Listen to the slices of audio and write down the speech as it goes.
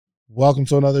Welcome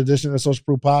to another edition of the Social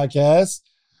Proof Podcast.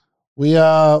 We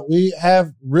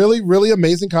have really, really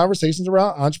amazing conversations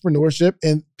around entrepreneurship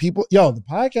and people. The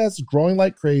podcast is growing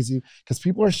like crazy because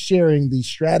people are sharing these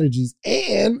strategies,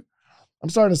 and I'm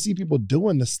starting to see people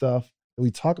doing the stuff that we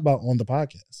talk about on the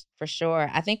podcast. For sure.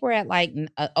 I think we're at like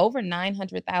over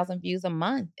 900,000 views a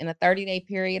month in a 30-day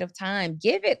period of time.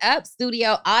 Give it up,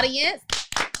 studio audience.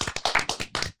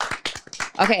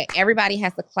 Okay, everybody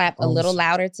has to clap a little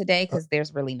louder today because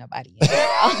there's really nobody.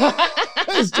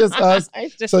 It's just us.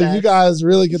 So you guys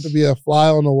really get to be a fly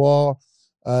on the wall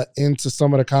into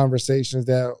some of the conversations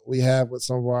that we have with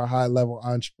some of our high-level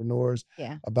entrepreneurs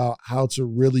about how to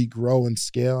really grow and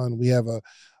scale. And we have a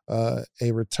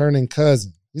returning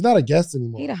cousin. He's not a guest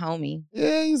anymore. He's a homie.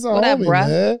 Yeah, he's a what homie, up, bruh?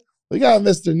 man. We got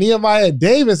Mr. Nehemiah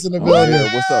Davis in the building.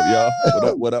 Yeah, what's up,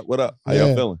 y'all? What up? How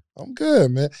y'all feeling? I'm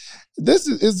good, man. This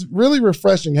is really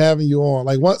refreshing having you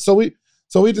on. So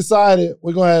we decided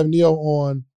we're gonna have Neo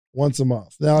on once a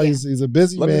month. Now he's a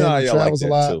busy Let man. me know how He y'all travels like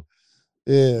a that lot.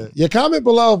 too. Yeah. Comment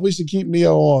below if we should keep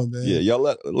Neo on, man. Yeah, y'all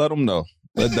let them know.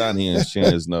 Let Donnie and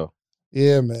Chance know.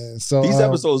 Yeah, man. So these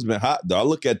episodes been hot, though. I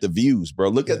look at the views, bro.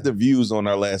 Look at the views on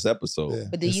our last episode. Yeah.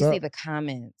 But do you see the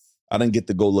comments? I didn't get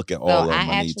to go look at all of them.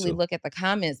 I actually look at the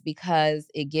comments because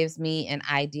it gives me an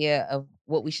idea of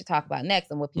what we should talk about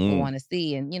next and what people want to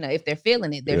see. And, if they're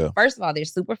feeling it, first of all, they're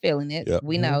super feeling it. Yep.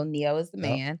 We know Neo is the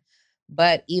man.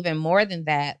 But even more than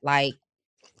that, like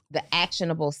the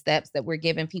actionable steps that we're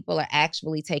giving, people are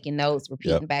actually taking notes,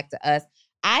 repeating back to us.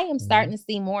 I am starting to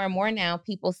see more and more now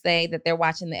people say that they're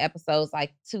watching the episodes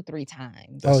like 2-3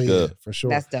 times. That's good. Yeah, for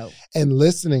sure. That's dope. And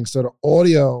listening. So the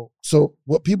audio, so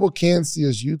what people can see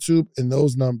is YouTube and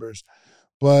those numbers.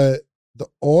 But the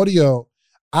audio,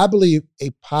 I believe a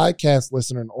podcast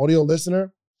listener, an audio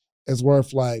listener, is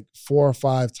worth like 4 or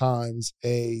 5 times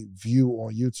a view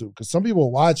on YouTube. Because some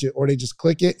people watch it or they just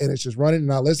click it and it's just running and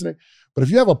not listening. But if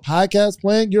you have a podcast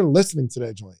playing, you're listening to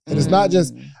that joint. And it's not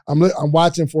just, I'm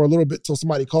watching for a little bit till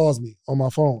somebody calls me on my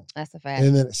phone. That's a fact.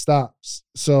 And then it stops.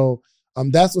 So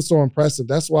that's what's so impressive.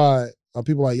 That's why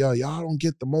people are like, y'all don't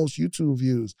get the most YouTube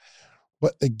views.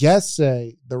 But the guests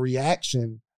say the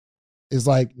reaction is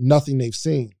like nothing they've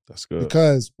seen. That's good.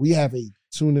 Because we have a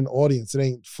tuned-in audience. It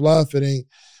ain't fluff.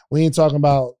 We ain't talking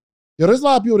about, there's a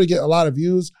lot of people that get a lot of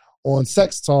views on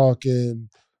sex talk and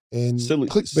silly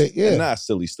clickbait. Yeah. Not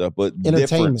silly stuff, but Entertainment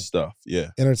different stuff. Yeah.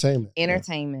 Entertainment.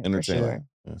 For sure.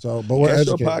 Yeah. So, but we're Can I ask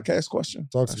you a educated. podcast question?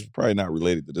 Talk to It's me. probably not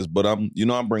related to this, but I'm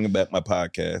bringing back my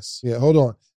podcast. Yeah, hold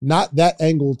on. Not that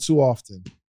angle too often.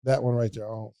 That one right there.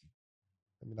 Oh,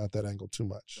 maybe not that angle too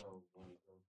much.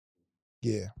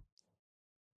 Yeah.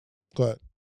 Go ahead.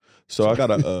 So I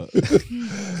got a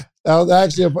that was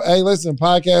actually hey, listen,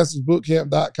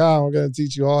 podcastersbootcamp.com. We're gonna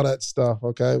teach you all that stuff.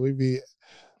 Okay. We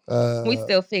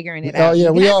still figuring it out. Oh yeah,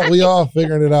 we all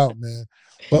figuring it out, man.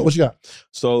 But what you got?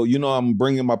 So, I'm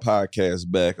bringing my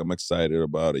podcast back. I'm excited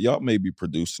about it. Y'all may be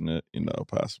producing it,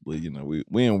 possibly.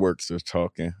 We in works are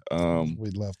talking.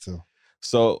 We'd love to.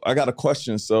 So I got a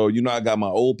question. So, I got my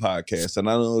old podcast, and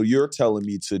I know you're telling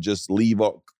me to just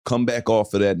come back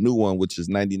off of that new one, which is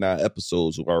 99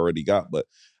 episodes we already got. But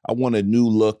I want a new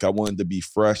look. I wanted to be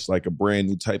fresh, like a brand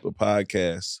new type of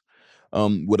podcast.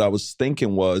 What I was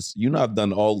thinking was, I've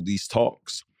done all these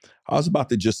talks. I was about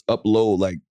to just upload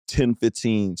like 10,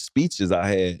 15 speeches I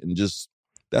had and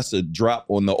that's a drop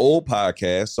on the old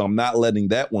podcast. So I'm not letting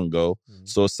that one go. Mm-hmm.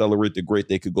 So Accelerate the Great,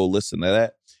 they could go listen to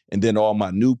that. And then all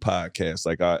my new podcasts,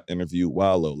 like I interview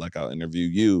Wallow, like I'll interview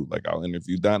you, like I'll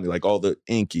interview Donnie, like all the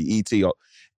Inky, E.T.,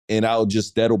 and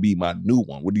that'll be my new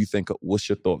one. What do you think? What's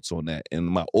your thoughts on that? And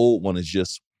my old one is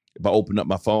just, if I open up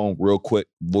my phone real quick,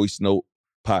 voice note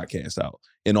podcast out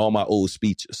and all my old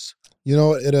speeches.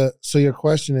 So your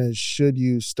question is, should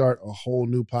you start a whole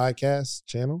new podcast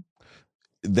channel?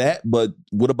 That, but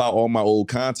what about all my old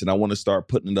content? I want to start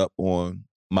putting it up on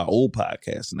my old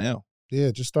podcast now.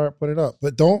 Yeah, just start putting it up.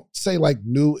 But don't say like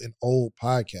new and old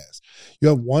podcasts. You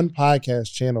have one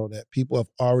podcast channel that people have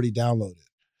already downloaded.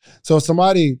 So if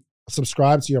somebody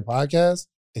subscribes to your podcast,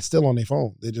 it's still on their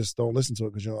phone. They just don't listen to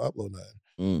it because you don't upload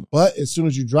nothing. But as soon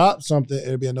as you drop something,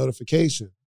 it'll be a notification.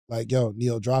 Like, yo,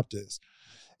 Neil dropped this.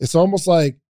 It's almost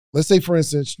like, let's say, for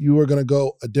instance, you were going to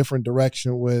go a different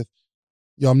direction with,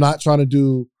 I'm not trying to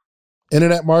do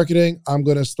internet marketing. I'm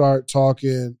going to start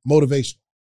talking motivation.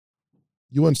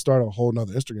 You wouldn't start a whole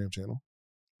nother Instagram channel.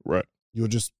 Right. You'll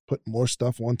just put more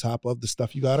stuff on top of the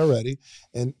stuff you got already.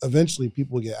 And eventually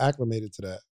people will get acclimated to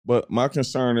that. But my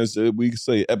concern is that we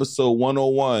say episode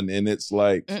 101 and it's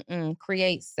like...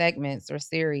 Create segments or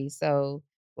series. So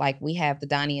like we have the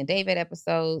Donnie and David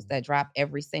episodes that drop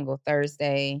every single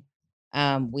Thursday.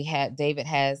 David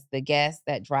has the guests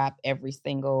that drop every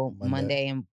single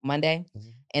Monday. Mm-hmm.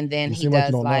 And then You he seem like does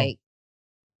you don't know.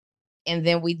 and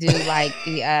then we do like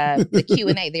the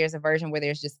Q&A. There's a version where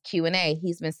there's just Q&A.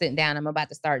 He's been sitting down. I'm about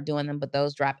to start doing them, but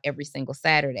those drop every single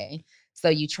Saturday. So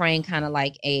you train kind of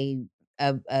like a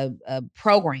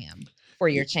program for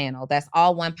your channel. That's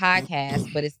all one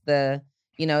podcast, but it's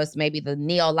it's maybe the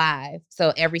Neo Live.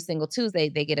 So every single Tuesday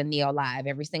they get a Neo Live.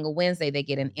 Every single Wednesday they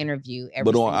get an interview.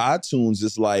 But on iTunes,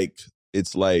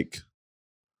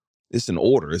 it's an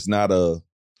order. It's not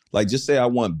just say I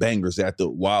want bangers after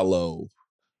Wallow,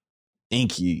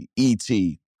 Inky,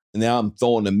 E.T., and now I'm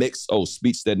throwing the mix. Oh,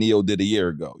 speech that Neo did a year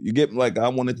ago. You get I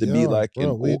want it to be like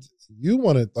you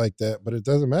want it like that, but it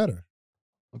doesn't matter.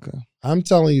 Okay, I'm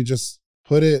telling you, just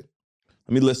put it.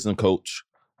 Let me listen, Coach.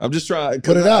 I'm just trying.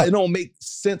 Put it out. It don't make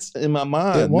sense in my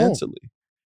mind mentally.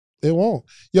 It won't.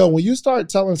 Yo, when you start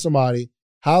telling somebody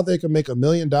how they can make $1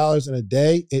 million in a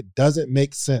day, it doesn't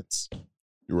make sense.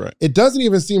 You're right. It doesn't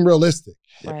even seem realistic.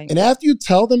 Right. And after you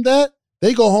tell them that,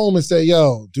 they go home and say,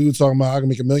 yo, dude's talking about I can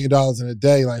make $1 million in a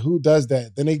day. Like, who does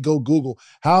that? Then they go Google,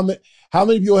 how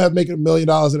many people have making $1 million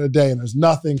in a day? And there's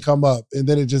nothing come up. And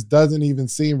then it just doesn't even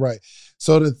seem right.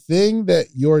 So the thing that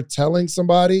you're telling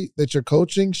somebody that you're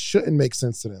coaching shouldn't make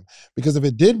sense to them. Because if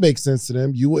it did make sense to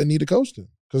them, you wouldn't need to coach them.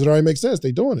 Because it already makes sense.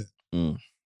 They're doing it.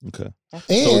 Okay.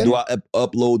 And so do I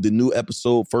upload the new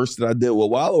episode first that I did with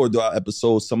Wallow, or do I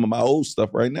upload some of my old stuff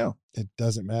right now? It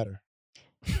doesn't matter.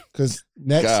 Because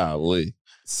next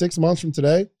 6 months from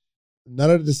today,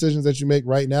 none of the decisions that you make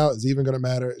right now is even going to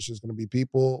matter. It's just going to be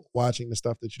people watching the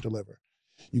stuff that you deliver.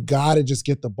 You got to just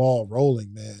get the ball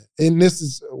rolling, man. And this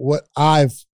is what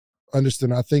I've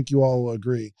understood. I think you all will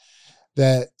agree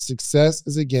that success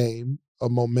is a game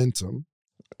of momentum.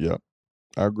 Yeah,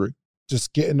 I agree.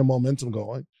 Just getting the momentum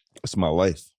going. It's my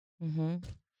life. Mm-hmm.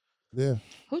 Yeah.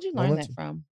 Who'd you learn that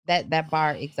from? That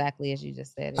bar exactly as you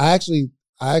just said it.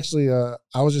 I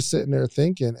was just sitting there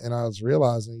thinking, and I was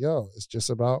realizing, it's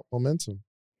just about momentum.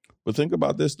 But think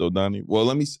about this though, Donnie. Well,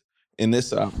 let me. In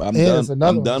this,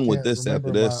 I'm done with this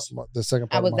after this. The second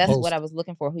part. That's what I was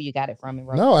looking for. Who you got it from? And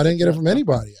no, I didn't get it from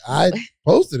anybody. I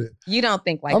posted it. You don't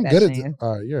think like I'm that? Good at it.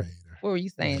 All right, you're a hater. What were you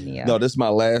saying, Neo? No, this is my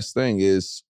last thing.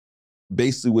 Is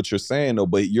basically what you're saying though.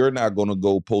 But you're not gonna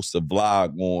go post a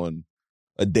vlog on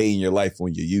a day in your life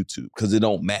on your YouTube because it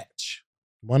don't match.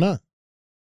 Why not?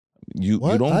 You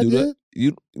don't do that.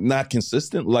 You not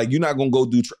consistent. Like you're not gonna go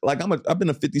do I've been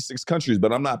to 56 countries,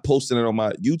 but I'm not posting it on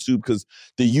my YouTube because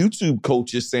the YouTube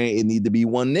coach is saying it need to be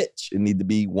one niche. It need to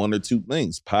be one or two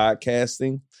things: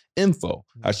 podcasting, info.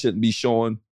 I shouldn't be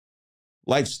showing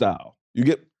lifestyle. You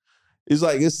get? It's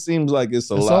like it seems like it's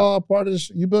a lot. It's all part of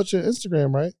you built your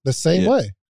Instagram, right? The same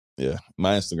way. Yeah,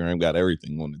 my Instagram got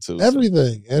everything on it too.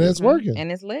 Everything, and it's working, and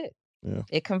it's lit. Yeah,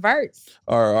 it converts.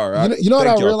 All right. You know what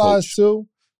I realized too?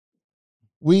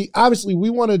 We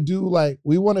want to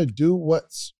do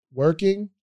what's working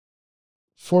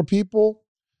for people,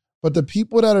 but the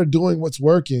people that are doing what's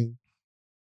working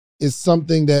is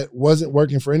something that wasn't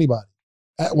working for anybody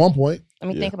at one point. Let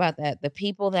me think about that. The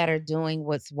people that are doing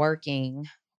what's working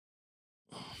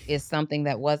is something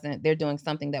that they're doing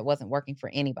something that wasn't working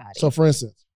for anybody. So for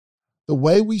instance, the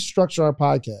way we structure our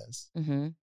podcast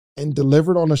and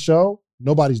deliver it on the show,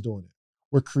 nobody's doing it.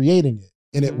 We're creating it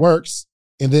and it works.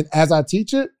 And then as I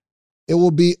teach it, it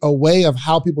will be a way of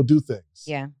how people do things.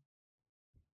 Yeah.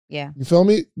 Yeah. You feel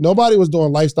me? Nobody was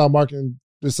doing lifestyle marketing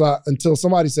until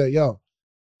somebody said, yo,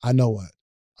 I know what?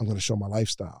 I'm going to show my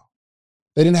lifestyle.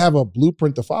 They didn't have a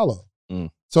blueprint to follow.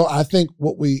 So I think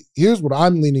here's what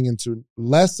I'm leaning into.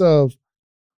 Less of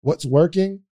what's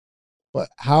working, but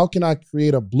how can I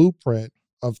create a blueprint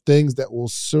of things that will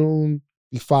soon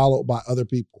be followed by other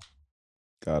people?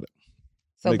 Got it.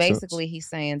 So Makes basically, sense. he's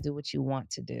saying do what you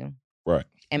want to do. Right.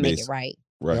 And make it right.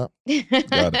 Right. Yep.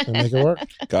 Got it. And make it work.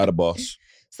 Got it, boss.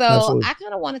 So Absolutely. I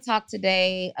kind of want to talk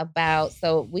today about,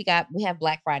 we have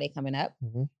Black Friday coming up.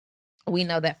 Mm-hmm. We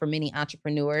know that for many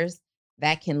entrepreneurs,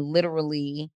 that can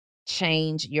literally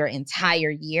change your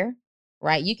entire year,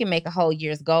 right? You can make a whole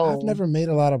year's goal. I've never made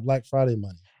a lot of Black Friday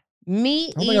money. Me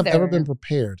I don't either. think I've ever been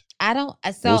prepared. I don't.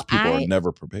 So Most people are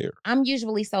never prepared. I'm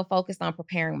usually so focused on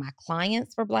preparing my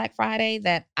clients for Black Friday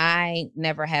that I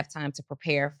never have time to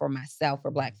prepare for myself for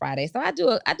Black Friday. So I do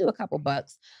a couple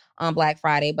bucks on Black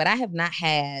Friday, but I have not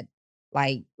had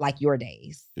like your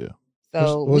days. Yeah.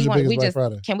 So what was your biggest Black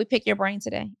Friday? Can we pick your brain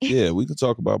today? Yeah, we could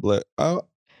talk about Black.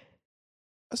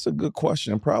 That's a good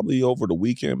question. Probably over the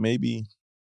weekend, maybe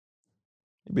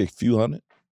a few hundred.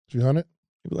 300?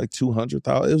 Maybe like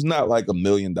 200,000. It was not like $1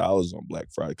 million on Black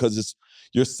Friday because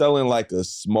you're selling like a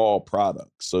small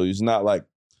product. So it's not like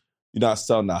you're not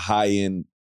selling a high end.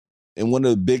 And one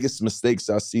of the biggest mistakes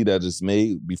I see that is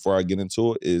made before I get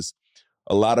into it is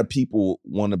a lot of people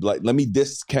want to be like, let me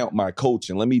discount my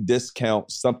coaching. Let me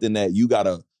discount something that you got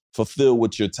to fulfill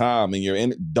with your time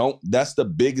and that's the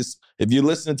biggest. If you're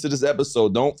listening to this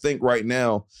episode, don't think right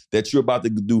now that you're about to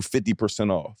do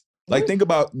 50% off. Like, think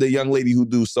about the young lady who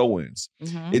do sew-ins.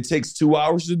 Mm-hmm. It takes 2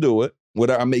 hours to do it.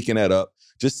 I'm making that up.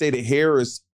 Just say the hair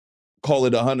is, call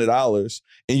it $100,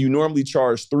 and you normally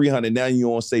charge $300. Now you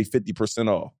want to say 50%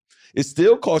 off. It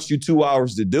still costs you 2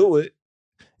 hours to do it.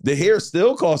 The hair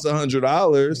still costs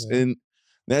 $100, and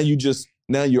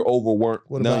now you're overworked.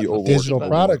 What about digital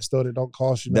products though that don't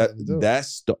cost you nothing to do?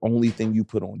 That's the only thing you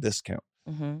put on discount.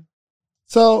 Mm-hmm.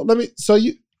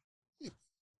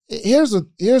 Here's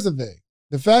the thing.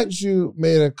 The fact that you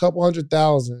made a couple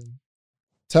 $100,000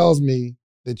 tells me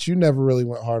that you never really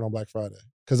went hard on Black Friday.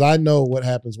 Because I know what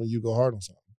happens when you go hard on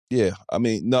something. Yeah, I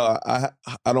mean, no, I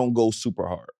don't go super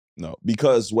hard. No,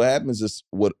 because what happens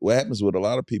with a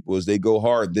lot of people is they go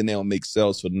hard, then they don't make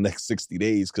sales for the next 60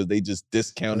 days because they just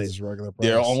discounted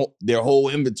their whole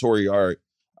inventory. All right,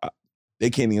 they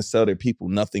can't even sell their people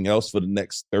nothing else for the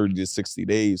next 30 to 60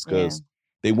 days because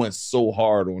they went so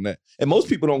hard on that. And most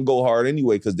people don't go hard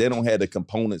anyway because they don't have the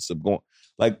components of going.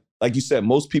 Like you said,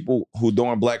 most people who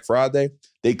doing Black Friday,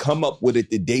 they come up with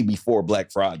it the day before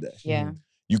Black Friday. Yeah. Mm-hmm.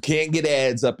 You can't get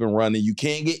ads up and running. You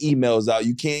can't get emails out.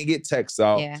 You can't get texts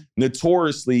out. Yeah.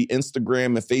 Notoriously,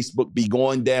 Instagram and Facebook be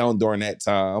going down during that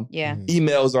time. Yeah.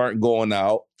 Emails aren't going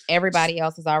out. Everybody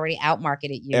else has already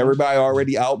outmarketed you. Everybody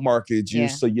already outmarketed you,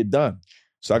 so you're done.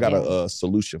 So I got a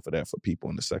solution for that for people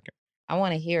in a second. I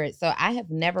want to hear it. So I have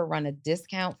never run a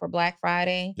discount for Black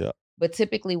Friday. Yeah. But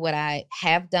typically what I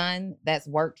have done that's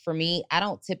worked for me, I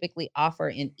don't typically offer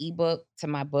an ebook to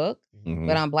my book,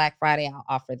 but on Black Friday, I'll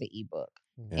offer the ebook.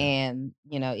 Yeah. And,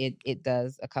 it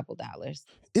does a couple dollars.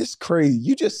 It's crazy.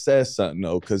 You just said something,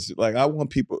 though, because, I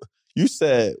want people... You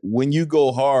said when you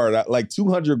go hard, like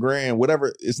 $200,000,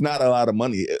 whatever, it's not a lot of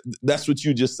money. That's what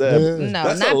you just said. Yeah. No,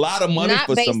 that's a lot of money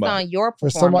for somebody. Not based on your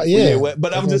performance.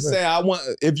 But I'm just saying,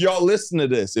 if y'all listen to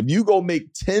this, if you go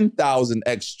make $10,000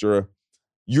 extra,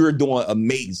 you're doing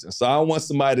amazing. So I don't want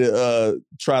somebody to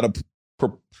try to...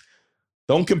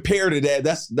 Don't compare to that.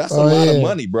 That's a lot of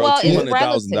money, bro. Well,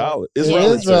 $200,000. It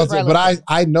is relative, but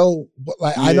I know,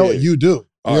 I know what you do.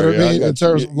 You know what I mean? In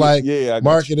terms of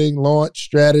marketing, launch,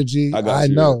 strategy. I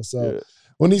know. So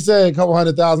when he said a couple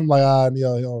 $100,000, I'm like, he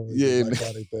don't really like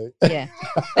anything. Yeah.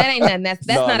 That ain't nothing. That's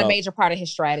not a major part of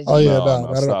his strategy. Oh, yeah,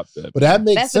 no, stop that. But that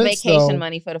makes sense. That's the vacation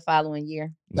money for the following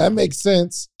year. That makes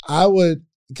sense.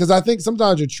 Because I think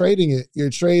sometimes you're trading it. You're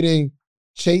trading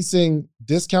chasing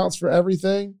discounts for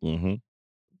everything. Mm-hmm.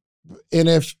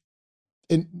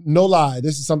 And no lie,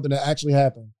 this is something that actually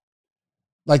happened.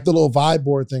 Like the little vibe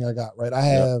board thing I got, right? I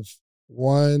have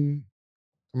one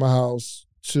in my house,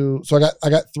 two. So I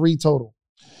got 3 total.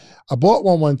 I bought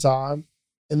one time,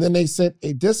 and then they sent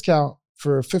a discount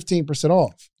for 15%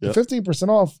 off. Yep. 15%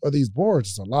 off of these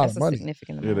boards is a lot of money.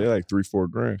 Significant amount. Yeah, they're like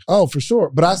 $3-4 Oh, for sure.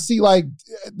 But I see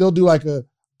they'll do like a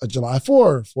July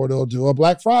 4th, or they'll do a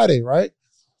Black Friday, right?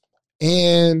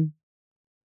 And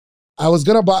I was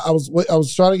gonna buy. I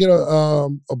was trying to get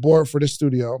a board for this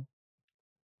studio,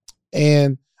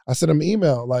 and I sent him an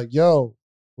email like, "Yo,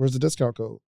 where's the discount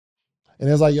code?" And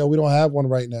he was like, "Yo, we don't have one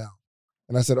right now."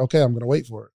 And I said, "Okay, I'm gonna wait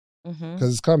for it because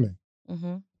it's coming."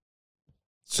 Mm-hmm.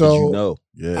 So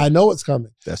I know it's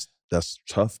coming. That's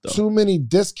tough though. Too many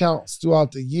discounts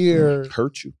throughout the year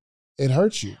hurt you. It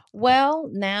hurts you. Well,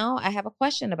 now I have a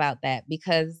question about that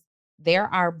because there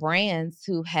are brands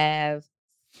who have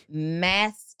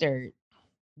mastered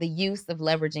the use of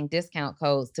leveraging discount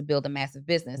codes to build a massive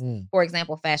business. For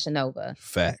example, Fashion Nova.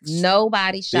 Facts.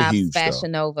 Nobody shops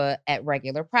Fashion Nova at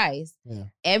regular price. Yeah.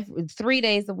 Every 3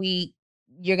 days a week,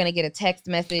 you're going to get a text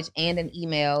message and an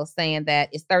email saying that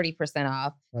it's 30%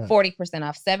 off, 40%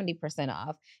 off, 70%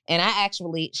 off. And I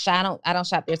actually, I don't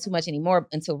shop there too much anymore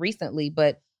until recently,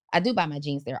 but I do buy my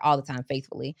jeans there all the time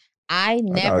faithfully. I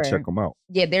gotta check them out.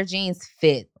 Yeah, their jeans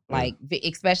fit,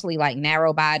 especially like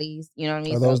narrow bodies. You know what I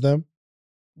mean? Are those them?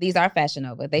 These are Fashion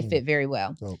Nova. They fit very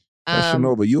well. Fashion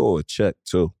Nova, you owe a check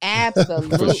too.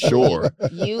 Absolutely. For sure.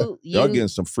 Y'all getting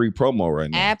some free promo right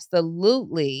now.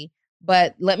 Absolutely.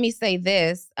 But let me say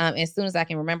this. As soon as I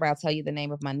can remember, I'll tell you the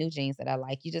name of my new jeans that I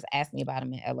like. You just asked me about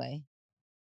them in LA.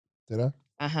 Did I?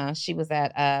 Uh-huh. She was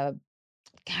at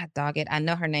God dog it. I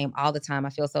know her name all the time.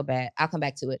 I feel so bad. I'll come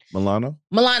back to it. Milano?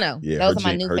 Yeah, those are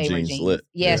my new favorite jeans. Lit.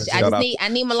 Yes, yeah. I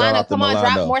need Milano. Come on,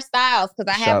 drop more styles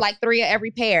because I have like 3 of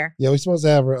every pair. Yeah, we're supposed to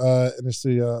have her in the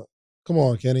studio. Come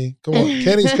on, Kenny. Come on.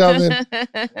 Kenny's coming.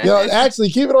 Yo,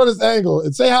 actually, keep it on this angle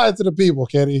and say hi to the people,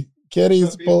 Kenny.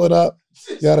 Kenny's pulling up.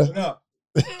 Gotta.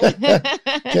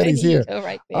 Kenny's here.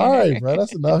 Right there. All right, bro.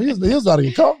 That's enough. He was about to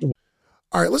get comfortable.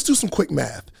 All right, let's do some quick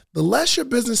math. The less your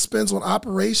business spends on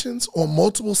operations, on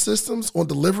multiple systems, on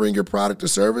delivering your product or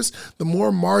service, the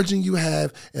more margin you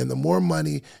have and the more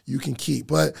money you can keep.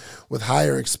 But with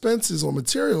higher expenses on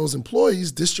materials,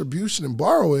 employees, distribution, and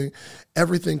borrowing,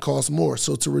 everything costs more.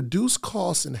 So to reduce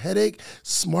costs and headache,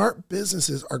 smart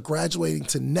businesses are graduating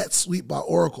to NetSuite by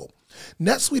Oracle.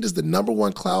 NetSuite is the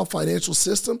 #1 cloud financial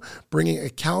system, bringing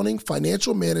accounting,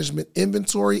 financial management,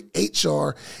 inventory,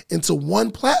 HR into one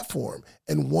platform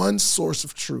and one source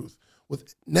of truth.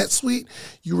 With NetSuite,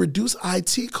 you reduce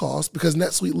IT costs because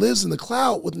NetSuite lives in the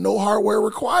cloud with no hardware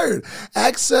required.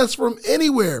 Access from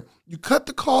anywhere. You cut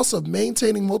the cost of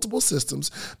maintaining multiple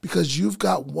systems because you've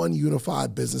got one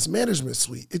unified business management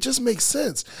suite. It just makes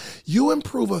sense. You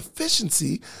improve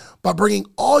efficiency by bringing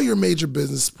all your major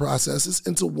business processes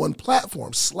into one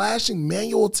platform, slashing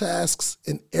manual tasks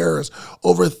and errors.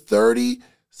 Over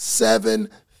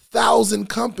 37,000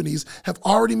 companies have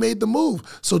already made the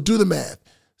move. So do the math.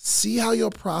 See how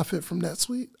you'll profit from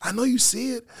NetSuite? I know you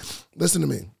see it. Listen to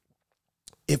me.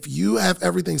 If you have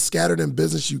everything scattered in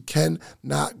business, you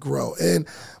cannot grow. And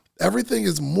everything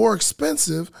is more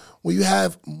expensive when you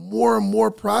have more and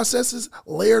more processes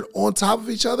layered on top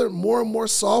of each other, more and more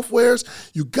softwares.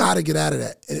 You got to get out of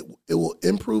that. And it will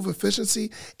improve efficiency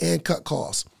and cut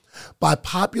costs. By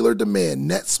popular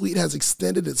demand, NetSuite has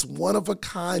extended its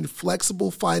one-of-a-kind flexible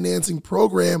financing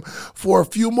program for a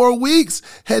few more weeks.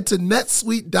 Head to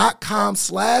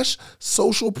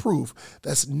netsuite.com/socialproof.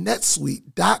 That's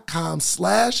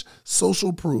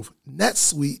netsuite.com/socialproof.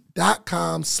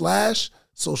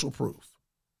 netsuite.com/socialproof.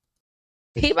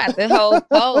 He about to hold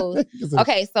pose.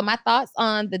 Okay, so my thoughts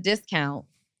on the discount.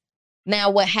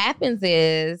 Now, what happens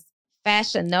is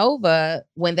Fashion Nova,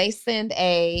 when they send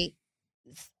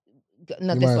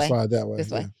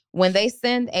this way. When they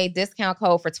send a discount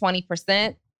code for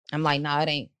 20%, I'm like, no, it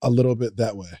ain't. A little bit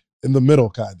that way. In the middle,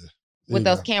 kind of. With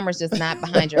those cameras just not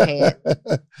behind your head.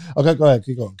 Okay, go ahead.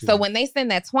 Keep going. So when they send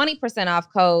that 20%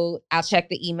 off code, I'll check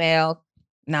the email.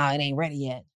 No, it ain't ready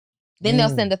yet. Then they'll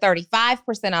send the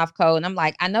 35% off code. And I'm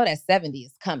like, I know that 70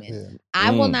 is coming. Yeah.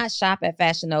 I will not shop at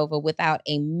Fashion Nova without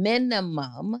a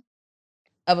minimum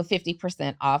of a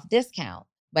 50% off discount.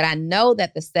 But I know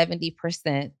that the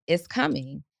 70% is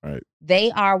coming. Right.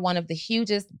 They are one of the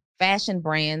hugest fashion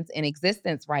brands in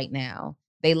existence right now.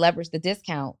 They leverage the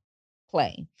discount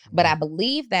play. But I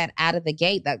believe that out of the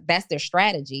gate, that's their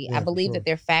strategy. Yeah, I believe that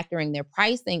they're factoring their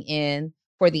pricing in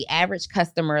for the average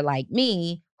customer like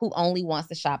me who only wants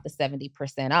to shop the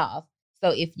 70% off. So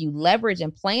if you leverage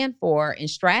and plan for and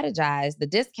strategize the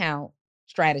discount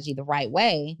strategy the right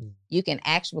way, you can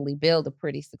actually build a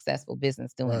pretty successul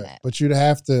business doing that. But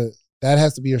that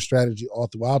has to be your strategy all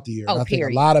throughout the year. Oh, and I think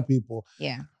a lot of people,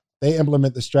 they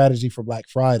implement the strategy for Black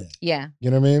Friday. Yeah.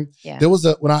 You know what I mean? Yeah. There was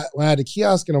when I had a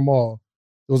kiosk in the mall,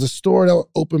 there was a store that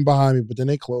opened behind me, but then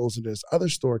they closed and this other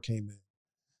store came in.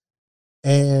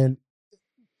 And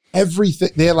everything,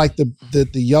 they had like the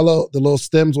yellow, the little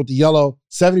stems with the yellow,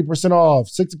 70% off,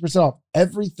 60% off.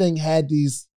 Everything had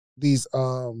these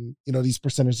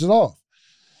percentages off.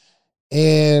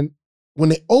 And when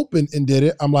they opened and did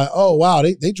it, I'm like, oh wow,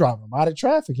 they driving a lot of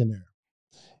traffic in there.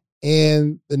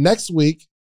 And the next week,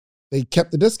 they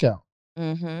kept the discount.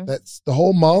 Mm-hmm. That's the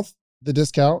whole month, the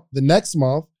discount. The next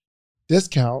month,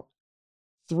 discount.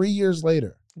 3 years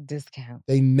later, discount.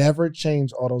 They never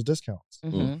changed all those discounts.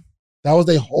 Mm-hmm. That was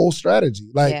their whole strategy.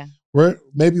 Like,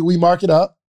 maybe we mark it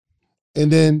up and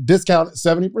then discount at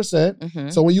 70%. Mm-hmm.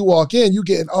 So when you walk in, you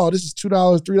getting, this is $2,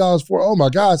 $3, $4. Oh my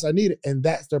gosh, I need it. And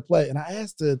that's their play. And I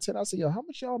asked the attendant, I said, yo, how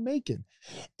much y'all making?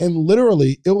 And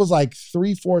literally, it was like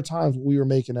 3-4 times what we were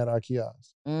making at our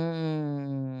kiosk.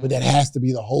 But that has to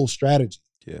be the whole strategy.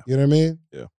 Yeah. You know what I mean?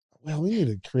 Yeah. Well, we need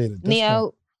to create a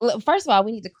discount. Neo, first of all,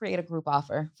 we need to create a group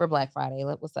offer for Black Friday.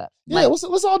 What's up? Yeah,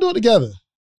 let's all do it together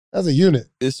as a unit.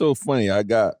 It's so funny.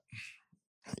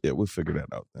 We'll figure that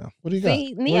out now. What do you got?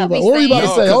 See, Neo what are you about to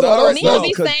say? Hold on. Neo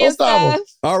be saying stuff.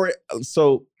 All right.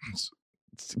 So,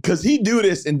 because he do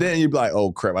this and then you be like,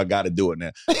 oh crap, I got to do it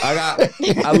now.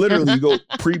 I literally go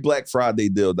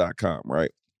pre-BlackFridayDeal.com,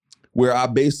 right? Where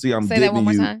I'm giving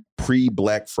you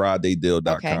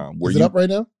pre-BlackFridayDeal.com. Okay. Where Is it up right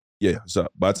now? Yeah, it's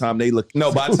up. By the time they look at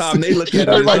it,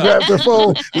 everybody grab their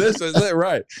phone.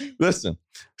 Listen.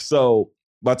 So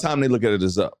by the time they look at it,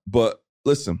 it's up. But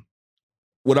listen,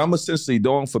 what I'm essentially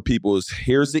doing for people is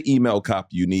here's the email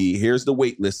copy you need. Here's the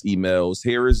waitlist emails.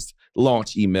 Here is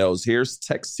launch emails. Here's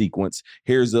text sequence.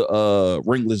 Here's a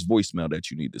ringless voicemail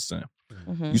that you need to send.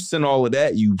 You send all of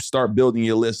that, you start building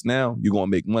your list now, you're going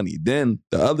to make money. Then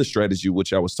the other strategy,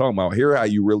 which I was talking about, here's how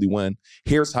you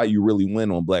really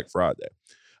win on Black Friday.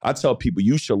 I tell people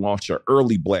you should launch an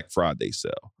early Black Friday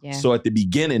sale. Yeah. So at the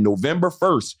beginning, November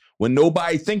 1st, when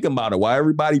nobody thinking about it, while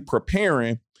everybody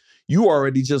preparing, you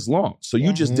already just launched. So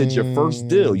you just did your first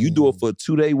deal. You do it for a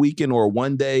 2-day weekend or a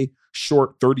 1-day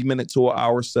short 30-minute to an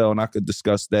hour sale. And I could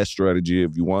discuss that strategy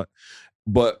if you want.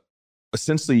 But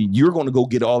essentially, you're going to go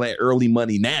get all that early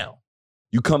money now.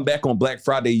 You come back on Black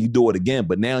Friday, you do it again.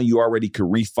 But now you already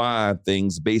could refine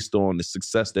things based on the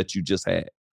success that you just had.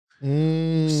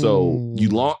 So you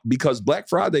launch, because Black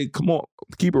Friday, come on,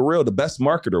 keep it real, the best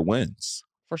marketer wins.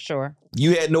 For sure.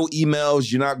 You had no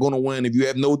emails, you're not going to win. If you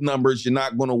have no numbers, you're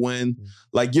not going to win.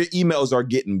 Like your emails are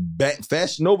getting back.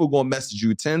 Fashion Nova going to message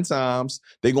you 10 times.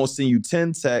 They're going to send you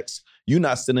 10 texts. You're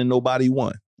not sending nobody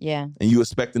one. Yeah. And you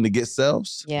expecting to get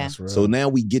sales? Yeah. So now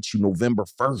we get you November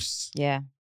 1st. Yeah.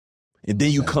 And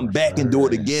then you come back and do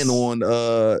it again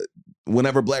on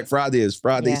whenever Black Friday is.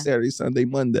 Friday, Saturday, Sunday,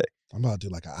 Monday. I'm about to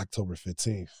do like an October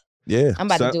 15th. Yeah. I'm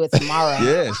about to do it tomorrow.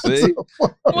 Yeah, see?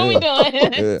 What we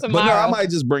doing tomorrow? But no, I might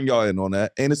just bring y'all in on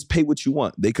that. And it's pay what you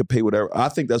want. They could pay whatever. I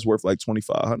think that's worth like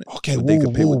 $2,500. Okay, they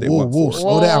could pay what they want for it.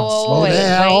 Slow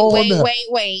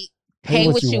down. Wait. Pay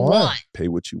what you want. Pay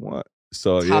what you want.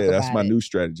 So Talk that's my it. new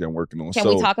strategy I'm working on. Can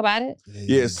we talk about it?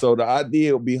 Yeah, so the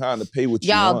idea behind the pay what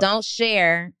you want. Y'all don't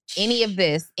share any of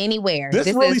this anywhere. This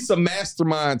really is some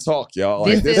mastermind talk, y'all.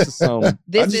 Like this is some. I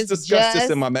just discussed this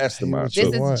in my mastermind.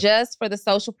 This is just for the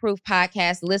Social Proof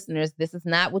podcast listeners. This is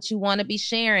not what you want to be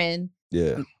sharing.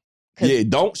 Yeah. Yeah,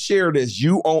 don't share this.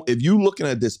 If you looking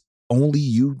at this, only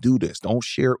you do this. Don't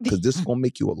share it because this is gonna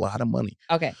make you a lot of money.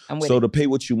 Okay, I'm with So the pay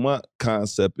what you want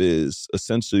concept is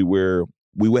essentially where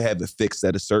we would have it fixed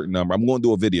at a certain number. I'm going to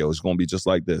do a video. It's going to be just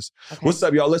like this. Okay. What's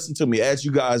up, y'all? Listen to me. As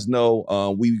you guys know,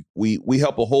 we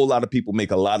help a whole lot of people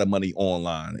make a lot of money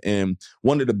online. And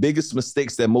one of the biggest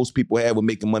mistakes that most people have with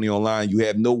making money online, you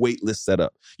have no wait list set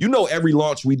up. You know, every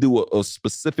launch we do a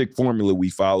specific formula we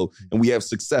follow, and we have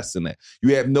success in that.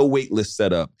 You have no wait list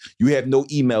set up. You have no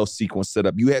email sequence set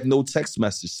up. You have no text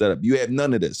message set up. You have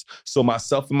none of this. So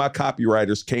myself and my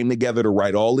copywriters came together to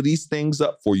write all of these things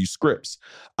up for you, scripts.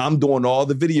 I'm doing all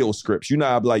the video scripts. You know,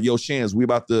 I'll be like, yo, Shans, we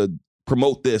about to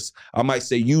promote this. I might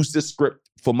say, use this script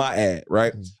for my ad,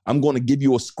 right? I'm going to give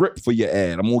you a script for your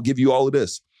ad. I'm going to give you all of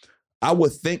this. I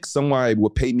would think somebody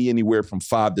would pay me anywhere from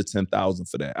 $5,000 to $10,000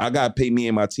 for that. I got to pay me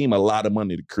and my team a lot of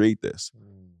money to create this.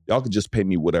 Y'all could just pay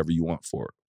me whatever you want for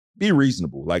it. Be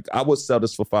reasonable. Like, I would sell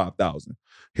this for $5,000.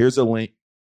 Here's a link,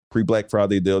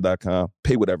 preblackfridaydeal.com.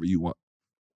 Pay whatever you want.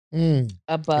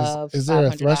 Above is there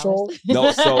a threshold?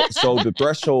 No, so the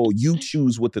threshold, you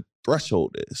choose what the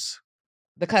threshold is.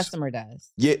 The customer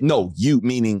does. Yeah, no, you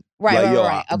meaning right.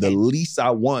 Okay. The least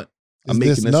I want, I'm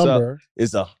making this up.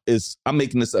 I'm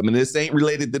making this up. And this ain't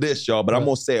related to this, y'all, but I'm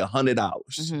gonna say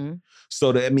 $100.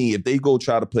 So that means if they go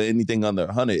try to put anything under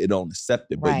 100, it don't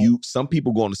accept it. But some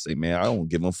people going to say, man, I don't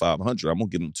give them 500. I'm gonna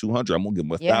give them 200. I'm gonna give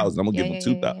them 1,000. I'm gonna give them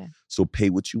 2,000. So pay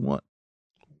what you want.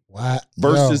 What?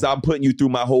 Versus I'm putting you through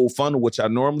my whole funnel, which I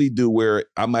normally do, where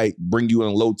I might bring you in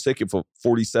a low ticket for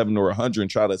 47 or 100 and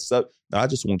try to sell. No, I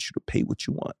just want you to pay what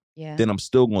you want. Yeah. Then I'm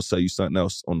still gonna sell you something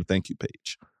else on the thank you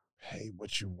page. Pay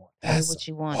what you want. That's what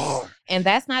you want. And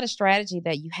that's not a strategy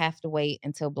that you have to wait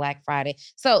until Black Friday.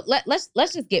 So let's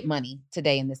just get money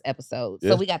today in this episode. Yeah.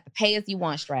 So we got the pay as you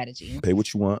want strategy. Pay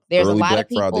what you want. There's a lot of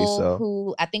people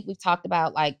who I think we've talked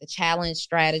about, like the challenge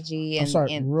strategy. And, I'm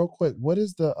sorry, real quick. What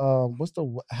is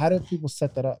how do people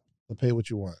set that up? The pay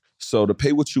what you want. So the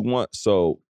pay what you want.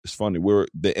 So it's funny,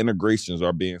 the integrations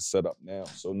are being set up now.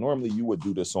 So normally you would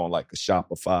do this on like a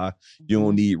Shopify. You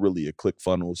don't need really a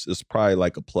ClickFunnels. It's probably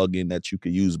like a plugin that you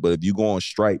could use. But if you go on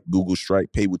Stripe, Google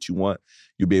Stripe, pay what you want,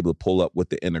 you'll be able to pull up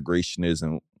what the integration is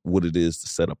and what it is to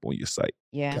set up on your site.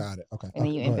 Yeah. Got it. Okay. And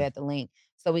then you embed the link.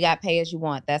 So we got pay as you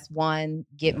want. That's one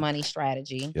get money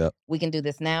strategy. Yep. We can do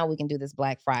this now. We can do this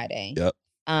Black Friday. Yep.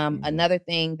 Another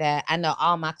thing that I know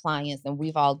all my clients, and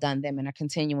we've all done them and are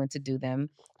continuing to do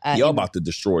them. Y'all about to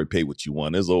destroy pay what you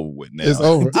want. It's over with now. It's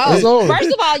over. It's over. First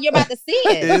of all, you're about to see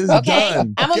it. Okay.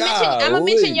 Done. I'm gonna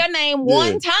mention your name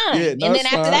one time. Yeah, and then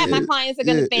after that, my clients are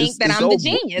gonna think that I'm the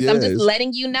genius. I'm just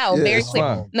letting you know very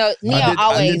clear. No, Neil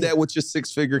always. I did that with your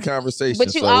 6-figure conversation.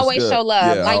 But you always show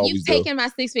love. Yeah, like you've taken my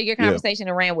 6-figure conversation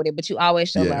and ran with it, but you always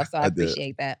show love. So I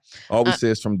appreciate that. Always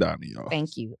says from Donnie, y'all.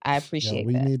 Thank you. I appreciate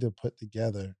that. We need to put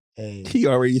together he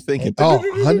already thinking.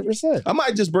 100%. I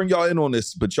might just bring y'all in on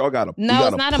this, but y'all gotta. No,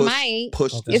 it's not a mic.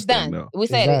 Push this. It's done. We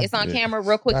said it. It's on camera,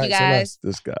 real quick, you guys.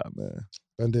 This guy, man.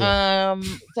 So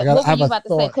what were you about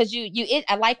to say? Because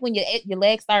I like when your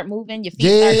legs start moving, your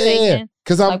feet start shaking.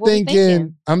 Because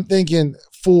I'm thinking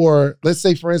for, let's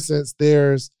say for instance,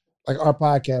 there's like our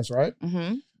podcast, right?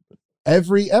 Mm-hmm.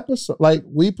 Every episode, like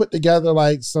we put together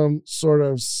like some sort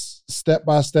of step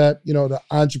by step, the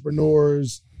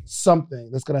entrepreneurs, something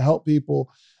that's going to help people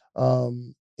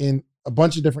in a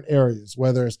bunch of different areas,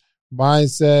 whether it's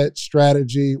mindset,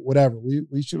 strategy, whatever.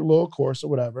 We shoot a little course or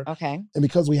whatever. Okay. And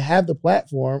because we have the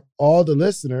platform, all the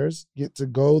listeners get to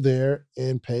go there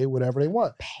and pay whatever they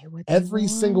want. Every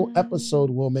single episode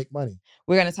will make money.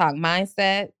 We're going to talk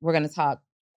mindset. We're going to talk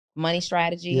money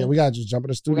strategy. Yeah, we got to just jump in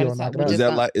the studio and knock it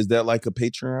out. Is that like a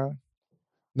Patreon?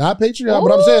 Not Patreon,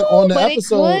 but I'm saying on the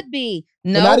episode. It could be.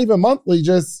 No. Not even monthly,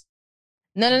 just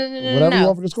No. Whatever you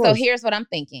want for this course. So here's what I'm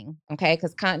thinking, okay?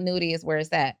 Because continuity is where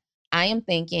it's at. I am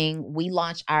thinking we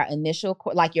launch our initial,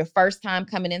 like your first time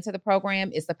coming into the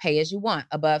program is to pay as you want,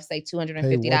 above, say,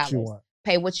 $250.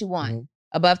 Pay what you want. Mm-hmm.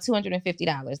 Above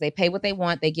 $250. They pay what they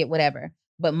want, they get whatever.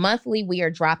 But monthly, we are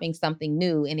dropping something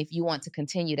new. And if you want to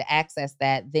continue to access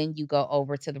that, then you go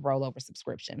over to the rollover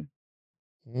subscription.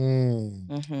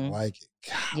 Mm-hmm. Like it.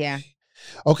 Golly. Yeah.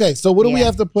 Okay, so what do we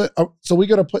have to put? So we're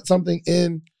going to put something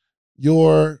in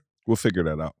your... We'll figure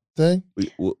that out. Thing?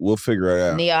 We'll figure it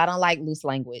out. Neo, I don't like loose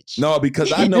language. No,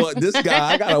 because I know this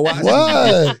guy. I gotta watch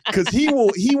him because he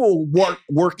will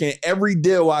work in every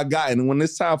deal I got, and when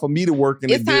it's time for me to work in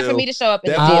the deal, it's time for me to show up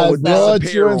in the deal. deals. I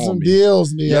brought you in some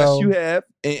deals, Neo. Yes, you have,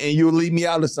 and you'll leave me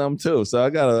out of some too. So I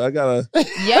gotta.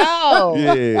 Yo,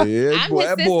 yeah, I'm his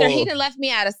sister. He done left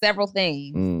me out of several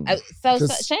things. So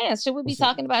Chance, should we be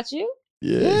talking about you?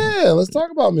 Yeah, let's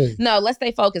talk about me. No, let's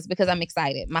stay focused because I'm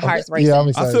excited. My heart's racing. Yeah, I'm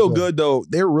excited. I feel good though.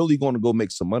 They're really going to go make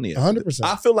some money. 100%.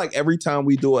 I feel like every time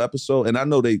we do an episode, and I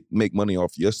know they make money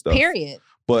off your stuff. Period.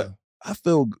 But I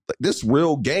feel like this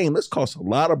real game, this costs a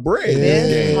lot of bread.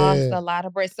 This costs a lot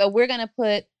of bread. So we're going to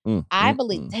put, I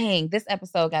believe, dang, this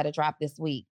episode got to drop this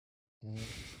week.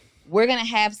 We're going to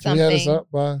have something. Can we have this up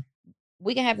by?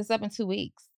 We can have this up in 2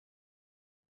 weeks.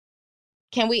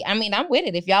 Can we? I mean, I'm with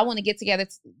it. If y'all want to get together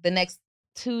the next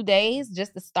 2 days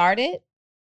just to start it,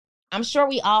 I'm sure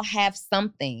we all have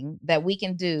something that we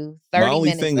can do 30 minutes. My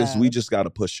only thing is we just got to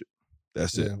push it.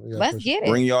 That's it. Let's get it.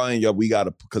 Bring y'all in. We got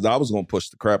to, because I was going to push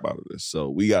the crap out of this. So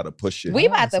we got to push it. We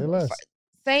about to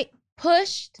say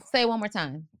pushed. Say it one more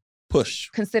time. Push.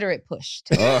 Consider it pushed.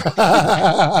 All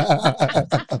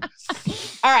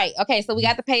right. Okay. So we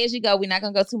got the pay as you go. We're not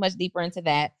going to go too much deeper into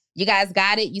that. You guys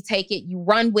got it. You take it. You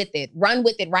run with it. Run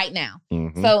with it right now.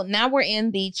 Mm-hmm. So now we're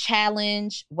in the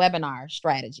challenge webinar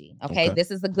strategy. Okay.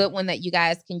 This is a good one that you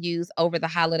guys can use over the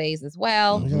holidays as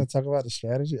well. We're going to talk about the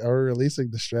strategy. Are we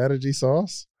releasing the strategy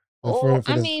sauce for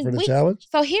the challenge?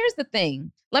 So here's the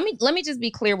thing. Let me just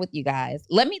be clear with you guys.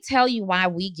 Let me tell you why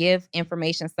we give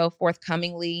information so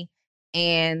forthcomingly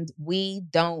and we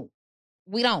don't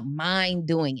mind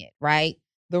doing it, right?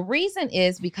 The reason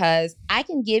is because I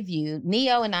can give you,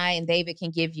 Neo and I and David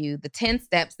can give you the 10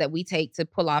 steps that we take to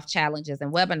pull off challenges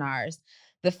and webinars.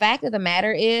 The fact of the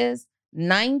matter is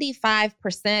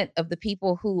 95% of the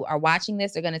people who are watching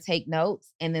this are going to take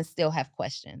notes and then still have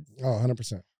questions. Oh,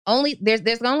 100%.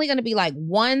 There's only going to be like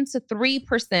 1 to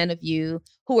 3% of you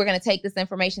who are going to take this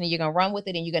information and you're going to run with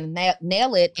it and you're going to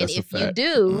nail it. And if you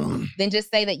do, then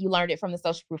just say that you learned it from the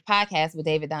Social Proof Podcast with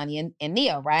David, Donnie, and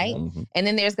Neo, right? Mm-hmm. And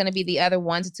then there's going to be the other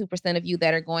 1 to 2% of you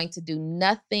that are going to do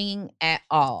nothing at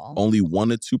all. Only 1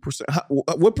 to 2%?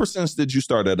 What percent did you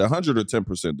start at? 100 or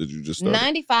 10% did you just start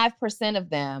 95%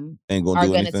 of them are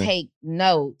going to take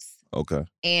notes. Okay.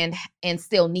 And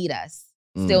still need us.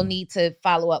 Still need to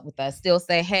follow up with us. Still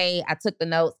say, hey, I took the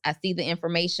notes. I see the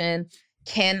information.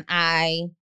 Can I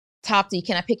talk to you?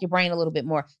 Can I pick your brain a little bit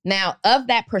more? Now, of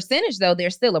that percentage, though,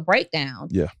 there's still a breakdown.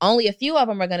 Yeah. Only a few of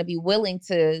them are going to be willing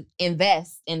to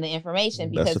invest in the information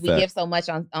because we give so much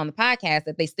on the podcast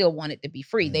that they still want it to be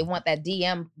free. They want that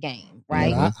DM game,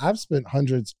 right? Yeah, I've spent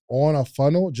hundreds on a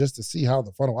funnel just to see how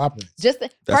the funnel operates.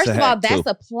 First of all, that's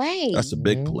a play. That's a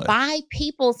big play. Buy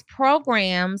people's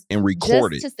programs and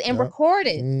record it. Record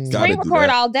it. Screen record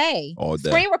all day.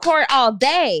 Screen record all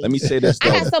day. Let me say this,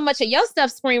 though. I got so much of your stuff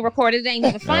screen recorded, it ain't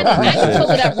even funny. I can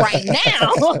pull it up right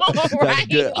now. That's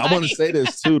good. I want to say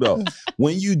this too, though.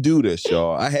 When you do this,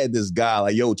 y'all, I had this guy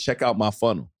like, yo, check out my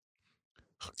funnel.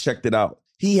 Checked it out.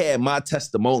 He had my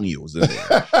testimonials in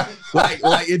there. like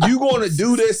if you're going to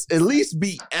do this, at least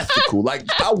be ethical. Like,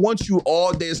 I want you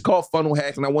all day. It's called Funnel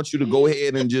Hack, and I want you to go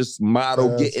ahead and just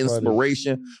model, get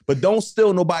inspiration. Funny. But don't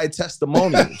steal nobody's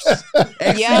testimonials.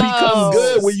 Actually become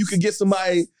good where you can get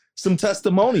somebody some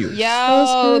testimonials.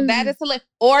 Yo, that is hilarious.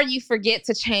 Or you forget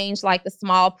to change like the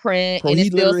small print, Bro, and he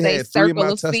it still literally says had 3 of my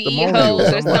circle of testimonials.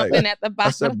 CEOs or I'm like- something at the bottom.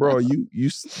 I said, bro, you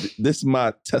this is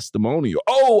my testimonial.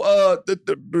 Oh, like,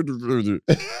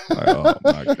 oh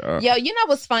my God. Yo, you know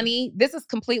what's funny? This is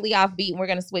completely offbeat and we're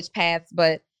going to switch paths,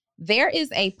 but there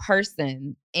is a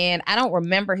person, and I don't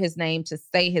remember his name to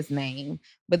say his name,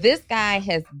 but this guy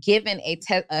has given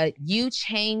a you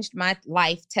changed my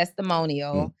life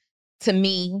testimonial to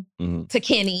me, to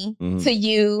Kenny, to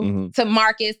you, to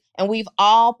Marcus, and we've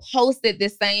all posted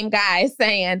this same guy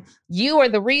saying, you are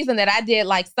the reason that I did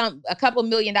like a couple $1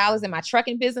 million in my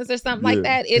trucking business or something like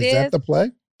that. Is that the play?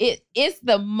 It's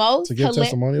the most To give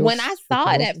testimonials when I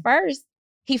saw it at first,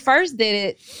 he first did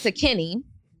it to Kenny.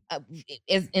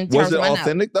 In terms Was it of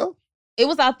authentic though? It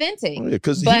was authentic. Oh, yeah,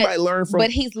 because he might learn from. But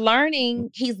he's learning.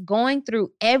 He's going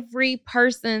through every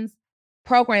person's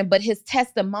program. But his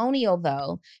testimonial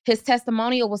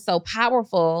was so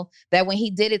powerful that when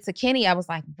he did it to Kenny, I was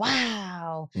like,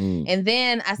 wow. And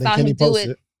then I saw him do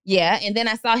it. Yeah. And then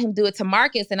I saw him do it to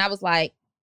Marcus, and I was like,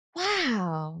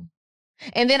 wow.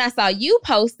 And then I saw you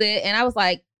post it, and I was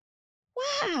like,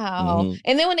 wow.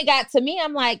 And then when it got to me,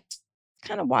 I'm like,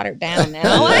 kind of watered down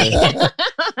now. Like,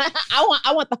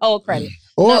 I want the whole credit.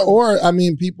 Or I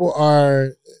mean, people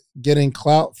are getting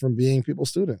clout from being people's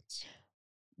students.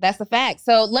 That's a fact.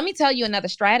 So let me tell you another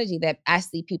strategy that I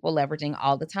see people leveraging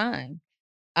all the time.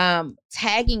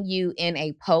 Tagging you in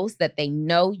a post that they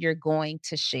know you're going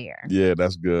to share. Yeah,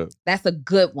 that's good. That's a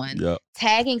good one. Yep.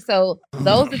 Tagging. So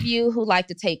those of you who like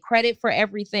to take credit for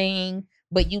everything,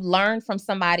 but you learn from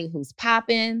somebody who's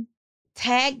popping,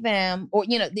 tag them, or,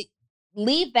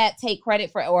 leave that take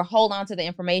credit for or hold on to the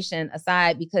information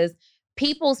aside, because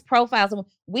people's profiles.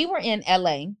 We were in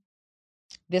LA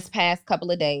this past couple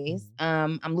of days.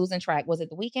 I'm losing track. Was it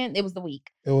the weekend? It was the week.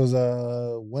 It was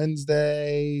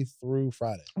Wednesday through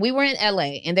Friday. We were in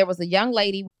LA and there was a young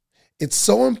lady. It's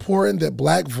so important that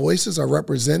Black voices are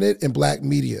represented in Black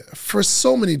media for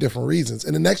so many different reasons.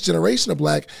 And the next generation of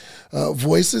Black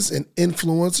voices and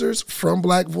influencers from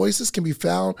Black voices can be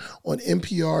found on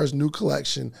NPR's new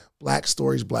collection, Black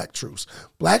Stories, Black Truths.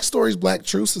 Black Stories, Black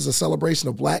Truths is a celebration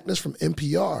of Blackness from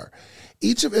NPR.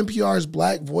 Each of NPR's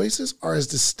Black voices are as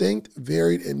distinct,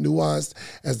 varied, and nuanced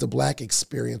as the Black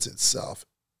experience itself.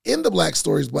 In the Black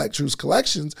Stories, Black Truths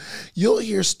collections, you'll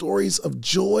hear stories of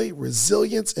joy,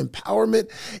 resilience, empowerment,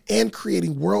 and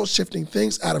creating world-shifting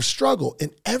things out of struggle.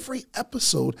 And every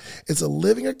episode is a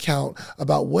living account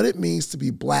about what it means to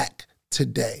be Black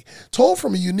today, told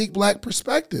from a unique Black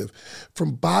perspective.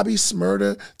 From Bobby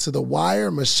Shmurda to The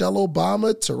Wire, Michelle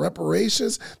Obama to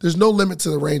reparations, there's no limit to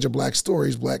the range of Black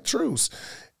stories, Black truths.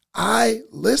 I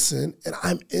listen and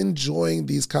I'm enjoying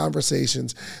these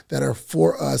conversations that are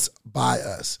for us, by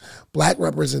us. Black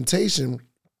representation,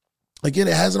 again,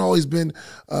 it hasn't always been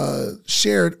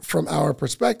shared from our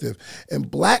perspective. And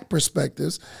Black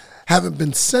perspectives haven't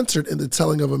been centered in the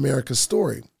telling of America's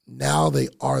story. Now they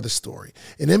are the story.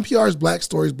 In NPR's Black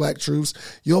Stories, Black Truths,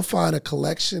 you'll find a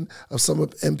collection of some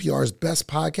of NPR's best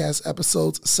podcast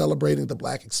episodes celebrating the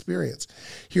Black experience.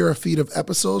 Here are a feed of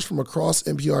episodes from across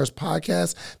NPR's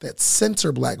podcasts that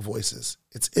center Black voices.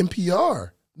 It's NPR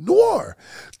Noir.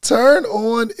 Turn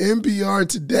on NPR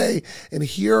today and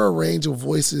hear a range of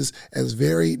voices as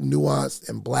varied, nuanced,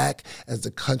 and Black as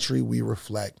the country we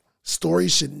reflect.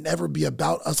 Stories should never be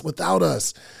about us without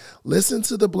us. Listen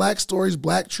to the Black Stories,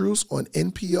 Black Truths on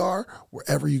NPR,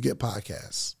 wherever you get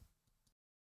podcasts.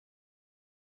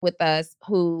 With us,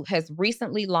 who has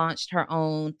recently launched her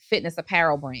own fitness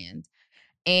apparel brand.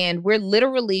 And we're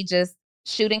literally just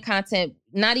shooting content,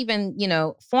 not even,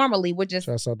 formally, we're just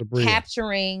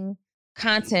capturing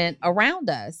content around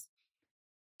us.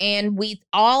 And we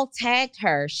all tagged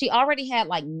her. She already had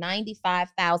like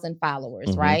 95,000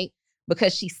 followers, right?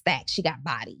 Because she's stacked. She got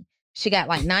body. She got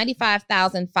like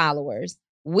 95,000 followers.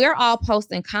 We're all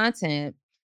posting content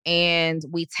and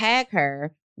we tag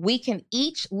her. We can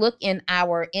each look in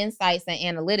our insights and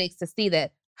analytics to see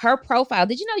that her profile.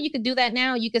 Did you know you could do that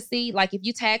now? You could see, like, if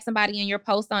you tag somebody in your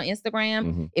post on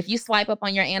Instagram, if you swipe up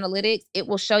on your analytics, it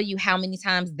will show you how many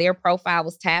times their profile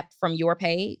was tapped from your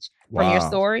page, from your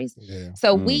stories. Yeah.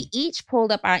 So we each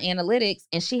pulled up our analytics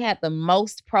and she had the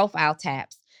most profile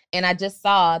taps. And I just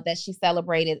saw that she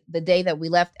celebrated the day that we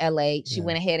left LA. She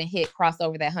went ahead and crossed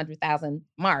over that 100,000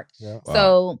 mark. Yeah. Wow.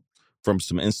 So from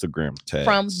some Instagram tags.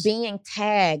 From being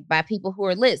tagged by people who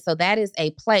are lit. So that is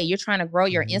a play. You're trying to grow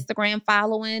your Instagram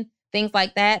following, things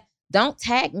like that. Don't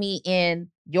tag me in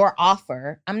your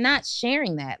offer. I'm not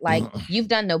sharing that. Like, you've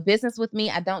done no business with me.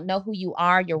 I don't know who you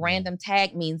are. Your random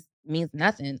tag means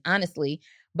nothing, honestly.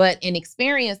 but an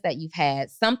experience that you've had,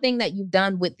 something that you've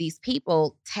done with these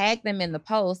people, tag them in the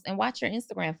post and watch your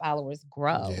Instagram followers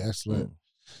grow. Yeah, excellent.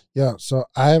 Yeah, so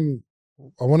I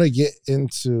want to get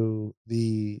into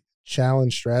the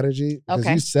challenge strategy because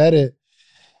you said it.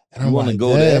 And you want to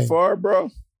go that far, bro?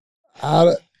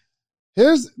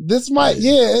 It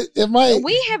might.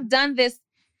 We have done this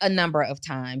a number of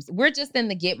times. We're just in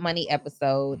the Get Money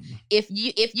episode. If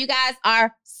you guys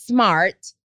are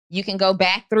smart, you can go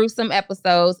back through some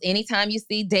episodes. Anytime you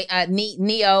see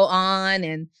Neo on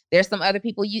and there's some other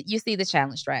people, you see the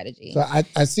challenge strategy. So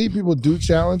I see people do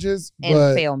challenges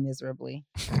and fail miserably.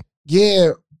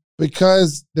 Yeah,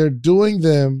 because they're doing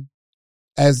them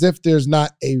as if there's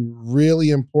not a really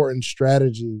important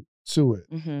strategy to it.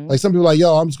 Mm-hmm. Like some people are like,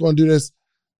 yo, I'm just going to do this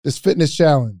fitness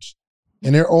challenge.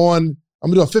 And I'm going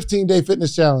to do a 15-day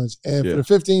fitness challenge. And for the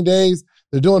 15 days,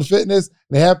 they're doing fitness.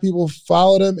 And they have people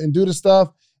follow them and do the stuff.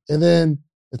 And then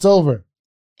it's over.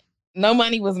 No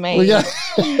money was made. Well, yeah.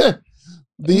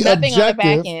 Nothing on the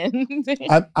back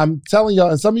end. I'm telling y'all,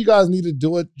 and some of you guys need to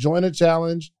do it, join a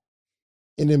challenge,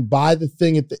 and then buy the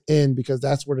thing at the end because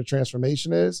that's where the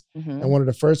transformation is. Mm-hmm. And one of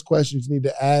the first questions you need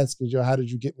to ask is, how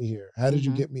did you get me here? How did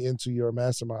you get me into your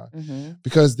mastermind? Mm-hmm.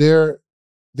 Because the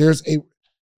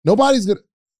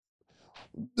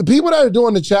people that are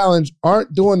doing the challenge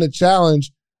aren't doing the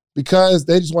challenge because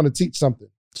they just want to teach something.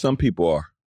 Some people are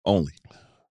only.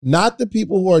 Not the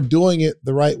people who are doing it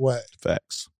the right way.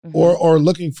 Facts. Mm-hmm. Or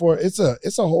looking for it's a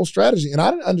whole strategy. And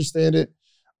I didn't understand it.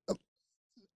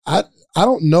 I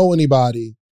don't know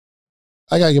anybody.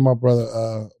 I gotta give my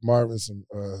brother Marvin some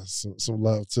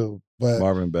love too. But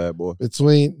Marvin, bad boy.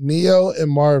 Between Neo and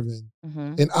Marvin,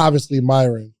 and obviously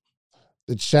Myron,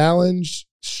 the challenge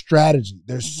strategy.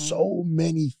 There's so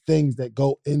many things that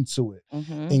go into it.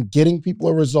 And getting people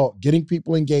a result, getting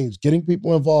people engaged, getting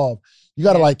people involved. You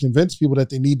got to convince people that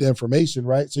they need the information,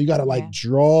 right? So you got to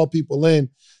draw people in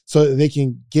so that they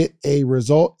can get a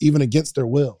result even against their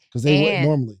will because they wouldn't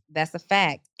normally. That's a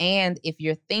fact. And if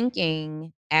you're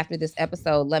thinking after this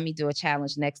episode, let me do a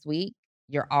challenge next week,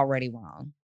 you're already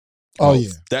wrong. Oh yeah.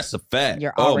 That's a fact.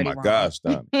 You're already wrong. Gosh,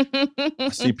 Donnie. I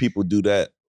see people do that.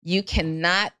 You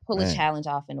cannot pull a challenge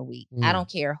off in a week. I don't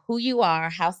care who you are,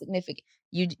 how significant.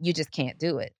 You just can't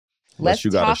do it. Unless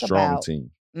you got a strong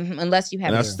team. Unless you have.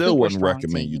 And I still wouldn't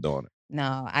recommend team. you doing it.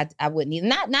 No, I wouldn't either.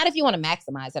 Not if you want to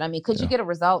maximize it. I mean, could you get a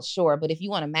result? Sure, but if you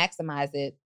want to maximize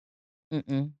it,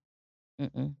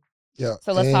 Yeah.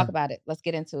 So let's talk about it. Let's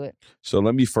get into it. So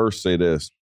let me first say this.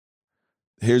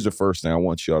 Here's the first thing I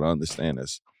want y'all to understand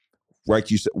is, like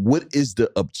you said, what is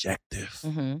the objective?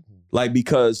 Like,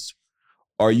 because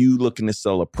are you looking to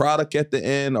sell a product at the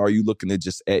end? Are you looking to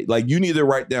just, you need to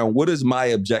write down, what is my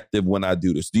objective when I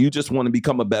do this? Do you just want to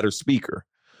become a better speaker?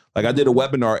 Like I did a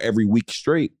webinar every week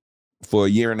straight for a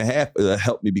year and a half. It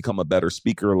helped me become a better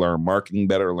speaker, learn marketing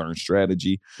better, learn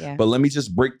strategy. Yeah. But let me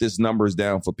just break these numbers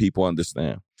down for people to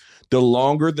understand. The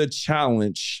longer the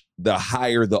challenge, the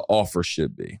higher the offer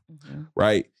should be,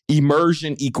 right?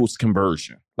 Immersion equals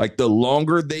conversion. Like the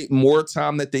more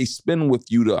time that they spend with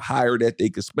you, the higher that they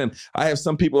could spend. I have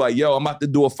some people like, yo, I'm about to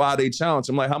do a 5-day challenge.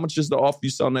 I'm like, how much is the offer you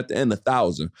selling at the end?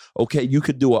 $1,000. Okay, you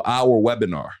could do an hour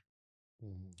webinar.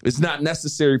 It's not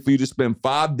necessary for you to spend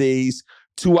 5 days,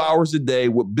 2 hours a day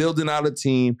with building out a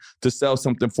team to sell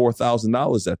something for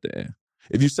 $1,000 at the end.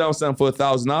 If you sell something for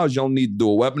 $1,000, you don't need to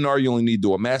do a webinar. You only need to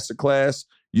do a masterclass.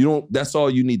 That's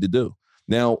all you need to do.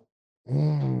 Now,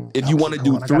 if you want to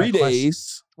do 3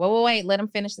 days. Wait. Let him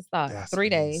finish the thought. Yes, 3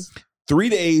 days. 3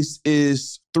 days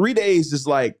is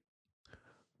like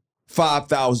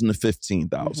 5,000 to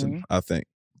 15,000, I think.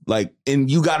 Like, and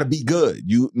you got to be good.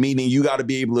 Meaning you got to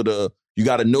be able to, you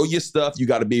got to know your stuff. You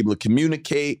got to be able to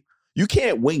communicate. You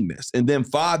can't wing this. And then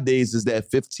 5 days is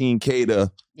that 15K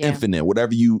to infinite,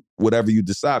 whatever you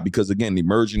decide. Because again,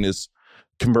 immersion is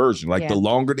conversion. Like the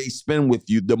longer they spend with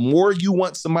you, the more you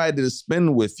want somebody to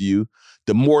spend with you,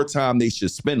 the more time they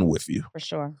should spend with you. For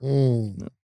sure.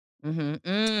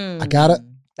 I got it.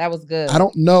 That was good. I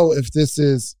don't know if this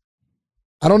is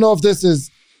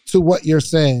to what you're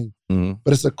saying,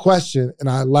 but it's a question and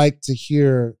I like to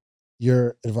hear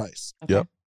your advice. Okay. Yep.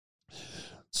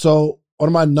 So one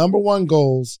of my number one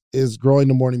goals is growing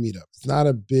the morning meetup. It's not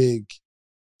a big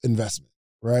investment,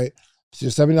 right? It's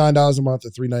just $79 a month or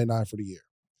 $399 for the year.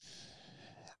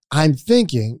 I'm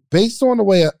thinking, based on the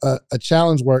way a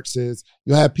challenge works is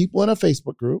you'll have people in a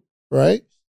Facebook group, right?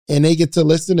 And they get to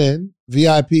listen in.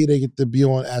 VIP, they get to be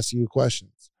on asking you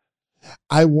questions.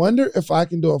 I wonder if I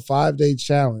can do a 5-day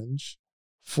challenge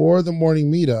for the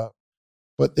morning meetup,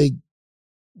 but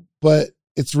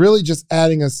it's really just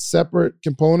adding a separate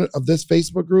component of this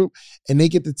Facebook group and they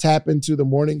get to tap into the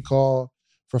morning call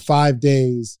for 5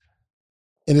 days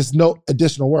and it's no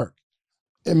additional work.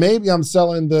 And maybe I'm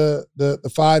selling the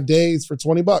 5 days for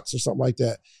 $20 or something like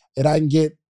that. And I can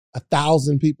get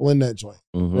 1,000 people in that joint,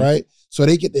 right? So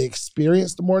they get to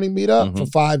experience the morning meetup for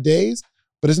 5 days,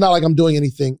 but it's not like I'm doing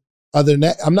anything other than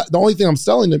that. The only thing I'm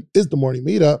selling them is the morning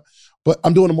meetup, but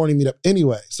I'm doing a morning meetup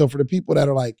anyway. So for the people that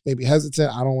are like maybe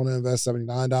hesitant, I don't want to invest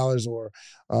 $79 or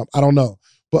I don't know.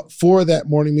 But for that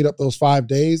morning meetup, those 5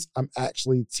 days, I'm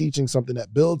actually teaching something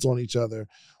that builds on each other.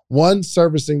 One,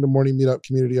 servicing the morning meetup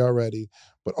community already,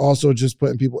 but also just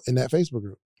putting people in that Facebook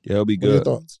group. Yeah, it'll be good. What are your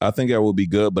thoughts? I think that would be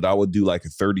good, but I would do like a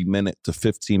 30-minute to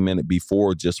 15-minute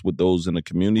before just with those in the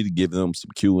community, give them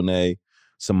some Q&A,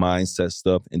 some mindset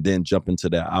stuff, and then jump into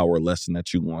that hour lesson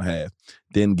that you're going to have.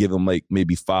 Then give them like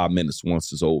maybe 5 minutes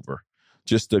once it's over.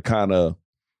 Just to kind of,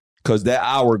 because that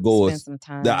hour goes,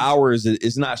 the hour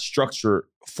is not structured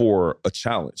for a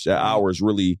challenge. That hour is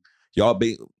really, y'all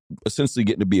essentially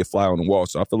getting to be a fly on the wall.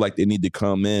 So I feel like they need to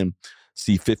come in,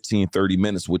 see 15, 30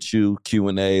 minutes with you,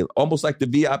 Q&A, almost like the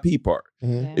VIP part.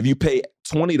 Mm-hmm. If you pay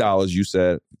 $20, you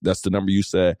said, that's the number you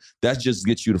said, that just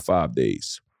gets you to 5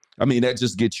 days. I mean, that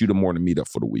just gets you the morning meetup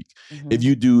for the week. If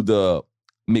you do the,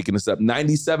 making this up,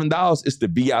 $97, it's the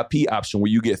VIP option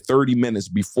where you get 30 minutes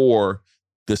before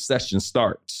the session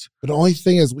starts. But the only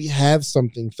thing is we have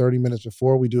something 30 minutes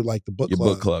before we do like the book club.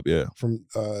 Your book club, yeah. From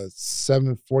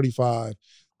 7:45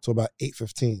 to about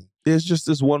 8:15. It's just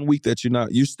this 1 week that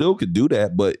you still could do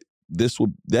that, but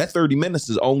that 30 minutes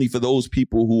is only for those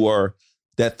people who are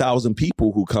that 1,000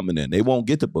 people who coming in. They won't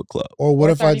get the book club. Or what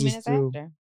if I just do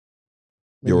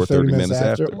your 30 minutes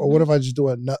after? Or what if I just do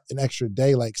an extra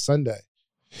day like Sunday?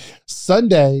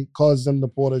 Sunday causes them to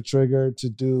pull the trigger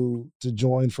to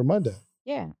join for Monday.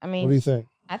 Yeah, I mean, what do you think?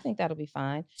 I think that'll be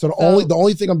fine. So the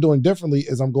only thing I'm doing differently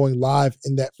is I'm going live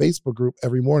in that Facebook group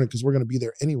every morning because we're going to be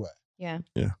there anyway. Yeah.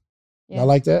 I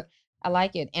like that. I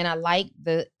like it. And I like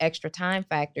the extra time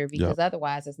factor because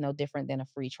otherwise it's no different than a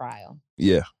free trial.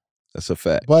 Yeah, that's a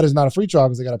fact. But it's not a free trial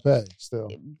because they got to pay still.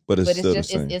 But it's still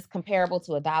just the same. It's comparable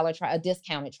to a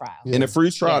discounted trial. Yeah. In a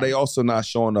free trial, they also not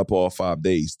showing up all 5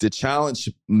 days. The challenge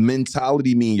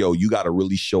mentality mean, you got to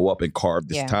really show up and carve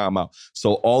this time out.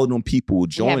 So all of them people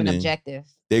joining, an objective.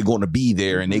 They're going to be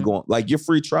there and they going, like your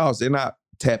free trials, they're not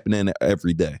tapping in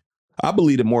every day. I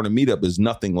believe the morning meetup is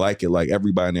nothing like it. Like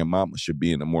everybody and their mama should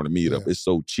be in the morning meetup. It's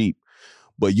so cheap.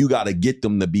 But you got to get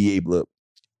them to be able to.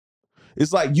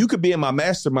 It's like you could be in my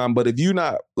mastermind, but if you're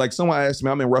not, like someone asked me,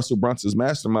 I'm in Russell Brunson's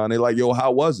mastermind. They're like, yo,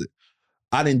 how was it?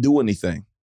 I didn't do anything.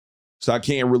 So I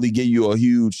can't really give you a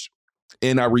huge,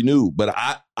 and I renewed. But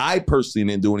I personally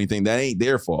didn't do anything. That ain't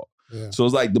their fault. Yeah. So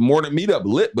it's like the morning meetup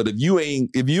lit, but if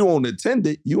you don't attend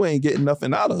it, you ain't getting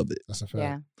nothing out of it. That's a fact.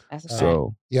 Yeah, that's a fact.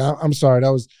 So yeah, I'm sorry.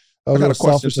 That was a little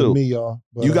selfish of me, y'all.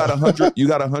 But, you got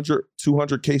 100,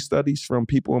 200 case studies from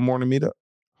people in morning meetup?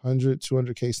 100,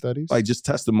 200 case studies? Like just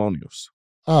testimonials.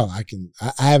 Oh,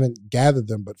 I haven't gathered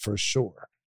them, but for sure.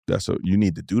 You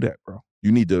need to do that, bro.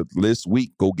 You need to this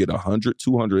week go get 100,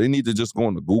 200. They need to just go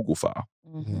in the Google file.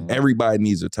 Mm-hmm. Everybody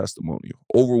needs a testimonial.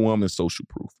 Overwhelming social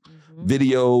proof. Mm-hmm.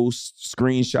 Videos,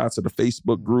 screenshots of the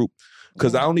Facebook group.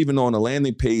 Because I don't even know on the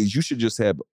landing page, you should just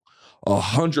have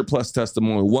 100+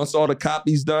 testimonials. Once all the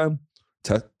copies done,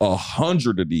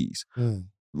 100 of these.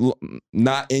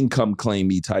 Not income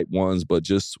claimy type ones, but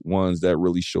just ones that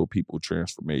really show people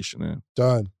transformation. And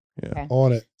done. Yeah. Okay.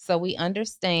 On it. So we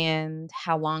understand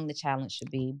how long the challenge should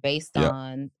be based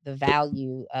on the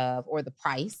value of, or the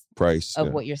price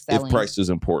of what you're selling. If price is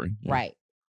important. Yeah. Right.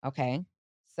 Okay.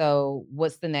 So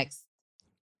what's the next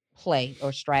play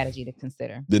or strategy to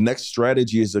consider? The next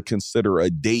strategy is to consider a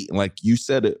date. And like you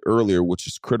said it earlier, which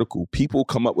is critical. People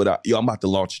come up with, I'm about to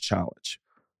launch a challenge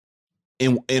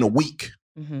in a week.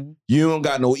 Mm-hmm. You don't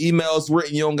got no emails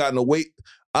written. You don't got no wait.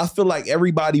 I feel like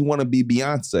everybody want to be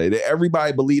Beyonce.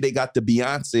 Everybody believe they got the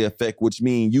Beyonce effect, which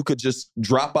means you could just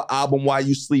drop an album while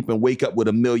you sleep and wake up with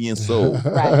 1 million sold.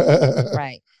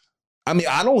 Right. I mean,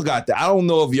 I don't got that. I don't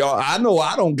know if y'all, I know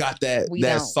I don't got that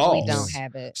sauce. We don't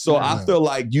have it. So I feel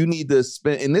like you need to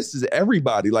spend, and this is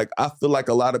everybody. Like, I feel like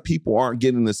a lot of people aren't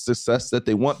getting the success that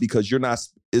they want because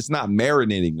it's not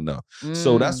marinating enough.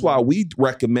 So that's why we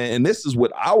recommend, and this is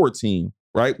with our team,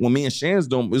 right? When me and Shan's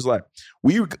doing, it's like,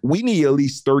 we need at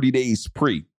least 30 days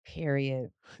pre. Period.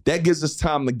 That gives us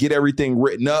time to get everything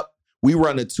written up. We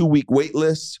run a 2-week wait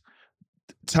list.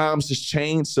 Times has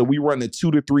changed, so we run a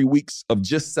 2 to 3 weeks of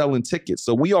just selling tickets.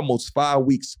 So we almost 5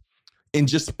 weeks in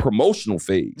just promotional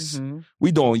phase. Mm-hmm.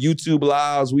 We doing YouTube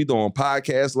lives, we doing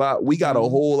podcast live. We got a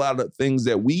whole lot of things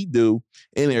that we do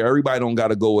in there. Everybody don't got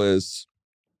to go as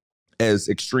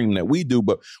extreme that we do,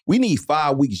 but we need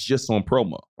 5 weeks just on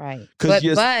promo. Right. But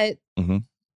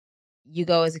you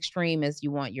go as extreme as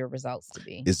you want your results to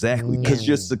be. Exactly. Because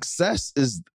your success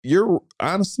is,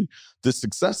 honestly, the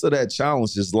success of that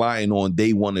challenge is lying on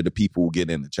day one of the people who get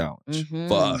in the challenge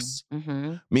for us.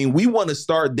 I mean, we want to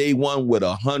start day one with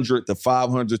 100 to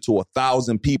 500 to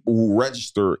 1,000 people who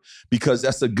registered, because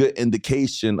that's a good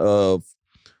indication of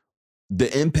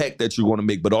the impact that you're going to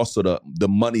make, but also the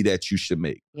money that you should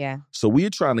make. Yeah. So we're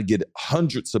trying to get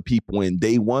hundreds of people in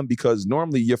day one, because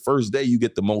normally your first day you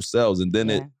get the most sales, and then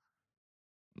it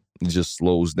just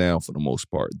slows down for the most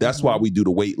part. That's why we do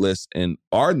the wait list. And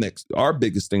our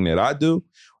biggest thing that I do,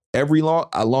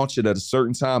 I launch it at a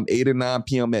certain time, 8 or 9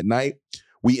 p.m. at night.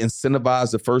 We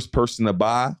incentivize the first person to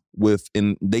buy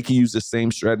and they can use the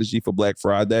same strategy for Black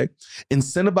Friday.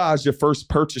 Incentivize your first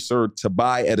purchaser to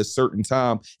buy at a certain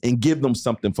time and give them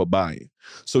something for buying.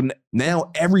 So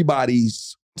now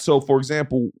so for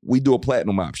example, we do a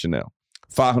platinum option now.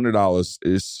 $500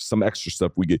 is some extra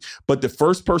stuff we get. But the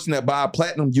first person that buy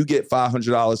platinum, you get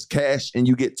 $500 cash, and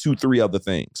you get 2-3 other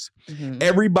things.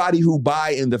 Everybody who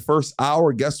buy in the first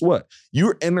hour, guess what?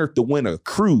 You're entered to win a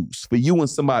cruise for you and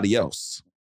somebody else.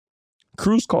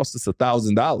 Cruise cost us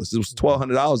 $1,000. It was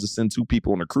 $1,200 to send 2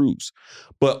 people on a cruise.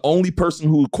 But only person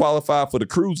who would qualify for the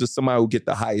cruise is somebody who get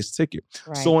the highest ticket.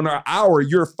 Right. So in our hour,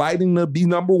 you're fighting to be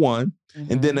number one.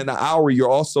 And then in an hour, you're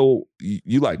also,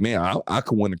 you like, man, I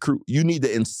could win a cruise. You need to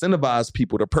incentivize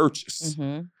people to purchase.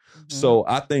 So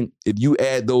I think if you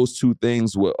add those 2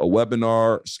 things with a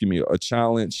webinar, a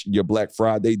challenge, your Black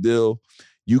Friday deal,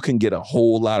 you can get a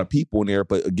whole lot of people in there.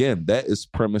 But again, that is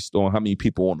premised on how many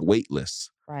people on the wait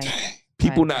list. Right.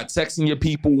 People not texting your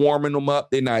people, warming them up.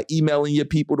 They're not emailing your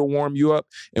people to warm you up.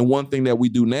 And one thing that we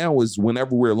do now is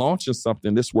whenever we're launching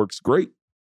something, this works great,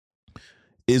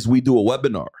 is we do a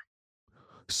webinar.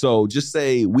 So just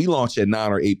say we launch at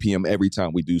 9 or 8 p.m. every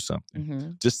time we do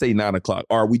something. Just say 9 o'clock.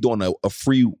 Or are we doing a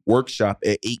free workshop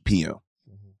at 8 p.m.?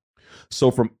 So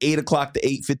from 8 o'clock to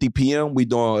 8:50 p.m., we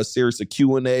doing a series of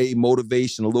Q&A,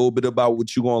 motivation, a little bit about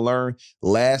what you're going to learn.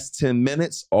 Last 10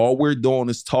 minutes, all we're doing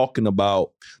is talking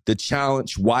about the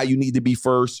challenge, why you need to be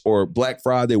first, or Black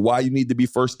Friday, why you need to be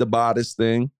first to buy this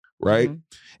thing, right?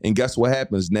 And guess what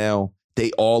happens now?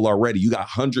 They all are ready. You got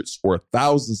hundreds or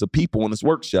thousands of people in this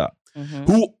workshop.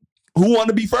 Who want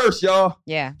to be first, y'all?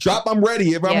 Yeah. Drop, I'm ready.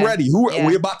 If I'm ready.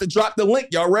 We about to drop the link.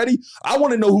 Y'all ready? I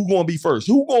want to know who's going to be first.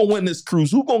 Who going to win this cruise?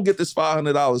 Who going to get this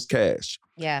 $500 cash?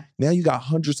 Yeah. Now you got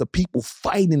hundreds of people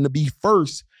fighting to be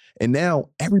first. And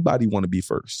now everybody want to be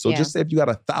first. So just say if you got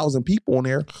 1,000 people in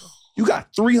there, you got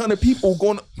 300 people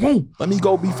going, let me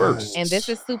go be first. And this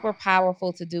is super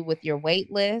powerful to do with your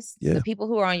wait list. The people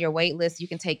who are on your wait list, you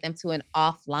can take them to an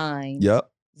offline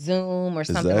Zoom or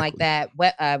something like that,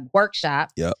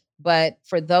 workshop. But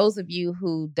for those of you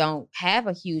who don't have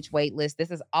a huge wait list,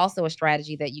 this is also a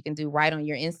strategy that you can do right on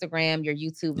your Instagram, your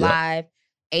YouTube Live,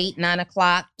 8, 9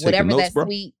 o'clock, whatever notes, that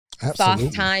sweet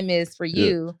soft time is for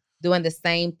you, doing the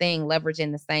same thing,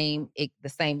 leveraging the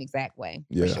same exact way,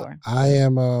 for sure. I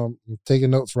am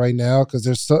taking notes right now because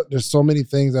there's so many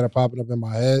things that are popping up in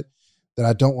my head that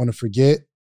I don't want to forget.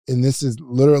 And this is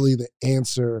literally the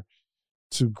answer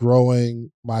to growing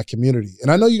my community.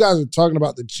 And I know you guys are talking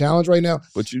about the challenge right now,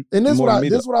 but this is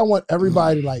what I want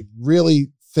everybody to like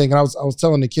really think. And I was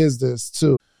telling the kids this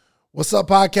too. What's up,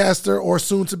 podcaster or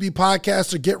soon-to-be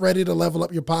podcaster? Get ready to level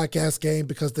up your podcast game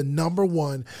because the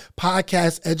 #1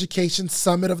 podcast education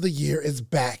summit of the year is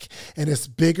back, and it's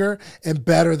bigger and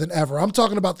better than ever. I'm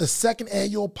talking about the 2nd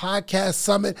annual podcast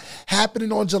summit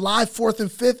happening on July 4th and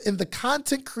 5th in the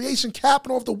content creation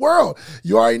capital of the world.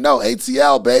 You already know,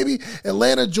 ATL, baby.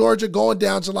 Atlanta, Georgia, going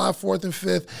down July 4th and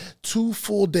 5th, 2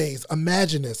 full days.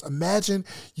 Imagine this. Imagine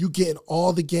you getting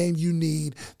all the game you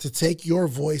need to take your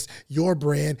voice, your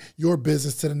brand, your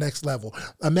business to the next level.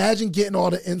 Imagine getting all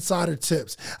the insider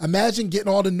tips. Imagine getting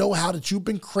all the know-how that you've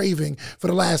been craving for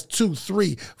the last 2,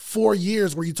 3, 4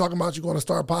 years where you're talking about you're going to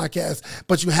start a podcast,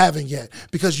 but you haven't yet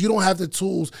because you don't have the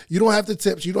tools, you don't have the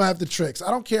tips, you don't have the tricks. I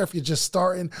don't care if you're just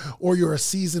starting or you're a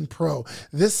seasoned pro.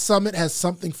 This summit has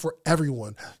something for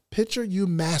everyone. Picture you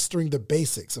mastering the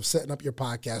basics of setting up your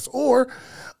podcast or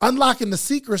unlocking the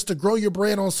secrets to grow your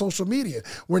brand on social media.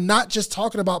 We're not just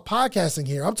talking about podcasting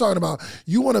here. I'm talking about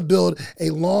you want to build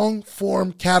a long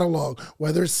form catalog,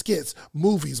 whether it's skits,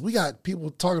 movies. We got people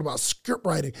talking about script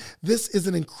writing. This is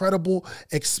an incredible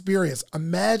experience.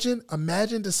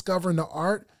 Imagine discovering the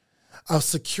art of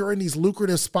securing these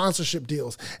lucrative sponsorship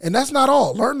deals. And that's not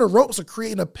all. Learn the ropes of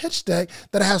creating a pitch deck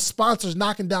that has sponsors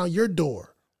knocking down your door.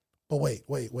 But wait.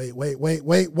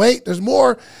 There's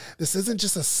more. This isn't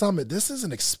just a summit. This is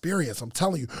an experience. I'm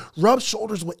telling you. Rub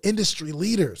shoulders with industry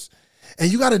leaders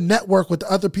And you got to network with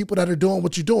the other people that are doing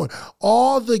what you're doing.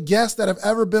 All the guests that have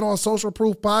ever been on Social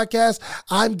Proof Podcast,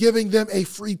 I'm giving them a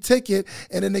free ticket.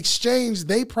 And in exchange,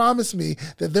 they promise me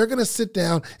that they're going to sit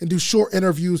down and do short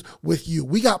interviews with you.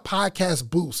 We got podcast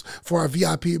booths for our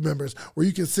VIP members where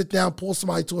you can sit down, pull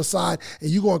somebody to a side, and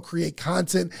you're going to create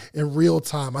content in real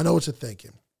time. I know what you're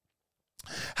thinking.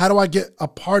 How do I get a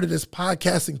part of this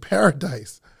podcasting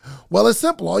paradise? Well, it's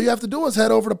simple. All you have to do is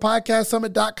head over to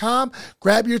podcastsummit.com,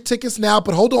 grab your tickets now.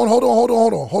 But hold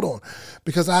on.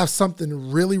 Because I have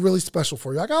something really, really special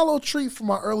for you. I got a little treat for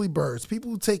my early birds,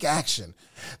 people who take action.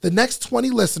 The next 20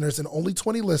 listeners, and only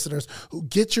 20 listeners, who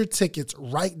get your tickets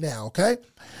right now, okay?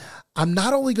 I'm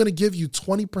not only going to give you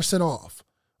 20% off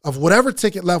of whatever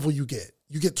ticket level you get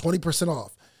 20%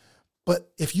 off.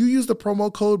 But if you use the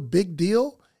promo code Big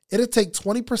Deal, it'll take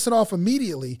 20% off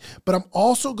immediately, but I'm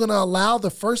also going to allow the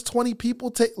first 20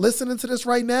 people listening to this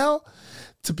right now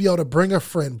to be able to bring a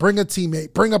friend, bring a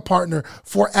teammate, bring a partner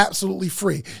for absolutely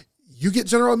free. You get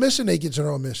general admission, they get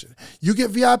general admission. You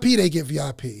get VIP, they get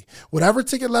VIP. Whatever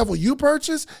ticket level you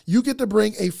purchase, you get to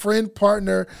bring a friend,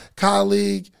 partner,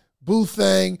 colleague, boo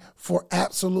thing for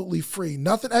absolutely free.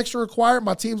 Nothing extra required.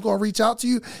 My team's going to reach out to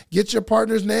you, get your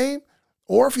partner's name,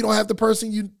 or if you don't have the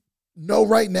person you know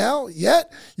right now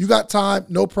yet, you got time,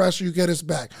 no pressure, you get us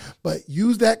back. But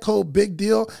use that code Big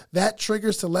Deal. That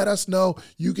triggers to let us know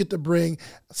you get to bring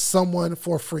someone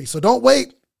for free. So don't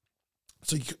wait.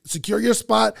 So secure your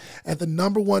spot at the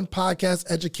 #1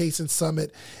 podcast education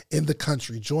summit in the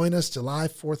country. Join us July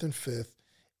 4th and 5th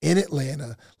in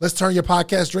Atlanta. Let's turn your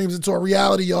podcast dreams into a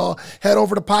reality, y'all. Head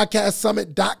over to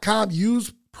podcastsummit.com.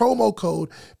 Use promo code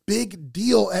Big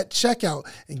Deal at checkout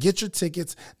and get your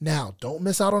tickets now. Don't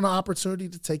miss out on the opportunity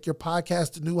to take your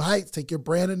podcast to new heights, take your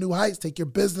brand to new heights, take your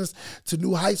business to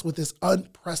new heights with this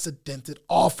unprecedented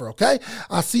offer, okay?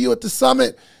 I'll see you at the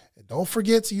summit. And don't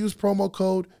forget to use promo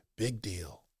code Big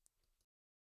Deal.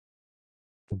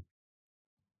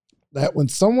 That when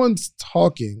someone's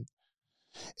talking,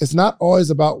 it's not always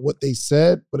about what they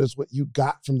said, but it's what you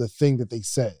got from the thing that they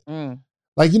said.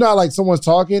 Like, you know how like someone's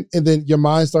talking and then your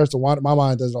mind starts to wander. My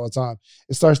mind does it all the time.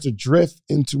 It starts to drift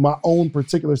into my own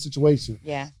particular situation.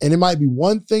 Yeah. And it might be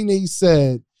one thing that he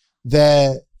said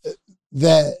that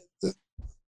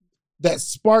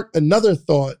sparked another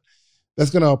thought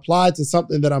that's going to apply to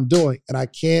something that I'm doing. And I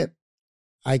can't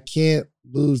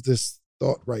lose this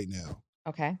thought right now.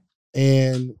 Okay.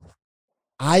 And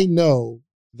I know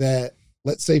that,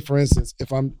 let's say, for instance,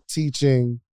 if I'm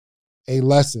teaching a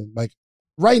lesson, like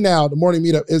right now, the morning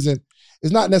meetup is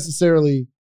not necessarily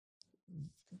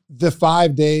the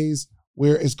 5 days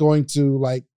where it's going to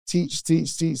like teach,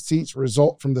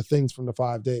 result from the things from the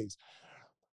 5 days.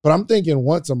 But I'm thinking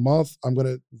once a month, I'm going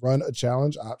to run a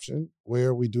challenge option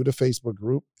where we do the Facebook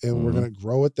group and we're going to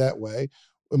grow it that way.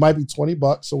 It might be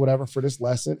 $20 or whatever for this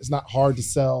lesson. It's not hard to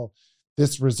sell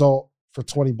this result for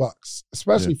 $20,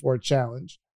 especially for a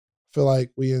challenge. I feel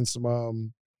like we in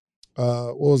some,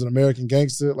 what was it, American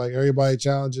Gangster? Like everybody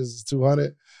challenges is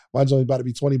 200. My joint about to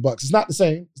be $20. It's not the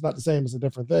same. It's a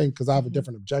different thing because I have a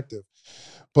different objective.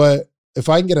 But if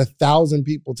I can get 1,000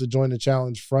 people to join the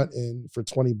challenge front end for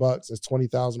 $20, that's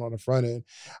 20,000 on the front end.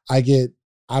 I get,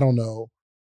 40%.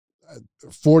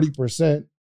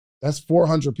 That's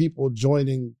 400 people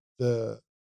joining the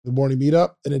morning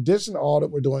meetup. In addition to all that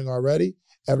we're doing already,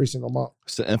 every single month.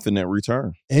 It's an infinite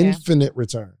return. Infinite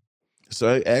return.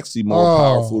 So actually more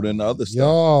powerful than the other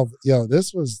stuff. Yo,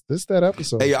 this that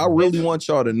episode. Hey, I really want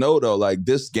y'all to know though, like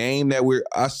this game that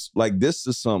this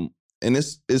is and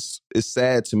it's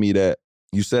sad to me that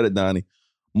you said it, Donnie.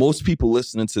 Most people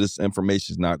listening to this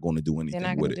information is not going to do anything with it.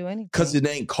 They're not going to do anything. Because it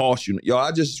ain't cost you. Yo,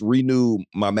 I just renewed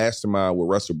my mastermind with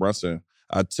Russell Brunson.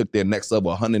 I took their next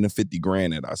level,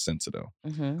 $150,000 that I sent to them.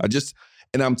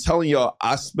 And I'm telling y'all,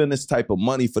 I spend this type of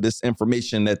money for this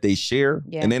information that they share.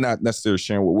 Yeah. And they're not necessarily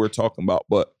sharing what we're talking about.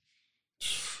 But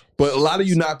a lot of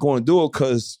you not going to do it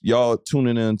because y'all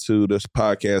tuning into this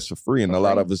podcast for free. And a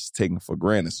lot of us is taking it for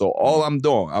granted. So all I'm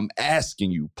doing, I'm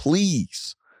asking you,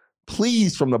 please,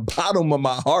 from the bottom of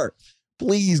my heart,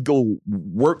 please go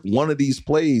work one of these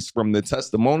plays from the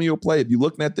testimonial play. If you're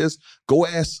looking at this, go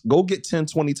get 10,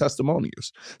 20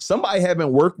 testimonials. Somebody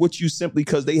haven't worked with you simply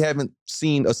because they haven't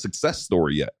seen a success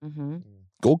story yet.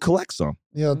 Go collect some.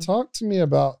 Talk to me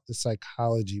about the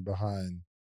psychology behind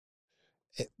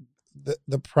it,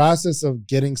 the process of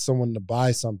getting someone to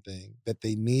buy something that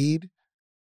they need,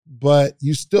 but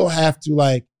you still have to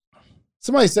like,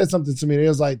 somebody said something to me. It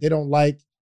was like, they don't like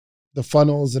the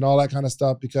funnels and all that kind of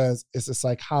stuff because it's a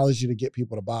psychology to get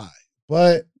people to buy.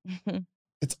 But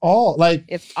it's all like...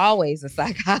 It's always a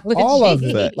psychology. All of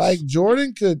it. Like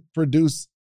Jordan could produce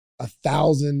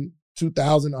 1,000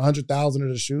 2,000, 100,000 of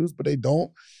the shoes, but they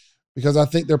don't. Because I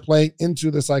think they're playing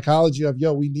into the psychology of,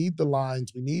 we need the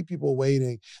lines. We need people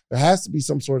waiting. There has to be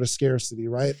some sort of scarcity,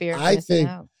 right? I think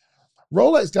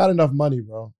Rolex got enough money,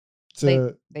 bro,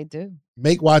 to they do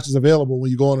make watches available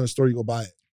when you go in a store, you go buy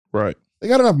it. Right. They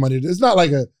got enough money. It's not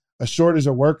like a shortage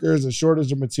of workers, a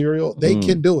shortage of material. They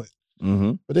can do it.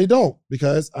 Mm-hmm. But they don't,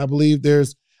 because I believe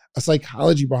there's a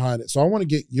psychology behind it. So I want to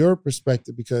get your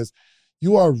perspective, because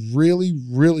you are really,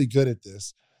 really good at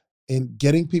this in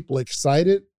getting people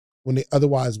excited when they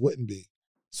otherwise wouldn't be.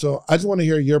 So I just want to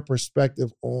hear your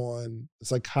perspective on the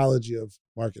psychology of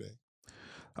marketing.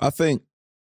 I think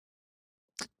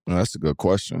that's a good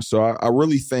question. So I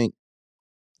really think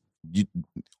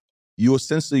you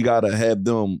essentially got to have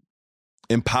them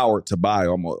empowered to buy.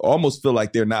 Almost feel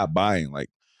like they're not buying. Like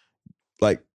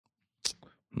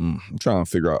I'm trying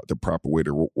to figure out the proper way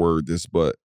to word this,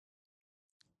 but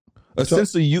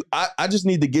essentially I just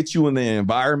need to get you in the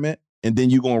environment, and then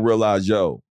you're going to realize,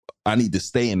 I need to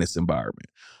stay in this environment.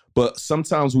 But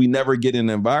sometimes we never get in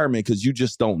the environment because you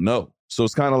just don't know. So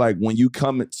it's kind of like when you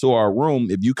come into our room,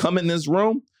 if you come in this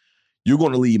room, you're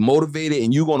going to leave motivated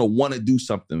and you're going to want to do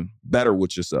something better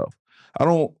with yourself.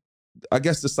 I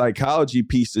guess the psychology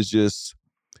piece is just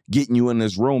getting you in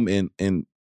this room and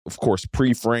of course,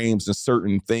 pre-frames and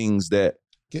certain things that.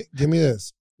 Give me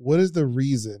this. What is the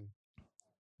reason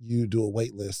you do a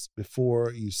wait list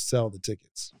before you sell the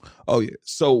tickets? Oh, yeah.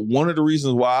 So one of the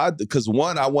reasons why, because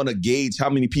one, I want to gauge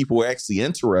how many people are actually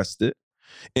interested.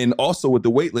 And also with the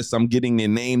wait list, I'm getting their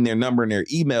name, their number, and their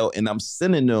email, and I'm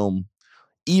sending them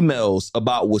emails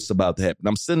about what's about to happen.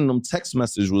 I'm sending them text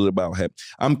messages about happen.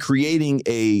 I'm creating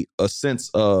a sense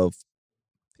of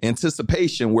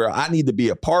anticipation where I need to be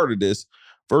a part of this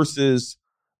versus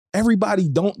everybody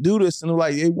don't do this, and they're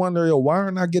like, they wonder, why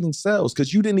aren't I getting sales?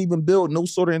 Because you didn't even build no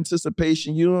sort of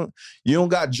anticipation. You don't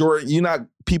got Jordan. You're not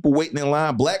people waiting in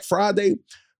line. Black Friday,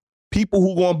 people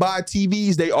who gonna buy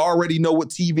TVs, they already know what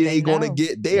TV they gonna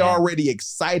get. They already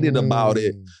excited about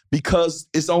it because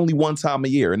it's only one time a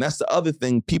year. And that's the other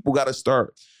thing. People got to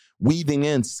start weaving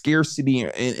in scarcity,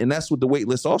 and that's what the wait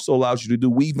list also allows you to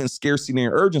do, weave in scarcity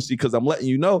and urgency, because I'm letting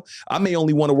you know I may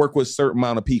only want to work with a certain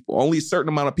amount of people. Only a certain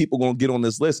amount of people going to get on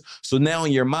this list. So now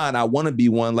in your mind, I want to be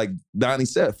one, like Donnie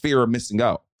said, fear of missing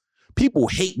out. People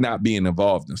hate not being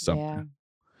involved in something. Yeah.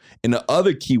 And the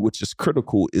other key, which is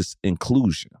critical, is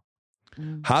inclusion.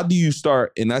 How do you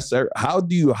start, and that's how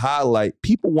do you highlight,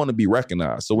 people want to be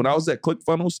recognized. So when I was at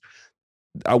ClickFunnels,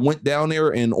 I went down there,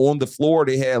 and on the floor,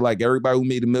 they had like everybody who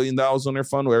made $1 million on their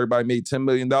funnel, everybody made $10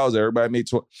 million, everybody made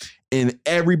 12, and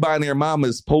everybody and their mama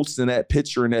is posting that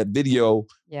picture and that video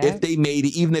if they made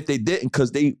it, even if they didn't,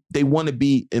 because they want to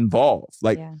be involved.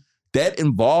 Like that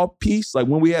involved piece, like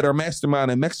when we had our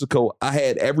mastermind in Mexico, I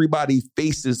had everybody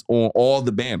faces on all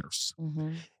the banners.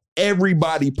 Mm-hmm.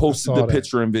 Everybody posted the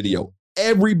picture and video.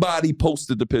 Everybody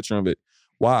posted the picture of it.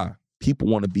 Why? People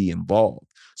want to be involved.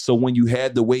 So when you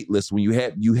had the wait list, when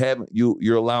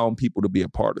you're allowing people to be a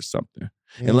part of something.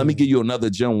 And let me give you another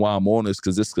gem while I'm on this,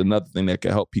 because this is another thing that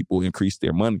can help people increase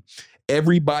their money.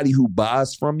 Everybody who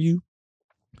buys from you,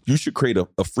 you should create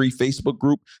a free Facebook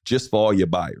group just for all your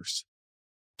buyers.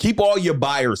 Keep all your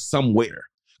buyers somewhere,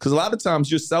 because a lot of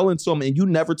times you're selling to them and you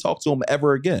never talk to them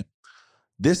ever again.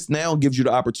 This now gives you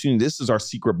the opportunity. This is our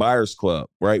secret buyers club,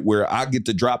 right? Where I get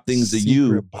to drop things to you.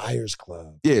 Secret buyers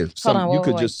club. Yeah, you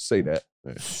could just say that.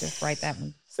 Just write that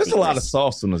one. There's a lot of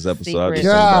sauce in this episode.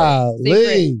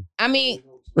 Golly. I mean,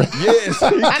 yes. I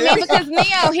mean, because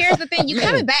Neo, here's the thing: you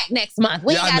coming back next month.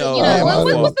 We got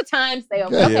to, what's the time say?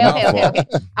 Okay.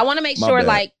 I want to make sure,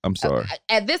 like, I'm sorry.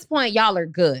 At this point, y'all are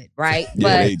good, right?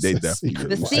 Yeah, but they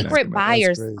definitely. The secret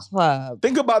buyers club.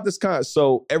 Think about this kind.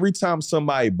 So every time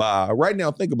somebody buy, right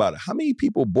now, think about it. How many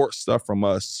people bought stuff from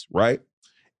us, right?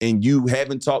 And you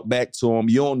haven't talked back to them.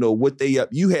 You don't know what they up.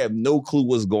 You have no clue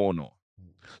what's going on.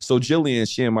 So Jillian,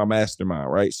 she in my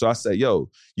mastermind, right? So I said,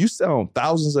 yo, you sell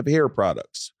thousands of hair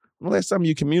products. When the last time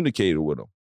you communicated with them?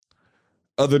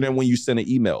 Other than when you send an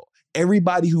email.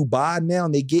 Everybody who buy now,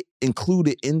 they get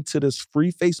included into this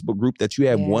free Facebook group that you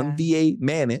have one VA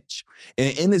manage.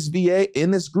 And in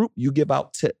this group, you give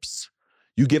out tips.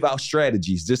 You give out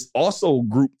strategies. This also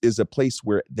group is a place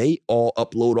where they all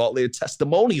upload all their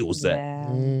testimonials at.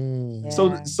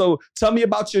 So tell me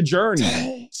about your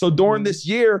journey. So during this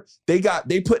year, they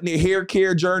put in their hair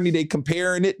care journey, they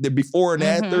comparing it, the before and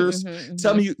afters.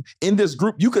 Tell me, in this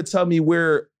group, you could tell me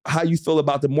how you feel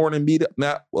about the morning meetup,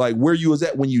 not like where you was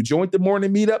at when you joined the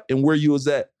morning meetup and where you was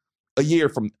at a year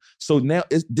from. So now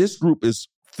this group is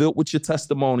filled with your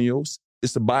testimonials.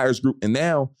 It's a buyer's group. And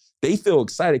now they feel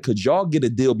excited because y'all get a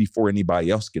deal before anybody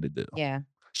else get a deal. Yeah.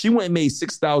 She went and made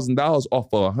 $6,000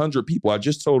 off of 100 people. I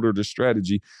just told her the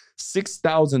strategy,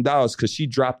 $6,000 because she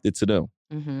dropped it to them.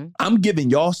 Mm-hmm. I'm giving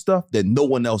y'all stuff that no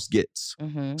one else gets.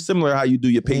 Mm-hmm. Similar how you do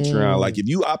your Patreon. Like if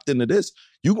you opt into this,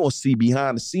 you're going to see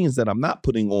behind the scenes that I'm not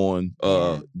putting on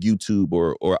YouTube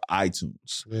or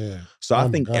iTunes. Yeah. So I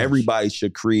think everybody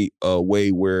should create a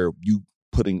way where you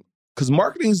putting, because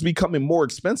marketing is becoming more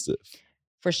expensive.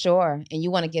 For sure. And you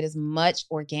want to get as much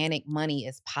organic money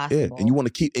as possible. Yeah. And you want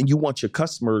to keep, and you want your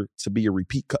customer to be a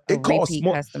repeat customer. It costs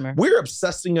more. Customer. We're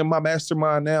obsessing in my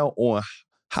mastermind now on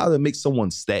how to make someone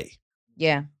stay.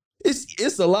 Yeah.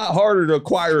 It's a lot harder to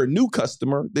acquire a new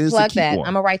customer than Plug to keep that. one.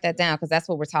 I'm gonna write that down because that's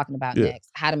what we're talking about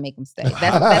next. How to make them stay. That's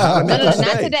How to make them not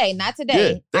stay. today. Not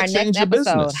today. Yeah, Our that next change your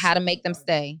episode. business. How to make them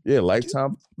stay. Yeah,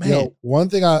 lifetime. Man. You know, one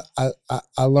thing I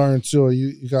learned too.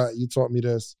 You taught me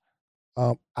this.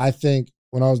 I think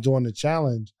when I was doing the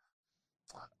challenge,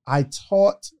 I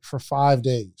taught for 5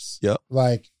 days. Yep.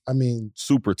 Like, I mean,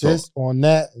 Super tough. this on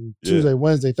that, and Tuesday,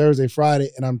 Wednesday, Thursday, Friday,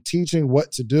 and I'm teaching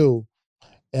what to do.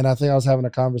 And I think I was having a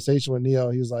conversation with Neo.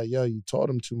 He was like, yo, you taught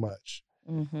him too much.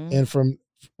 Mm-hmm. And from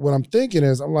what I'm thinking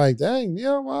is, I'm like, dang,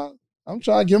 yeah, well, I'm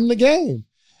trying to give him the game.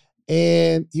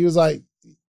 And he was like,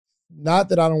 not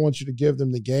that I don't want you to give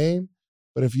them the game,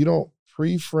 but if you don't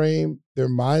pre-frame their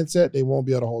mindset, they won't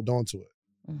be able to hold on to it.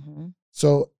 Mm-hmm.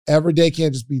 So every day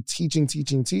can't just be teaching.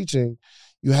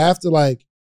 You have to, like,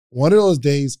 one of those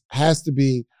days has to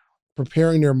be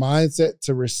preparing their mindset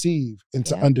to receive and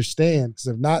to understand, because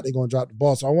if not, they're going to drop the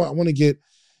ball. So I want to get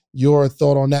your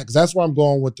thought on that, because that's where I'm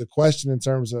going with the question in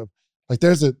terms of, like,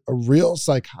 there's a real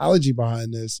psychology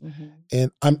behind this,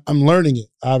 and I'm learning it,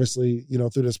 obviously, you know,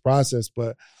 through this process.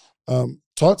 But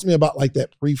talk to me about, like,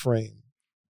 that pre-frame.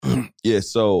 Yeah,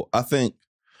 so I think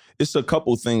it's a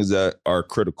couple things that are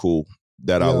critical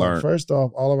that I learned. First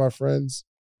off, all of our friends,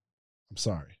 I'm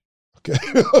sorry. Okay.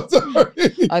 I'm sorry.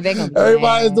 Oh, they're gonna be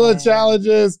Everybody's mad. doing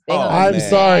challenges. I'm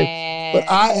sorry. But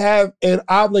I have an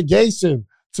obligation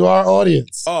to our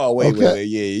audience. Oh, wait. Yeah,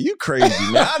 you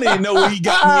crazy, man. I didn't know what he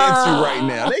got me into right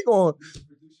now. They going,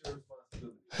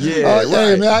 Hey,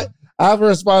 man, I have a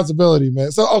responsibility,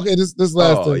 man. So, okay, this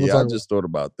last thing. Yeah, I just thought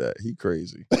about that. He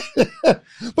crazy.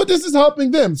 But this is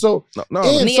helping them. So,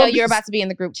 Neo, you're about to be in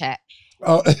the group chat.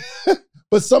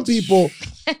 But some people,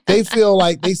 they feel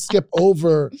like they skip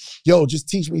over, yo, just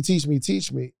teach me.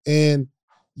 And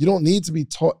you don't need to be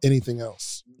taught anything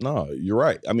else. No, you're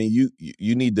right. I mean,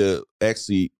 you need to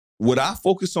actually, what I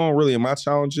focus on really in my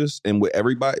challenges and with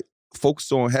everybody,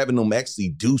 focus on having them actually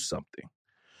do something.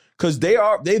 Because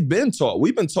they've been taught.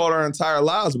 We've been taught our entire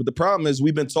lives, but the problem is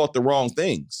we've been taught the wrong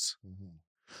things. Mm-hmm.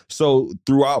 So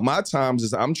throughout my times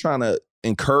is I'm trying to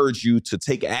encourage you to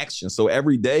take action. So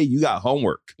every day you got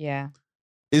homework. Yeah.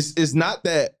 It's not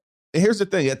that. And here's the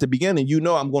thing: at the beginning, you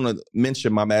know, I'm going to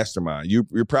mention my mastermind.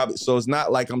 You're probably, so it's not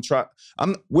like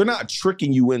we're not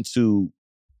tricking you into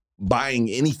buying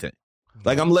anything.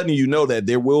 Like, I'm letting you know that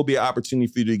there will be an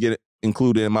opportunity for you to get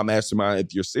included in my mastermind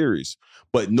if you're serious.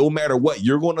 But no matter what,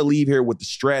 you're going to leave here with the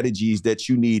strategies that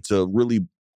you need to really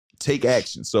take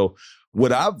action. So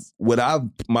my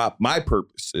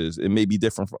purpose is, it may be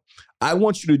different from, I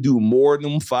want you to do more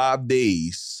than 5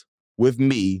 days with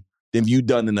me than you've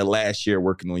done in the last year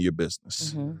working on your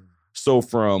business. Mm-hmm. So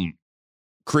from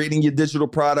creating your digital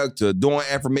product to doing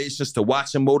affirmations to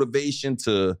watching motivation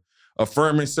to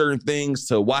affirming certain things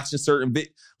to watching certain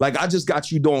like, I just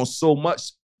got you doing so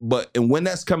much. And when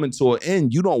that's coming to an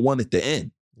end, you don't want it to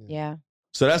end. Yeah.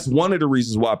 So that's one of the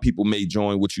reasons why people may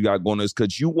join what you got going on, is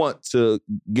because you want to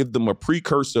give them a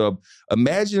precursor of,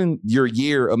 imagine your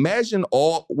year, imagine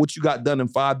all what you got done in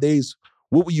 5 days.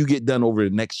 What will you get done over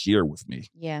the next year with me?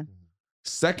 Yeah.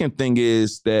 Second thing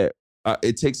is that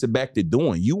it takes it back to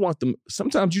doing. You want them,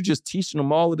 sometimes you just teaching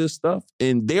them all of this stuff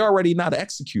and they're already not an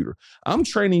executor. I'm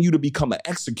training you to become an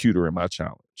executor in my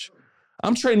challenge.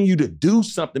 I'm training you to do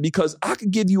something, because I could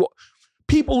give you,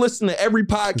 people listen to every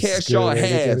podcast y'all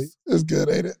have. It's good,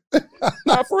 ain't it?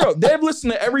 Nah, for real. They've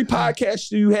listened to every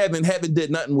podcast you have and haven't did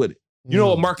nothing with it. You know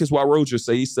what Marcus Waroger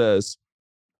say? He says,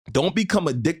 don't become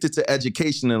addicted to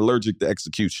education and allergic to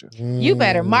execution. You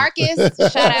better. Marcus,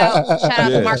 shout out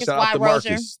to Marcus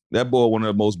Waroger. That boy, one of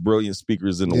the most brilliant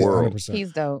speakers in the world. 100%.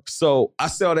 He's dope. So I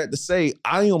say all that to say,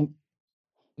 I am,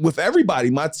 with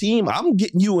everybody, my team, I'm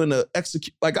getting you in a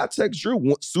execute. Like, I text Drew,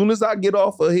 as soon as I get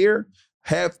off of here,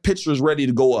 have pictures ready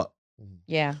to go up.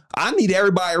 Yeah. I need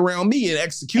everybody around me in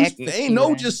execution. Ain't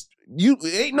no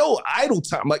idle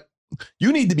time. Like,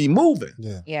 you need to be moving.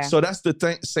 Yeah. So that's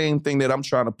the same thing that I'm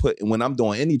trying to put when I'm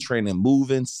doing any training,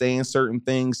 moving, saying certain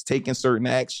things, taking certain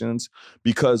actions,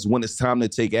 because when it's time to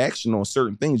take action on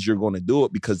certain things, you're going to do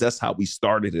it because that's how we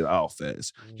started it off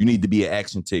as. You need to be an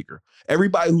action taker.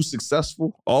 Everybody who's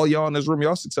successful, all y'all in this room,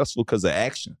 y'all successful because of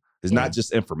action. It's not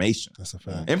just information. That's a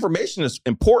fact. Information is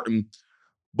important,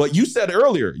 but you said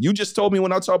earlier, you just told me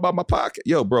when I talk about my podcast,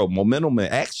 yo, bro, momentum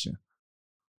and action.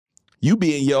 You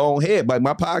be in your own head. Like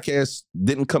my podcast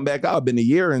didn't come back out. Been a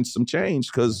year and some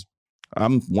change because I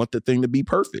want the thing to be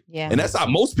perfect. Yeah. And that's how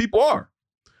most people are.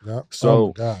 Yep. So, oh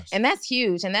my gosh. And that's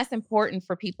huge. And that's important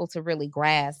for people to really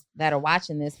grasp that are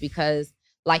watching this because,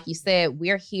 like you said,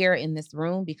 we're here in this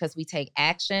room because we take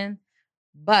action.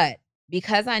 But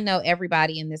because I know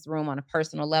everybody in this room on a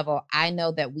personal level, I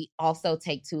know that we also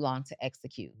take too long to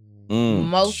execute.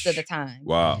 Most of the time.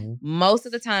 Wow. Most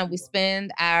of the time we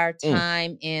spend our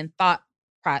time in thought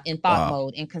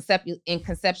mode, in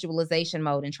conceptualization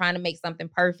mode, and trying to make something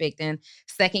perfect and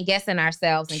second guessing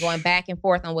ourselves and going back and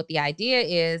forth on what the idea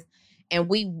is. And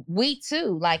we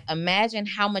too, like, imagine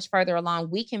how much further along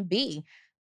we can be.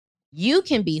 You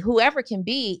can be, whoever can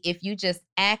be, if you just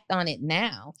act on it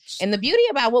now. And the beauty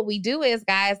about what we do is,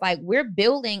 guys, like, we're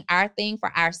building our thing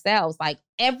for ourselves. Like,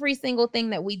 every single thing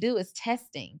that we do is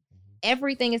testing.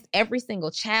 Everything is every single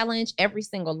challenge, every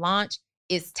single launch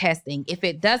is testing. If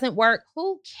it doesn't work,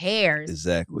 who cares?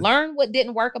 Exactly. Learn what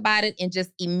didn't work about it and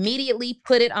just immediately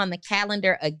put it on the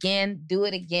calendar again, do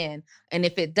it again. And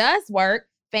if it does work,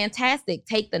 fantastic.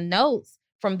 Take the notes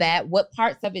from that. What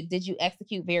parts of it did you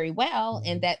execute very well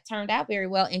and that turned out very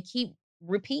well, and keep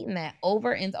repeating that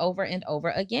over and over and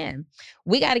over again.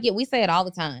 We say it all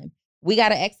the time. We got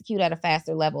to execute at a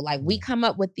faster level. Like, we come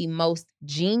up with the most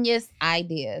genius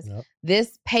ideas. Yep.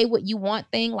 This pay what you want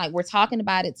thing, like we're talking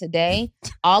about it today.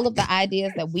 All of the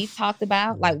ideas that we've talked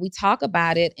about, like we talk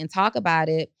about it.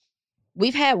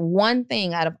 We've had one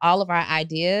thing out of all of our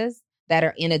ideas that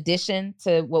are in addition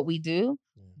to what we do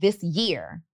this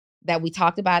year that we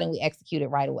talked about and we executed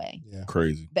right away. Yeah.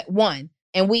 Crazy. That one.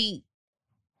 And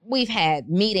we've had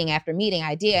meeting after meeting,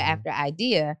 idea after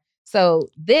idea. So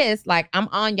this, like, I'm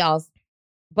on y'all's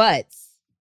butts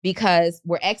because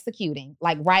we're executing,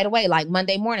 like, right away. Like,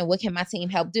 Monday morning, what can my team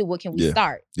help do? What can we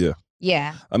start?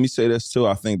 Yeah. Let me say this too.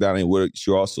 I think, Donnie, what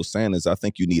you're also saying is I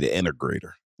think you need an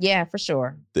integrator. Yeah, for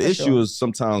sure. The issue is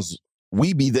sometimes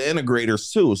we be the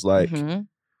integrators too. It's like,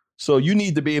 so you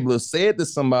need to be able to say it to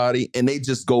somebody and they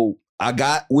just go, I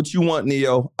got what you want,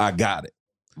 Neo. I got it.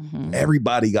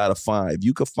 Everybody got to find. If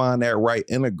you could find that right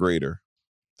integrator.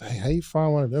 Hey, how you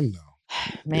find one of them though?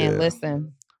 Man,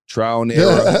 listen. Trial and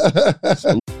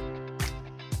error.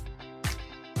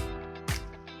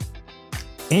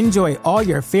 Enjoy all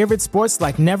your favorite sports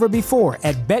like never before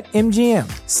at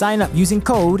BetMGM. Sign up using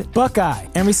code Buckeye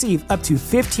and receive up to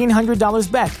 $1,500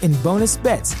 back in bonus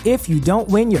bets if you don't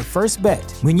win your first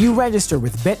bet. When you register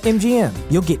with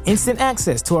BetMGM, you'll get instant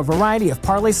access to a variety of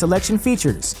parlay selection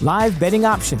features, live betting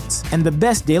options, and the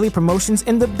best daily promotions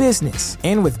in the business.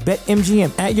 And with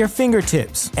BetMGM at your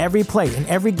fingertips, every play and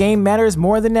every game matters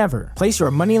more than ever. Place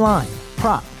your money line,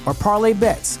 prop, or parlay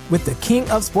bets with the king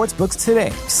of sportsbooks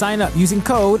today. Sign up using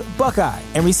code Buckeye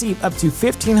and receive up to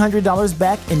 $1,500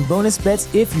 back in bonus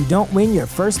bets if you don't win your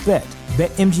first bet.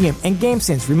 BetMGM and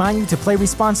GameSense remind you to play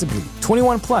responsibly.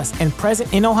 21 plus and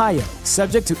present in Ohio,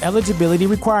 subject to eligibility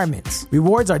requirements.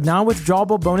 Rewards are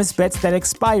non-withdrawable bonus bets that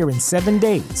expire in 7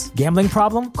 days. Gambling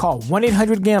problem? Call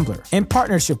 1-800-GAMBLER. In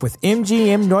partnership with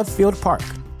MGM Northfield Park.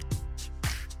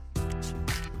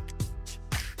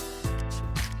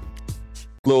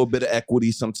 Little bit of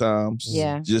equity sometimes.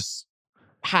 Yeah. Just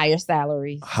higher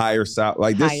salaries.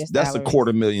 Like this, that's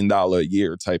 $250,000 a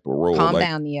year type of role. Calm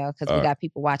down, Neo, because we got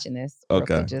people watching this.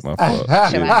 Okay. Just my fault.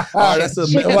 chill out. All right, that's a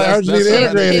Chill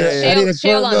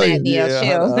on that, Neo.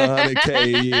 Chill. 100K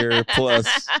a year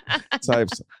plus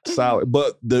types solid.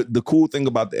 But the cool thing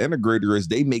about the integrator is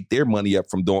they make their money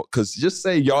up from doing, because just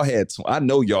say y'all had, I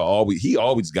know y'all he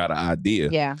always got an idea.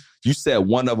 Yeah. You said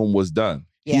one of them was done.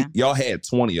 Yeah. Y'all had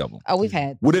 20 of them. Oh, we've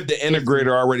had. What if the integrator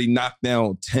already knocked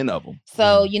down 10 of them?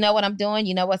 So you know what I'm doing?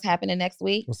 You know what's happening next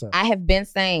week? What's that? I have been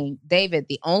saying, David,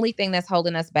 the only thing that's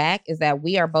holding us back is that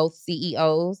we are both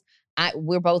CEOs.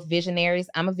 We're both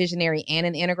visionaries. I'm a visionary and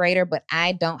an integrator, but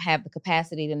I don't have the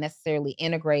capacity to necessarily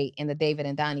integrate in the David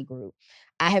and Donnie group.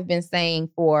 I have been saying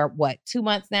for 2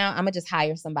 months now, I'm going to just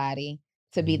hire somebody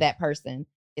to be that person.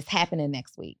 It's happening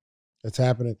next week. It's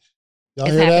happening. Y'all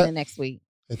it's hear happening that? Next week.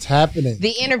 It's happening. The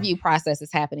interview process is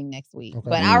happening next week,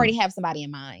 but I already have somebody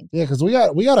in mind. Yeah, because we got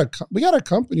a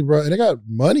company, bro, and they got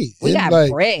money. We got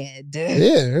bread.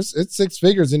 Yeah, it's 6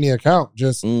 figures in the account.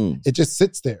 It just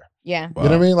sits there. Yeah. Wow. You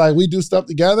know what I mean? Like we do stuff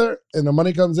together and the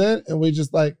money comes in and we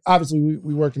just like, obviously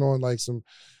we working on like some,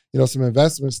 some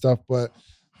investment stuff, but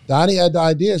Donnie had the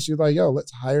idea. She was like, yo,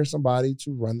 let's hire somebody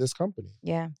to run this company.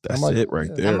 Yeah. That's like, it right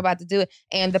there. I'm about to do it.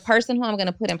 And the person who I'm going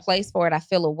to put in place for it, I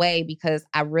feel away because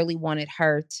I really wanted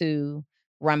her to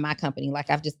run my company. Like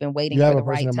I've just been waiting for the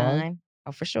right time.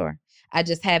 Oh, for sure. I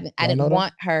just haven't. I didn't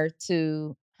want her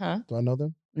to. Huh? Do I know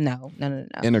them? No.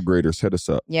 Integrators, hit us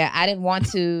up. Yeah, I didn't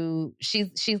want to. She's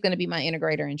going to be my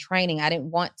integrator in training. I didn't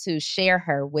want to share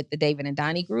her with the David and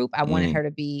Donnie group. I wanted her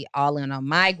to be all in on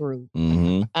my group.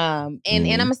 Mm-hmm. And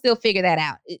I'm gonna still figure that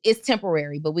out. It's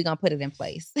temporary, but we're gonna put it in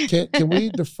place. Can we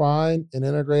define an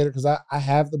integrator? Because I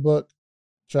have the book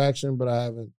Traction, but I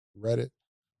haven't read it.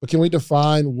 But can we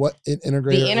define what an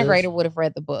integrator is? The integrator would have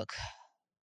read the book.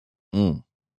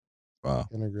 Wow.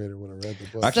 Integrator would have read the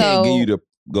book. I can't give you the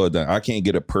go down. I can't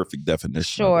get a perfect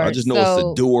definition. Sure. I just know it's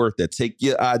a doer that take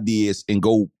your ideas and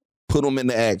go put them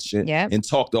into action and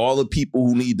talk to all the people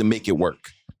who need to make it work.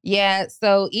 Yeah.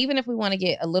 So even if we want to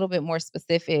get a little bit more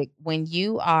specific, when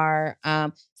you are,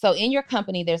 so in your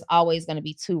company, there's always going to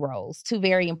be two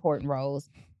very important roles.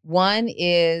 One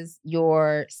is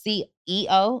your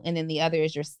CEO and then the other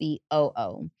is your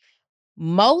COO.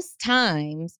 Most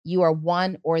times you are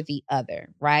one or the other,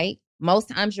 right? Most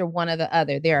times you're one or the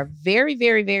other. There are very,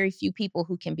 very, very few people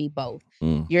who can be both.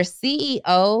 Your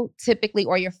CEO typically,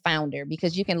 or your founder,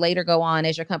 because you can later go on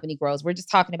as your company grows. We're just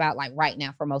talking about like right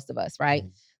now for most of us, right?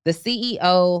 The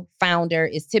CEO founder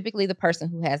is typically the person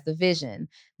who has the vision.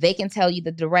 They can tell you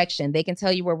the direction. They can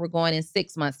tell you where we're going in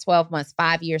 6 months, 12 months,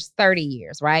 5 years, 30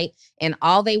 years, right? And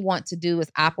all they want to do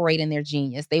is operate in their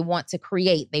genius. They want to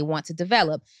create. They want to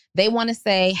develop. They want to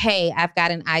say, hey, I've got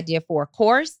an idea for a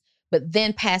course, but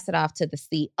then pass it off to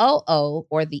the COO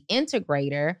or the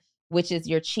integrator, which is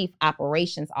your chief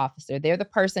operations officer. They're the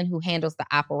person who handles the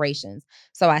operations.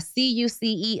 So I see you,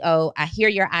 CEO. I hear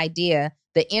your idea.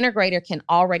 The integrator can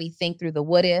already think through the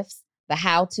what ifs, the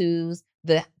how to's,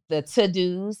 the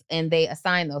to-dos, and they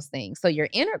assign those things. So your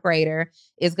integrator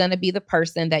is going to be the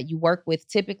person that you work with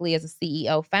typically as a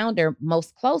CEO founder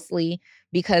most closely,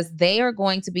 because they are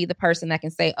going to be the person that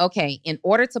can say, okay, in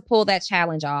order to pull that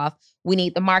challenge off, we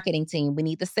need the marketing team, we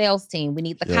need the sales team, we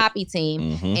need the copy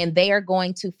team, and they are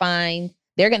going to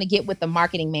they're going to get with the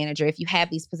marketing manager if you have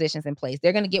these positions in place.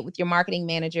 They're going to get with your marketing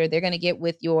manager. They're going to get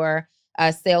with your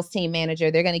sales team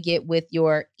manager. They're going to get with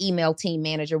your email team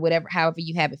manager, however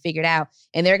you have it figured out.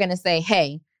 And they're going to say,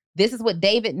 hey, this is what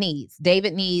David needs.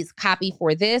 David needs copy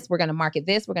for this. We're going to market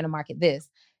this. We're going to market this.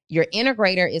 Your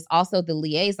integrator is also the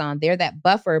liaison. They're that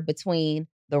buffer between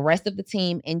the rest of the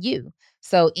team and you.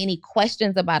 So any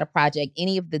questions about a project,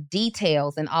 any of the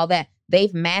details and all that,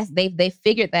 they've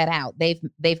figured that out. They've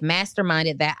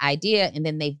masterminded that idea, and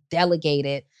then they've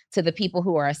delegated to the people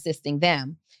who are assisting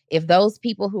them. If those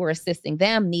people who are assisting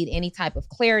them need any type of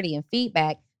clarity and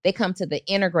feedback, they come to the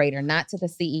integrator, not to the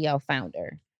CEO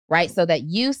founder, right? So that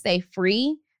you stay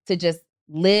free to just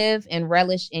live and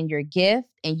relish in your gift,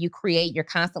 and you're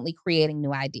constantly creating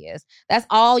new ideas. That's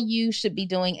all you should be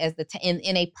doing as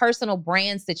in a personal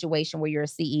brand situation where you're a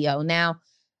CEO. Now,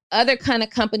 other kind of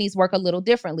companies work a little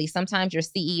differently. Sometimes your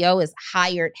CEO is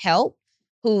hired help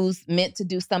who's meant to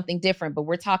do something different. But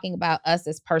we're talking about us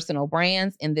as personal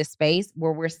brands in this space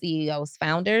where we're CEOs,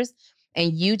 founders,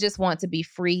 and you just want to be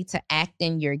free to act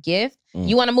in your gift.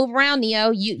 You want to move around,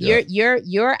 Neo.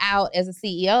 You're out as a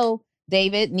CEO,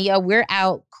 David. Neo, we're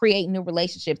out creating new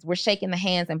relationships. We're shaking the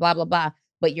hands and blah, blah, blah.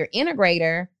 But your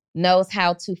integrator knows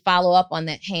how to follow up on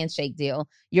that handshake deal.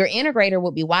 Your integrator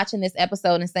will be watching this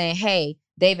episode and saying, hey,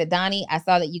 David, Donnie, I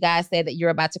saw that you guys said that you're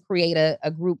about to create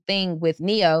a group thing with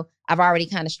Neo. I've already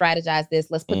kind of strategized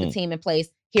this. Let's put the team in place.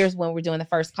 Here's when we're doing the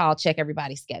first call. Check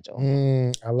everybody's schedule.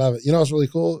 I love it. You know what's really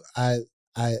cool? I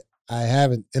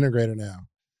have an integrator now.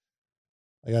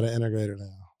 I got an integrator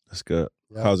now. That's good.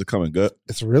 Yep. How's it coming? Good?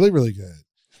 It's really, really good.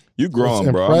 You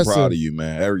growing, bro. I'm proud of you,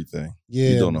 man. Everything. Yeah,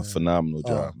 you're doing a phenomenal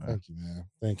job, man. Thank you, man.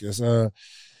 Thank you.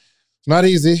 It's not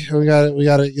easy. We got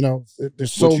to.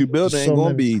 There's so. What you building so ain't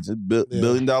gonna many. be $1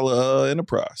 billion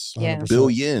enterprise. Yeah. 100%.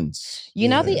 Billions. You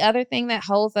know, the other thing that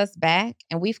holds us back,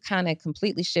 and we've kind of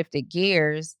completely shifted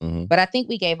gears, but I think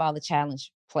we gave all the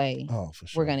challenge play. Oh, for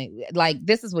sure. We're gonna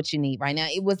this is what you need right now.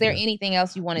 Was there anything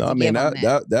else you wanted to give on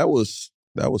that? That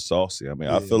was saucy. I mean,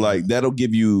 I feel like that'll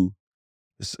give you.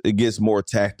 It gets more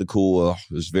tactical.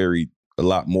 It's a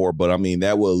lot more, but I mean,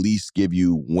 that will at least give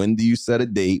you, when do you set a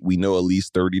date? We know at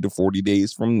least 30 to 40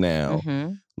 days from now.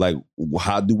 Like,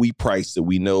 how do we price it?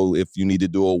 We know if you need to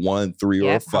do a 1, 3,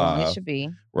 or a 5. It should be.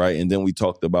 Right. And then we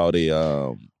talked about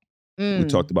a We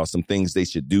talked about some things they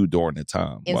should do during the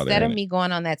time. Instead of me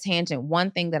going on that tangent,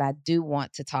 one thing that I do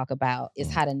want to talk about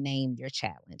is how to name your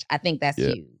challenge. I think that's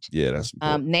huge. Yeah, that's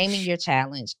important. Naming your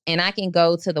challenge. And I can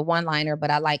go to the one-liner,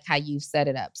 but I like how you set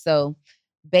it up. So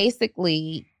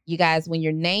basically, you guys, when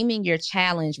you're naming your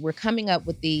challenge, we're coming up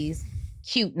with these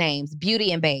cute names,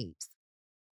 Beauty and Babes.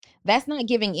 That's not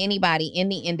giving anybody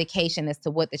any indication as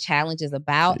to what the challenge is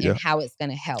about and how it's going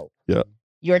to help. Yeah.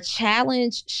 Your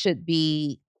challenge should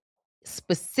be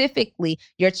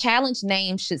your challenge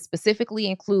name should specifically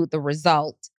include the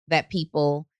result that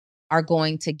people are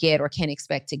going to get or can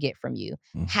expect to get from you.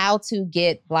 How to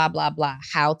get blah, blah, blah.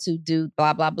 How to do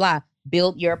blah, blah, blah.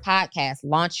 Build your podcast,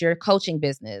 launch your coaching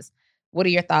business. What are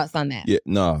your thoughts on that? Yeah,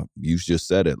 no, you just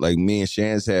said it. Like me and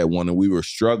Shans had one and we were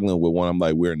struggling with one. I'm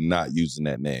like, we're not using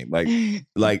that name. Like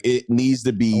it needs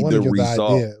to be the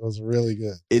result. It was really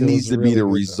good. It needs to be the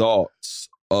results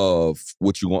of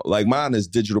what you want. Like mine is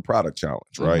Digital Product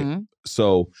Challenge, right? Mm-hmm.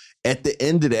 So at the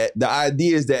end of that, the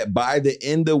idea is that by the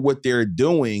end of what they're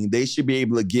doing, they should be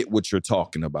able to get what you're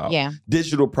talking about. Yeah.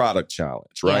 Digital Product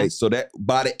Challenge, right? Yeah. So that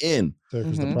by the end.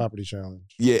 There's the property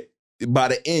challenge. Yeah. By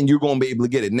the end, you're going to be able to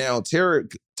get it. Now,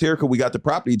 Terica, we got the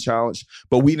property challenge,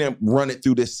 but we didn't run it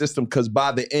through this system because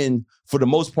by the end, for the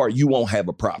most part, you won't have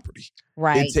a property.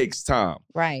 Right. It takes time.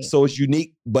 Right. So it's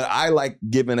unique, but I like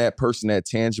giving that person that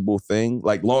tangible thing,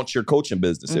 like launch your coaching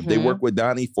business. If they work with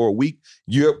Donnie for a week,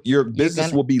 your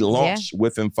business will be launched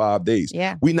within 5 days.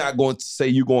 Yeah. We're not going to say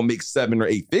you're going to make 7 or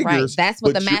 8 figures. Right. That's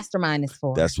what the mastermind is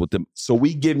for. So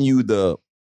we giving you the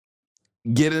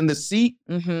get in the seat.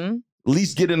 Mm-hmm. At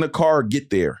least get in the car, get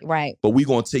there. Right. But we're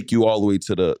going to take you all the way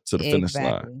to the finish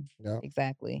line. Yep.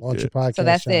 Exactly. Launch your podcast. So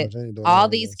that's it. All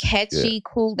these catchy,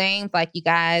 cool names, like you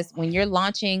guys, when you're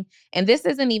launching, and this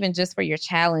isn't even just for your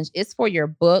challenge, it's for your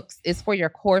books, it's for your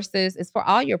courses, it's for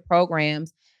all your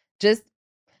programs. Just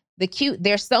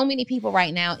there's so many people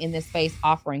right now in this space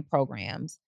offering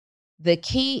programs. The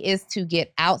key is to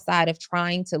get outside of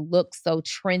trying to look so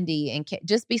trendy and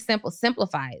just be simple.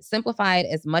 Simplify it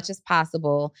as much as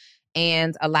possible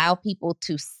and allow people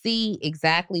to see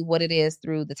exactly what it is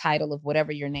through the title of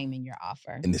whatever you're naming your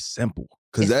offer. And it's simple.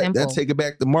 Because that take it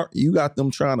back to Mark. You got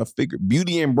them trying to figure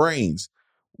beauty and brains.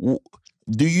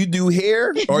 Do you do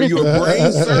hair? Are you a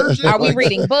brain surgeon? Are we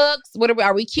reading books?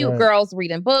 Are we cute girls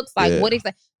reading books? Like what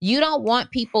exactly? You don't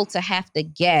want people to have to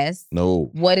guess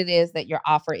what it is that your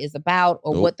offer is about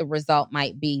or what the result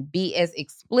might be. Be as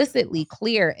explicitly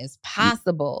clear as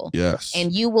possible. Yes.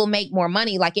 And you will make more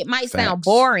money. Like it might sound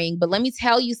boring, but let me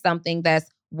tell you something that's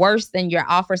worse than your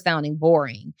offer sounding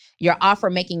boring. Your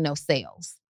offer making no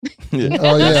sales. Yeah.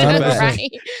 Oh yeah, right.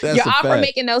 Your offer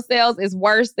making no sales is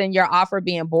worse than your offer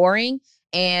being boring,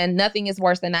 and nothing is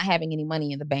worse than not having any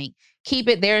money in the bank. Keep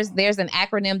it. There's an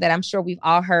acronym that I'm sure we've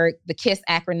all heard, the KISS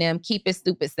acronym. Keep it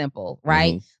stupid simple,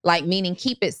 right? Like meaning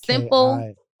keep it simple.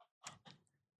 K-I.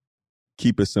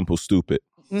 Keep it simple, stupid.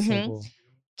 Simple.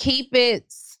 Keep it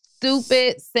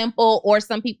stupid, simple, or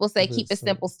some people say keep it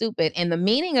simple, stupid. And the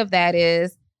meaning of that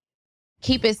is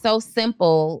keep it so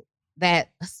simple that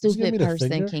a stupid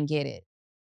person can get it.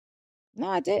 No,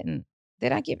 I didn't.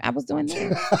 Did I give? I was doing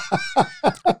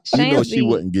that. You know she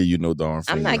wouldn't give you no darn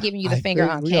finger. I'm not giving you the finger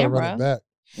on camera.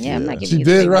 Yeah, I'm not giving she you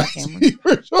the did, finger right? on camera. She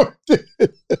for sure did.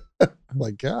 Oh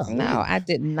my God. No, I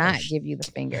did not give you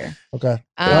the finger. Okay.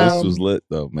 This was lit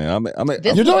though, man.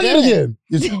 You're doing it again.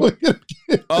 You're doing it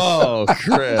again. Oh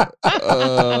crap.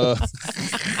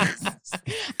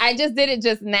 I just did it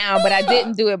just now, but I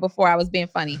didn't do it before. I was being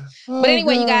funny. But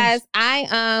anyway, you guys,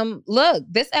 look,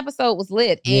 this episode was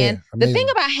lit. And the thing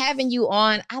about having you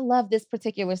on, I love this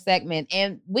particular segment.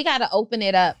 And we got to open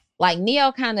it up. Like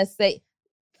Neo kind of say,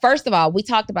 first of all, we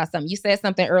talked about something. You said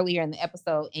something earlier in the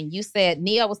episode, and you said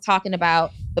Neo was talking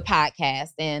about the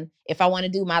podcast and if I want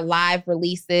to do my live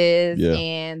releases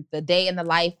and the day in the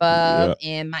life of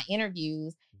and my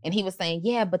interviews. And he was saying,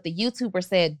 but the YouTuber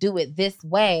said, do it this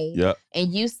way. Yeah.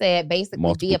 And you said,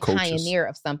 basically, be a pioneer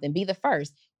of something. Be the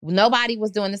first. Nobody was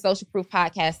doing the Social Proof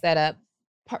podcast setup.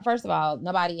 First of all,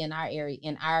 nobody in our area,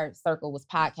 in our circle was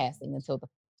podcasting until the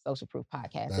Social Proof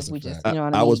podcast. That's we just, fact. you know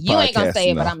what I mean? You ain't going to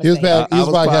say it, but I'm going to say it. He was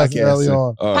podcasting early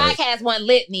on. Podcast wasn't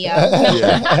lit, Neo.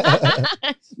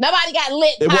 Nobody got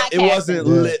lit podcasting. It wasn't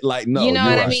lit like, no. You know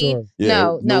what I mean? Sure.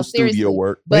 Yeah, no, seriously. Studio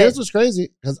work. But here's what's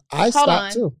crazy, because I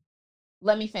stopped too.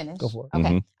 Let me finish. Go for it.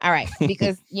 Okay. All right.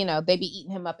 Because, they be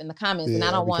eating him up in the comments, and I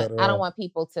don't want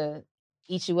people to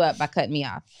eat you up by cutting me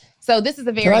off. So this is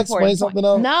a very important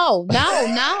point. No.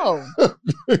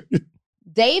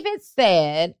 David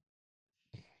said,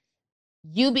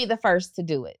 you be the first to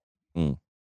do it and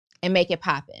make it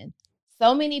poppin'.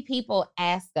 So many people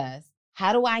ask us,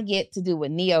 how do I get to do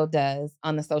what Neo does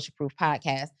on the Social Proof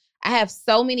podcast? I have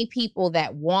so many people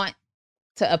that want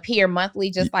to appear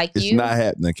monthly just like you. It's not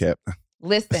happening, Captain.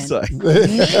 Listen,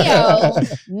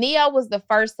 Neo was the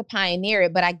first to pioneer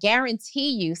it, but I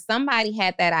guarantee you somebody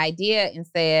had that idea and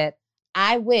said,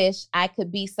 I wish I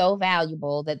could be so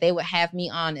valuable that they would have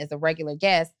me on as a regular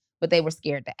guest, but they were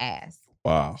scared to ask.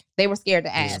 Wow. They were scared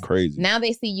to ask. That's crazy. Now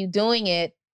they see you doing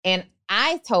it. And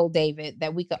I told David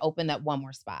that we could open up one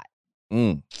more spot.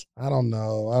 I don't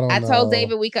know. I told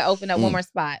David we could open up one more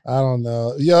spot. I don't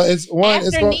know. Yeah, it's one.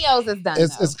 After Neo's is done.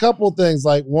 It's a couple things.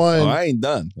 Like one. Oh, I ain't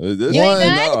done. You ain't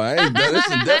done? No, I ain't done. This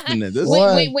is definite.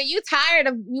 When you tired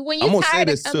of I'm gonna say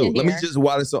this too. Let me just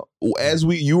while this as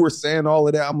you were saying all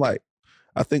of that, I'm like,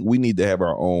 I think we need to have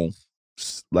our own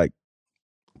like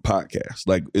podcast.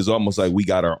 Like it's almost like we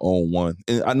got our own one.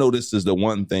 And I know this is the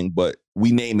one thing, but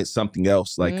we name it something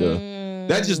else. Like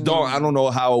that just I don't know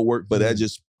how it worked, but that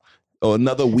just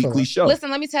another weekly show. Listen,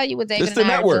 let me tell you what David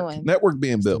and I are doing. Network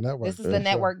being built. This is the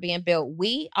network being built.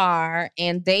 We are,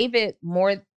 and David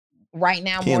more right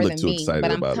now more than me,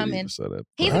 but I'm coming.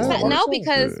 He's excited.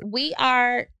 Because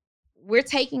we're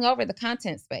taking over the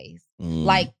content space.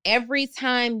 Like every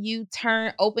time you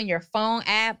open your phone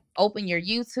app, open your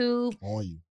YouTube,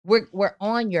 we're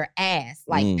on your ass.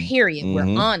 Like period.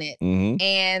 We're on it.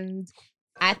 And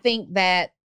I think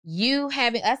that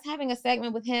us having a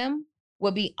segment with him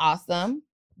would be awesome.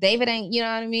 David ain't, you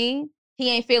know what I mean?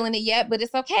 He ain't feeling it yet, but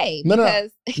it's okay. No,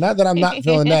 not that I'm not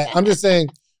feeling that. I'm just saying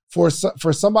for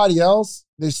somebody else,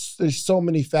 there's so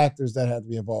many factors that have to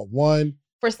be involved. One,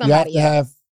 for somebody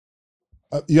else.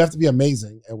 You have to be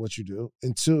amazing at what you do.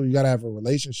 And two, you got to have a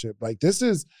relationship. Like this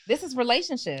is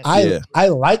relationship. I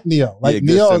like Neo. Like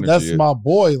Neo, synergy, that's my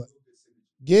boy. Like,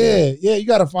 you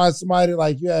got to find somebody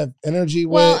like you have energy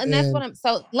with. Well, and that's what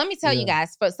so let me tell you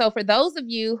guys. For those of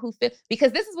you who feel,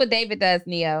 because this is what David does,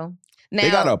 Neo. Now, they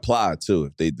got to apply too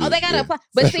if they do. Oh, they got to apply.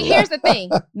 But see, here's the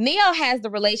thing. Neo has the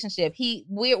relationship.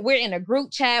 We're in a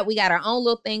group chat. We got our own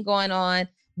little thing going on.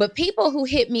 But people who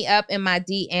hit me up in my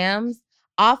DMs,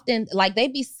 often, like, they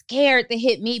be scared to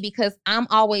hit me because I'm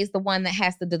always the one that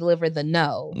has to deliver the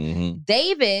no.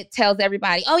 David tells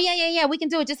everybody, oh, yeah, we can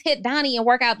do it. Just hit Donnie and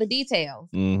work out the details.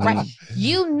 Right?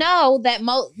 You know that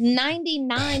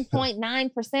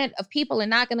 99.9% of people are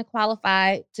not going to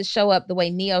qualify to show up the way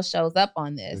Neo shows up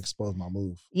on this. Expose my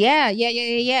move. Yeah.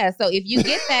 So if you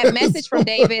get that message from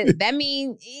David, that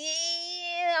means...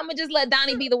 I'm gonna just let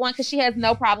Donnie be the one because she has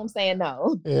no problem saying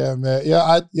no. Yeah, man.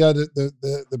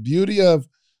 The beauty of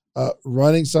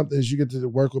running something is you get to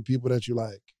work with people that you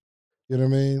like. You know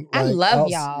what I mean? Like, I love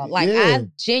y'all. Like I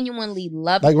genuinely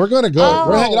love. Like we're gonna go.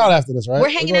 We're hanging out after this, right?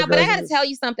 We're hanging out, but I gotta tell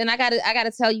you something. I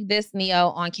gotta tell you this, Neo,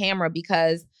 on camera,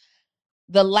 because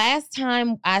the last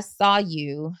time I saw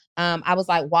you, I was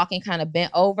like walking kind of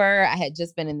bent over. I had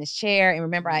just been in this chair, and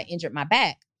remember I injured my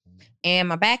back. And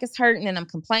my back is hurting and I'm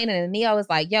complaining. And Neo is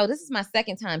like, yo, this is my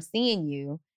second time seeing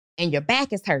you and your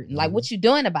back is hurting. Like, what you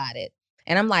doing about it?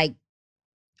 And I'm like,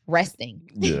 resting.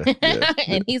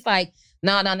 And he's like,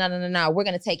 no. We're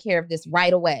going to take care of this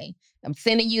right away. I'm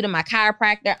sending you to my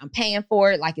chiropractor. I'm paying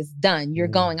for it. Like, it's done. You're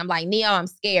going. I'm like, Neo, I'm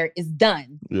scared. It's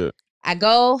done. I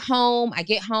go home. I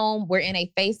get home. We're in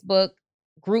a Facebook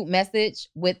group message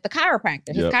with the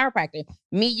chiropractor, his chiropractor.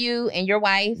 Me, you, and your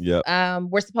wife.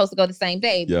 We're supposed to go the same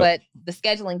day, but the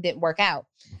scheduling didn't work out.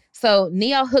 So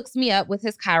Neo hooks me up with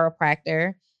his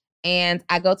chiropractor, and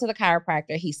I go to the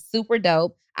chiropractor. He's super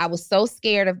dope. I was so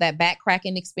scared of that back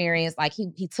cracking experience. Like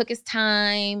he took his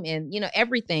time and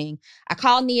everything. I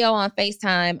called Neo on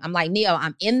FaceTime. I'm like, Neo,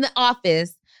 I'm in the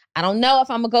office. I don't know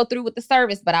if I'm gonna go through with the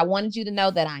service, but I wanted you to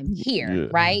know that I'm here,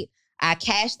 right? I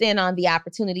cashed in on the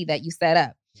opportunity that you set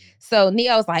up. So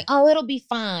Neo's like, oh, it'll be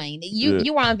fine.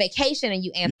 You were on vacation and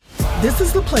you answered. This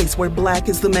is the place where Black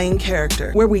is the main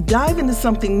character, where we dive into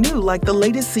something new like the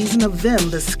latest season of Them,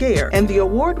 The Scare, and the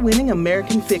award-winning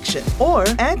American Fiction. Or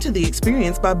add to the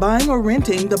experience by buying or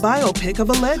renting the biopic of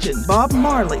a legend, Bob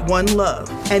Marley, One Love.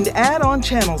 And add on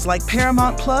channels like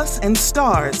Paramount Plus and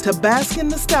Stars to bask in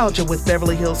nostalgia with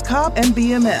Beverly Hills Cop and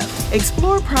BMF.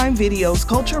 Explore Prime Video's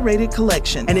culture-rated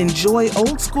collection and enjoy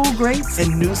old school greats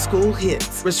and new school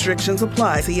hits. Restrictions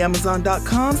apply. See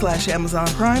Amazon.com/Amazon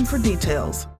Prime for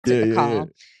details. Call.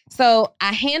 So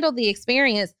I handled the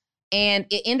experience and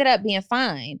it ended up being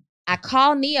fine. I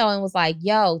called Neo and was like,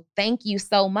 yo, thank you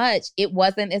so much. It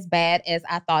wasn't as bad as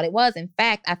I thought it was. In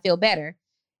fact, I feel better.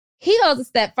 He goes a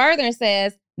step further and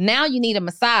says, now you need a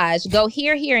massage. Go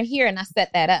here, here, and here. And I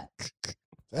set that up.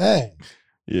 Dang.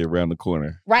 Yeah, around the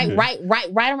corner. Right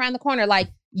around the corner. Like,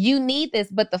 you need this.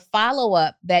 But the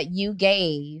follow-up that you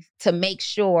gave to make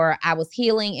sure I was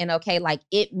healing and okay, like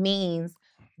it means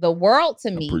the world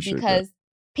to me because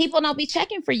people don't be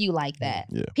checking for you like that.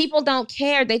 Yeah. People don't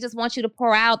care. They just want you to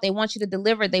pour out. They want you to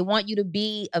deliver. They want you to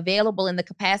be available in the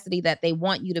capacity that they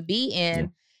want you to be in. Yeah.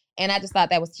 And I just thought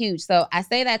that was huge. So I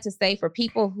say that to say for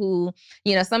people who,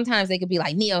 you know, sometimes they could be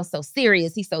like, Neo's so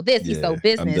serious. He's so this, he's so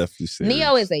business. I'm definitely serious.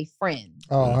 Neo is a friend.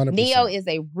 Oh, 100%. Neo is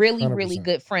a really, 100%. really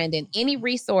good friend. And any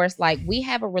resource, like we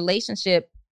have a relationship,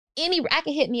 I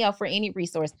can hit Neo for any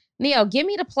resource. Neo, give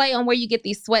me the play on where you get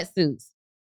these sweatsuits.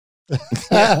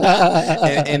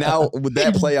 and now with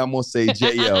that play, I'm gonna say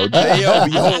JL. JL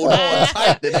be holding on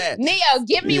tight to that. Neo,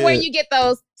 give me where you get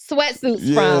those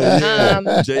sweatsuits from.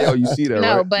 JL, you see that?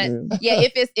 No, right? but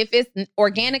if it's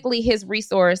organically his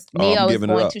resource, Neo is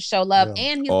going to show love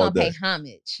and he's gonna pay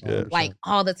homage like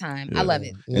all the time. I love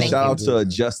it. And shout out to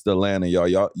Just Atlanta,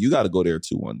 y'all. You got to go there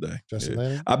too one day. Just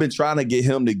Atlanta. I've been trying to get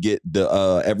him to get the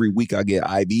every week I get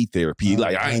IV therapy.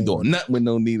 Like I ain't doing nothing with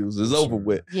no needles. It's over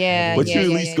with. Yeah, but you at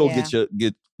least go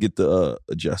get the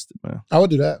adjusted, man. I would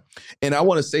do that. And I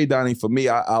want to say, Donnie, for me,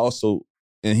 I also,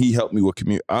 and he helped me with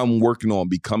community. I'm working on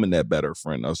becoming that better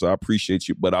friend. So I appreciate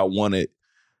you, but I want it,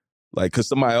 like, because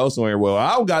somebody else on here, well,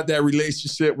 I don't got that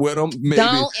relationship with him. Maybe.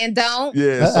 Don't.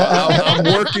 Yeah, so I'm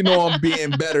working on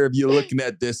being better. If you're looking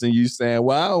at this and you saying,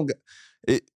 well, I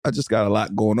don't, I just got a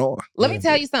lot going on. Let me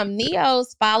tell you something.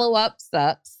 Neo's follow-up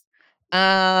sucks.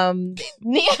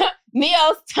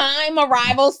 Neo's time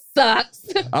arrival sucks.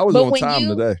 I was on time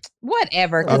today.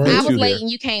 Whatever, because I was late and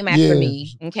you came after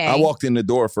me. Okay, I walked in the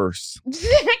door first.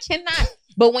 I cannot.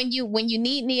 But when you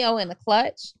need Neo in the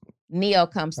clutch, Neo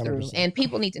comes through, 100%. and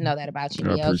people need to know that about you,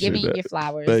 Neo. Giving you your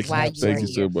flowers while you are here,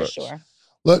 so much. for sure.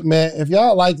 Look, man, if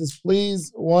y'all like this,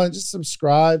 please, just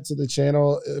subscribe to the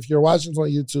channel. If you're watching this on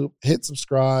YouTube, hit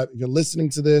subscribe. If you're listening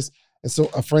to this and so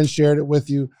a friend shared it with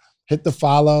you, hit the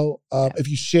follow. If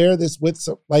you share this with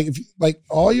some, like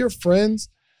all your friends,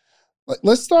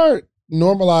 let's start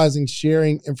normalizing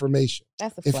sharing information.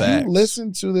 That's a If fact. you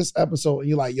listen to this episode and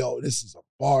you're like, yo, this is a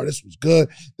bar, this was good,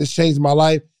 this changed my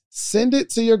life, send it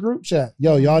to your group chat.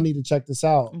 Yo, y'all need to check this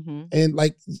out. Mm-hmm. And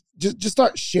like, just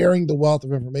start sharing the wealth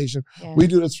of information. Yeah. We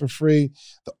do this for free.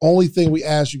 The only thing we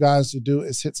ask you guys to do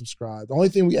is hit subscribe. The only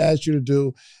thing we ask you to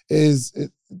do is,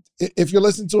 if you're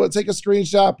listening to it, take a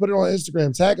screenshot, put it on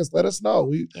Instagram, tag us, let us know.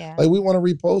 We want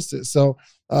to repost it. So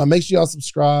make sure y'all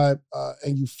subscribe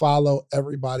and you follow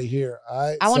everybody here. All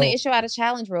right. I want to issue out a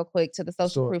challenge real quick to the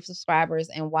Social Sure. Proof subscribers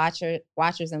and watchers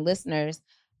and listeners.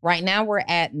 Right now, we're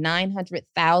at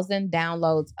 900,000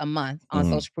 downloads a month on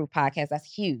Social Proof Podcast. That's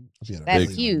huge.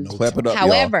 That's huge. Clap it up,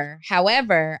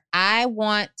 However, I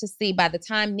want to see by the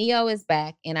time Neo is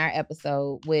back in our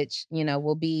episode, which,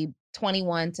 will be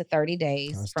 21 to 30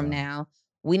 days from now,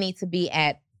 we need to be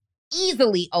at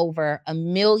easily over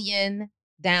 1 million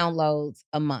downloads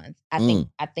a month. I think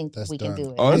we can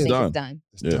do it. Oh, I it's think done. it's done.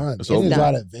 It's done. It's It is done.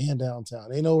 out at Van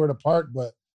downtown. Ain't nowhere to park,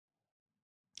 but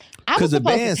I was Because the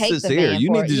supposed van to take sits the here. van You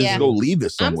for need it. to just go leave it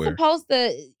I'm somewhere. supposed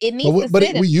to. It needs to but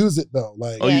sit we use it though.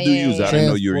 Like, Oh, you do use it. I didn't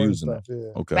know you were transport using and it.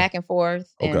 stuff, Okay. back and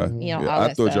forth. And, Okay. all I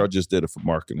that thought stuff. y'all just did it for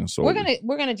marketing. So We're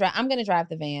gonna drive. I'm gonna drive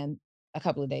the van a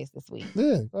couple of days this week.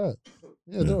 Yeah, go ahead.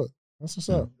 Yeah, do it. That's what's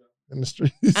up in the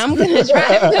streets. I'm gonna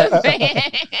drive the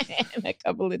van a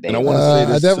couple of days. And I want to say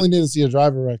this. I definitely need to see a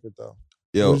driver record though.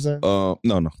 Yo, What you saying?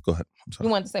 no, go ahead. I'm sorry.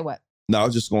 You wanted to say what? No, I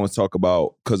was just going to talk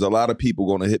about, because a lot of people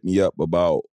going to hit me up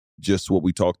about just what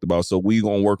we talked about. So we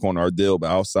going to work on our deal.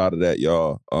 But outside of that,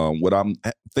 y'all, what I'm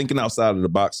thinking outside of the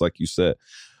box, like you said,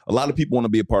 a lot of people want to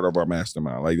be a part of our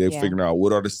mastermind. Like they're figuring out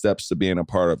what are the steps to being a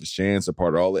part of it. Shan's a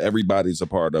part of everybody's a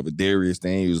part of it. Darius,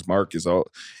 Daniels, Marcus,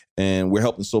 and we're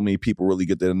helping so many people really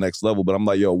get to the next level. But I'm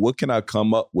like, yo, what can I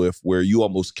come up with where you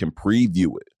almost can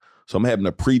preview it? So I'm having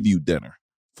a preview dinner,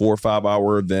 4 or 5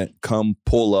 hour event. Come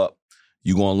pull up.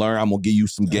 You're going to learn. I'm going to give you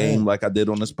some game like I did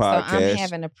on this podcast. So I'm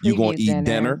having a preview You're going to eat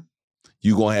dinner.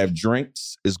 You're going to have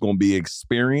drinks. It's going to be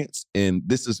experience. And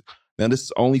this is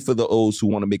only for the O's who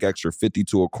want to make extra 50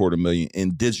 to $250,000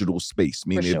 in digital space.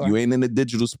 Meaning if you ain't in the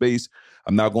digital space,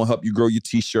 I'm not going to help you grow your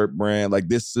t-shirt brand. Like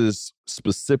this is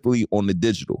specifically on the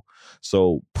digital.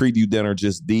 So preview dinner,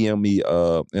 just DM me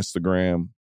Instagram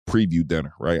preview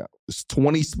dinner, right? It's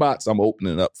 20 spots I'm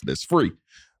opening up for this free.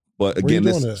 But again,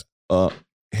 this is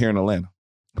here in Atlanta.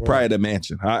 Probably at a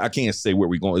mansion. I can't say where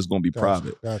we're going. It's going to be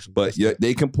private. But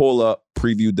they can pull up,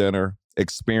 preview dinner,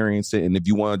 experience it. And if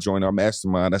you want to join our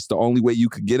mastermind, that's the only way you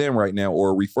could get in right now,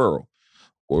 or a referral.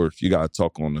 Or if you got to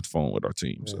talk on the phone with our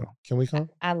team. So can we come?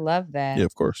 I love that. Yeah,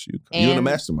 of course. You're in the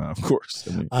mastermind, of course.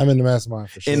 I'm in the mastermind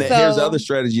for sure. And here's the other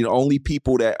strategy. The only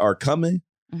people that are coming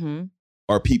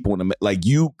are people in the like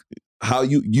you. How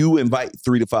you invite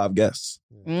 3 to 5 guests.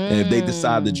 And if they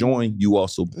decide to join, you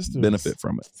also benefit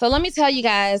from it. So let me tell you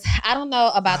guys, I don't know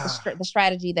about the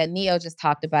strategy that Neo just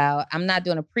talked about. I'm not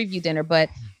doing a preview dinner, but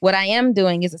what I am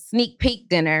doing is a sneak peek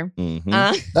dinner.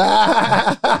 I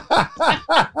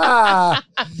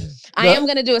am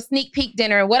going to do a sneak peek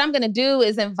dinner. And what I'm going to do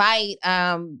is invite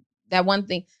that one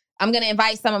thing. I'm going to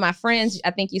invite some of my friends.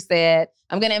 I think you said,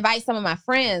 I'm going to invite some of my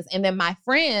friends. And then my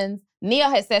friends,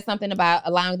 Neil had said something about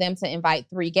allowing them to invite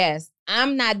 3 guests.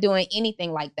 I'm not doing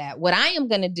anything like that. What I am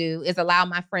going to do is allow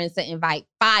my friends to invite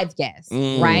 5 guests,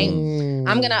 right? I'm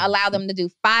going to allow them to do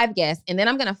 5 guests. And then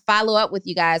I'm going to follow up with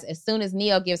you guys as soon as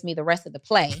Neil gives me the rest of the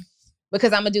play.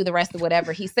 Because I'm going to do the rest of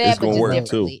whatever he said, but just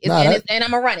differently. And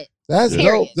I'm going to run it. That's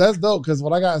dope. That's dope. Because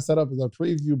what I got set up is a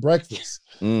preview breakfast.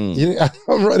 I'm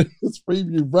running this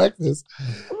preview breakfast.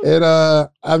 And I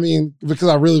mean, because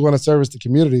I really want to service the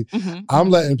community, I'm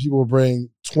letting people bring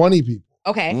 20 people.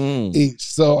 Okay. Each.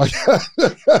 So I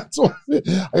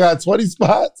got 20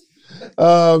 spots.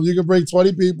 You can bring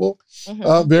 20 people.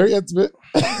 Very intimate.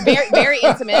 Very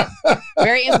intimate.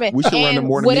 Very intimate. We should run the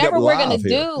morning whatever meetup we're going to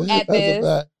here. do at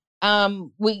this.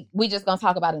 We just gonna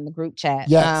talk about it in the group chat.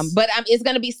 Yes. But it's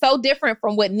gonna be so different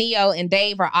from what Neo and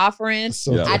Dave are offering.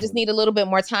 So I just need a little bit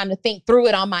more time to think through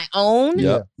it on my own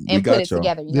and put it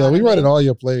together. You know we read it all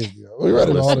your plays. We read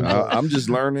it all. I'm just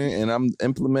learning and I'm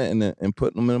implementing it and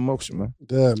putting them in motion, man.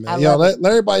 Good, man. Let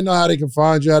everybody know how they can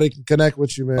find you, how they can connect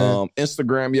with you, man.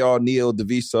 Instagram, y'all, Neo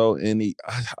DeViso.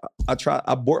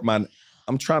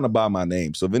 I'm trying to buy my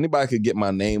name. So if anybody could get my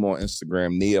name on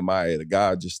Instagram, Nehemiah, the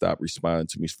guy just stopped responding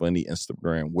to me for any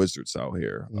Instagram wizards out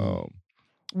here.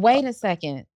 Wait a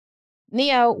second.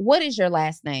 Neo, what is your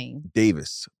last name?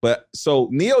 Davis. But so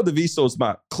Neo DeViso is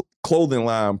my clothing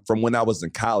line from when I was in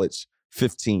college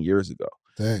 15 years ago.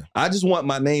 Dang. I just want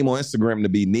my name on Instagram to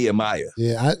be Nehemiah.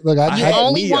 Yeah, you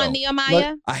only want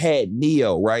Nehemiah? I had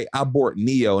Neo, right? I bought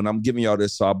Neo, and I'm giving y'all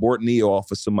this. So I bought Neo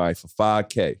off of somebody for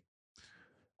 $5,000.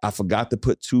 I forgot to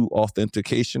put 2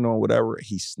 authentication on whatever.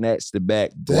 He snatched it back.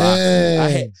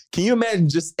 Can you imagine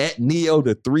just at Neo,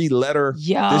 the 3-letter?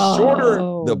 The shorter,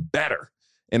 the better.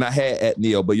 And I had at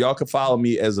Neo, but y'all can follow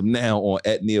me as of now on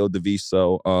at Neo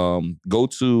DeViso. Go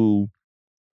to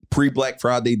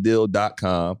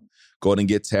preblackfridaydeal.com. Go ahead and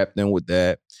get tapped in with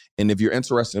that. And if you're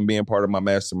interested in being part of my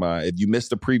mastermind, if you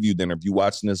missed the preview dinner, if you're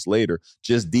watching this later,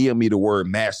 just DM me the word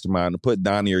mastermind and put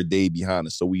Donnie or Dave behind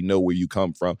it so we know where you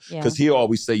come from. Because he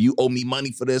always say, you owe me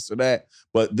money for this or that.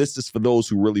 But this is for those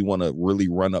who really want to really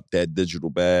run up that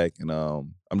digital bag. And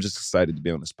I'm just excited to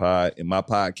be on this pod. And my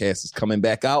podcast is coming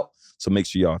back out. So make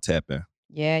sure y'all tap in.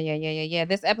 Yeah.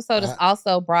 This episode is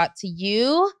also brought to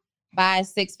you by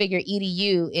Six Figure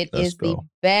EDU. It is the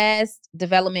best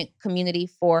development community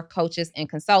for coaches and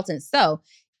consultants. So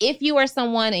if you are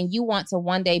someone and you want to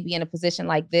one day be in a position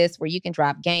like this where you can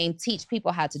drop game, teach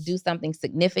people how to do something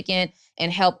significant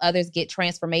and help others get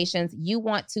transformations, you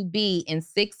want to be in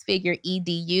Six Figure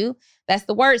EDU. That's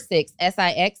the word 6,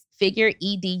 S-I-X,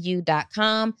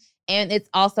 figureedu.com. And it's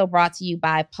also brought to you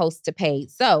by Post to Paid.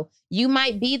 So you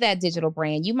might be that digital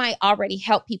brand. You might already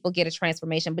help people get a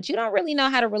transformation, but you don't really know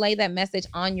how to relay that message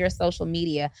on your social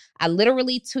media. I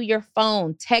literally, to your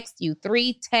phone, text you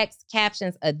 3 text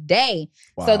captions a day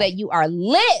so that you are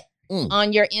lit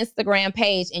on your Instagram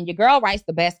page, and your girl writes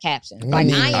the best captions. I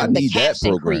am the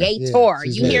caption creator.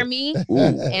 You hear me?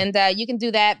 And you can do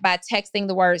that by texting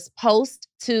the words Post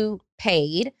to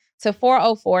Paid to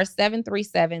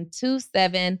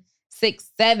 404-737-2767.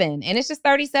 And it's just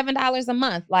 $37 a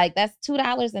month. Like, that's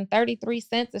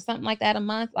 $2.33 or something like that a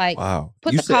month. Like, wow.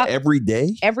 You said every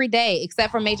day? Every day,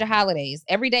 except for major holidays.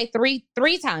 Every day, three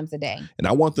times a day. And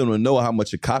I want them to know how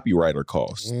much a copywriter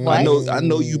costs. I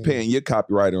know you paying your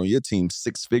copywriter on your team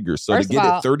 6 figures. So First to get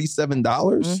it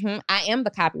 $37? I am the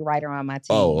copywriter on my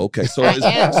team. Oh, okay. So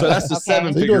that's a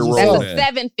 7-figure role. That's a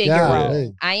 7-figure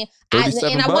role. I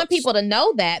want people to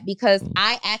know that because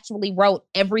I actually wrote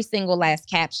every single last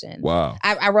caption. Wow.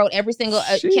 I wrote every single,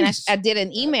 I did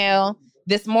an email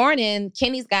this morning.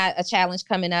 Kenny's got a challenge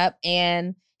coming up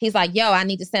and he's like, yo, I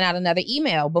need to send out another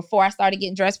email. Before I started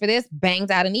getting dressed for this,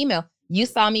 banged out an email. You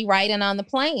saw me writing on the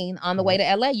plane on the way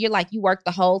to LA. You're like, you worked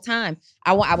the whole time.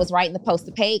 I was writing the Post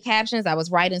to Paid captions. I was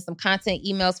writing some content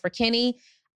emails for Kenny.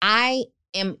 I'm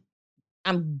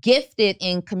gifted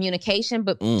in communication,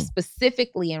 but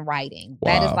specifically in writing.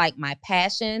 Wow. That is like my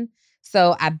passion.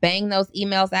 So I bang those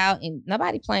emails out and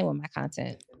nobody playing with my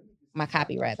content, my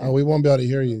copywriter. Oh, we won't be able to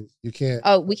hear you. You can't.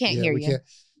 Oh, we can't hear you.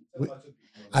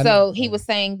 So he was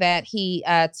saying that he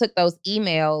took those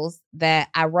emails that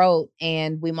I wrote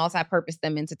and we multi-purposed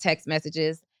them into text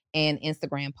messages and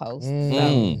Instagram posts.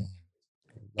 So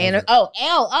And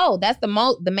that's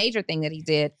the major thing that he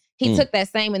did. He took that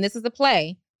same, and this is a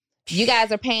play. You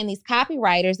guys are paying these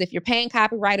copywriters. If you're paying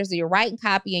copywriters or you're writing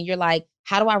copy and you're like,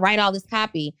 how do I write all this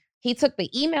copy? He took the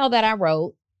email that I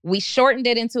wrote. We shortened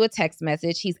it into a text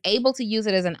message. He's able to use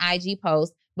it as an IG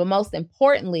post. But most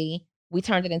importantly, we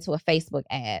turned it into a Facebook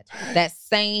ad. That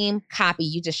same copy,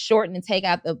 you just shorten and take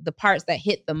out the parts that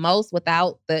hit the most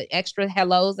without the extra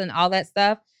hellos and all that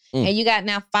stuff. And you got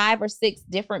now 5 or 6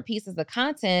 different pieces of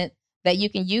content that you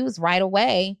can use right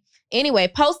away.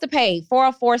 Anyway, post to pay,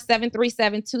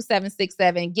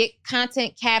 404-737-2767. Get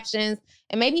content captions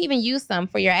and maybe even use some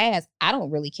for your ads. I don't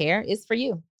really care. It's for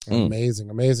you.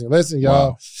 Amazing. Listen,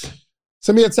 y'all.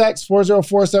 Send me a text,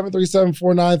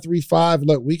 404-737-4935.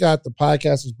 Look, we got the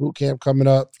Podcasters Bootcamp coming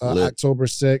up October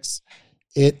 6th.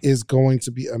 It is going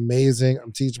to be amazing.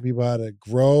 I'm teaching people how to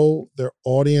grow their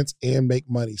audience and make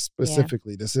money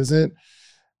specifically. This isn't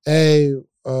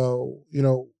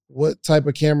what type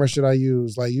of camera should I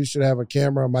use? Like, you should have a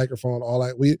camera, a microphone, all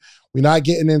that. We're not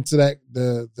getting into that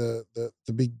the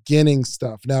beginning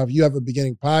stuff. Now, if you have a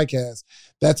beginning podcast,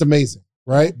 that's amazing,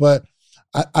 right? But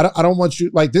I don't want you,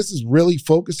 like, this is really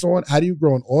focused on how do you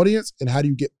grow an audience and how do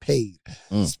you get paid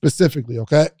specifically,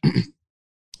 okay?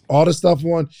 All the stuff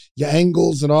on your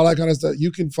angles and all that kind of stuff,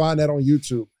 you can find that on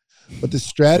YouTube. But the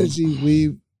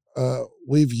strategy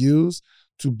we've used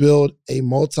to build a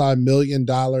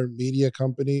multi-million-dollar media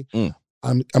company,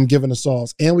 I'm giving the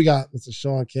sauce. And we got Mr.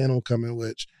 Sean Cannell coming,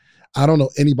 which I don't know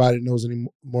anybody that knows any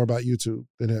more about YouTube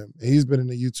than him. And he's been in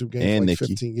the YouTube game for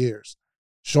 15 years.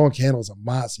 Sean Cannell's a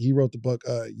monster. He wrote the book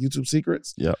YouTube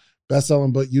Secrets. Yep.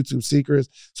 Best-selling book, YouTube Secrets.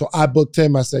 So I booked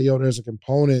him. I said, there's a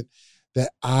component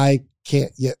that I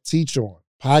can't yet teach on.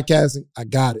 Podcasting, I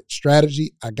got it.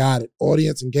 Strategy, I got it.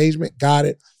 Audience engagement, got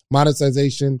it.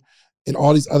 Monetization in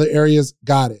all these other areas,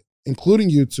 got it,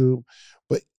 including YouTube.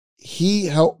 But he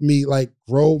helped me like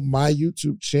grow my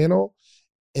YouTube channel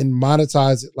and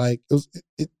monetize it. Like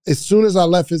as soon as I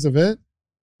left his event,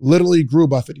 literally grew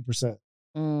by 50%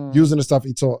 using the stuff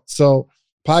he taught. So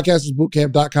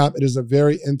podcastersbootcamp.com. It is a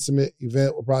very intimate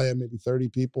event. We'll probably have maybe 30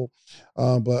 people,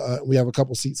 but we have a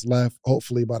couple seats left,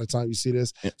 hopefully, by the time you see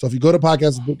this. So if you go to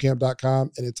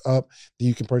podcastersbootcamp.com and it's up, then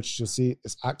you can purchase your seat.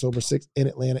 It's October 6th in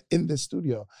Atlanta in this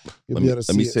studio. You'll be able to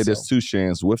see it. Let me say this too,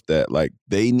 Shans, with that. Like,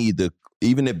 they need to,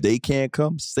 even if they can't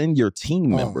come, send your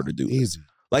team member to do it. Easy.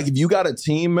 Like, if you got a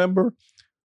team member,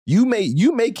 you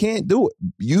may can't do it.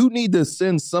 You need to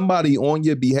send somebody on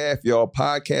your behalf, y'all.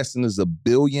 Podcasting is $1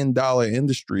 billion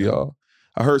industry, y'all.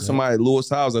 I heard somebody, Lewis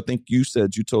Howes, I think you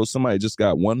told somebody just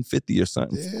got 150 or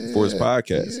something for his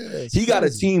podcast. He got a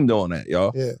team doing that,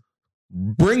 y'all. Yeah.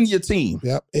 Bring your team.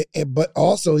 Yep. But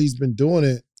also he's been doing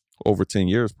it over 10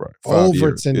 years, bro. 10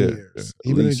 years.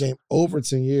 He's been in the game over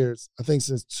 10 years. I think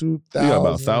since 2000. He got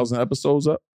about 1,000 episodes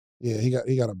up. Yeah, he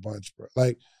got a bunch, bro.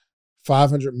 Like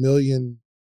 500 million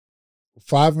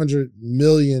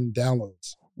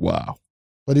downloads. Wow.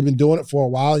 But he'd been doing it for a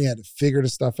while. He had to figure the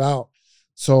stuff out.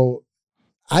 So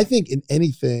I think in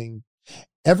anything,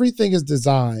 everything is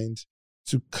designed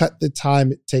to cut the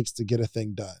time it takes to get a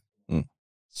thing done.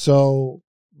 So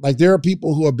like there are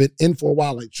people who have been in for a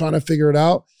while, like trying to figure it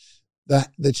out.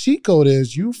 The cheat code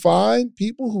is you find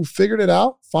people who figured it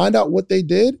out, find out what they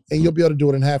did, and you'll be able to do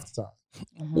it in half the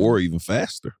time. Or even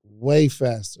faster. Way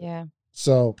faster. Yeah.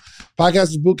 So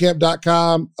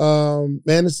podcastersbootcamp.com.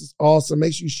 Man, this is awesome.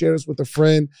 Make sure you share this with a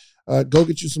friend. Go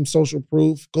get you some social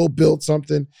proof. Go build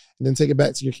something and then take it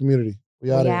back to your community.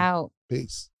 We out.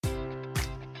 Peace.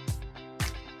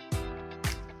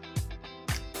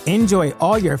 Enjoy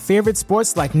all your favorite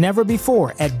sports like never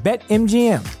before at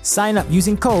BetMGM. Sign up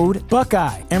using code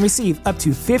Buckeye and receive up to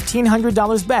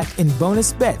 $1,500 back in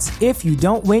bonus bets if you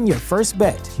don't win your first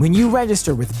bet. When you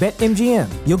register with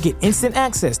BetMGM, you'll get instant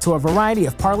access to a variety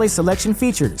of parlay selection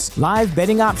features, live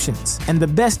betting options, and the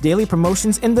best daily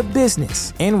promotions in the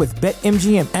business. And with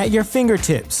BetMGM at your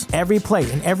fingertips, every play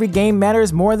and every game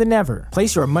matters more than ever.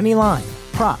 Place your money line,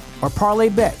 prop, or parlay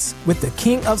bets with the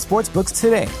king of sportsbooks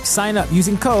today. Sign up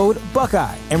using code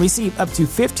Buckeye and receive up to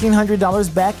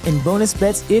 $1,500 back in bonus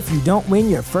bets if you don't win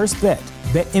your first bet.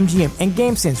 BetMGM and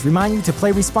GameSense remind you to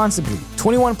play responsibly.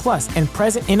 21 plus and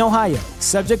present in Ohio,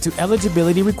 subject to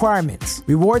eligibility requirements.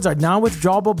 Rewards are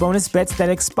non-withdrawable bonus bets that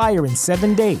expire in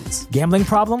 7 days. Gambling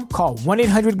problem? Call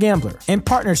 1-800-GAMBLER in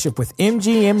partnership with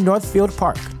MGM Northfield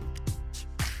Park.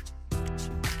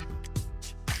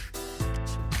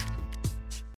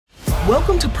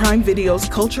 Welcome to Prime Video's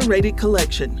culture-rated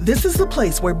collection. This is the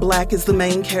place where Black is the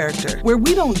main character, where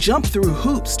we don't jump through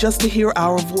hoops just to hear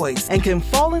our voice and can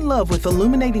fall in love with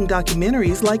illuminating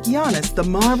documentaries like Giannis, The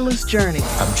Marvelous Journey.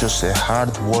 I'm just a hard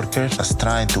worker that's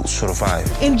trying to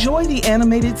survive. Enjoy the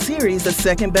animated series, The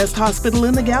Second Best Hospital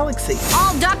in the Galaxy.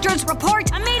 All doctors report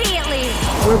immediately!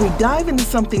 Where we dive into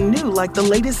something new like the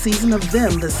latest season of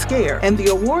Them, The Scare, and the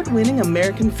award-winning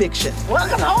American Fiction.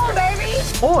 Welcome home, baby!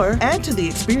 Or add to the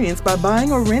experience by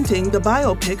buying or renting the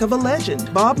biopic of a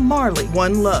legend, Bob Marley,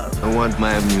 One Love. I want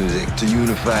my music to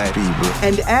unify people.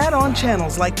 And add on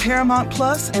channels like Paramount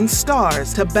Plus and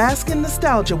Stars to bask in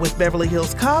nostalgia with Beverly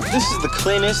Hills Cop. This is the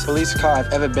cleanest police car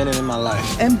I've ever been in my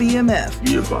life. And BMF.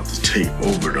 You're about to take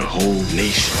over the whole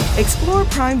nation. Explore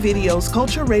Prime Video's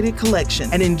culture-rated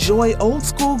collection and enjoy old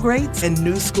school greats and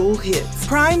new school hits.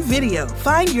 Prime Video.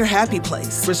 Find your happy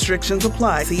place. Restrictions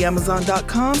apply. See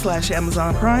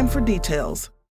Amazon.com/Amazon Prime for details.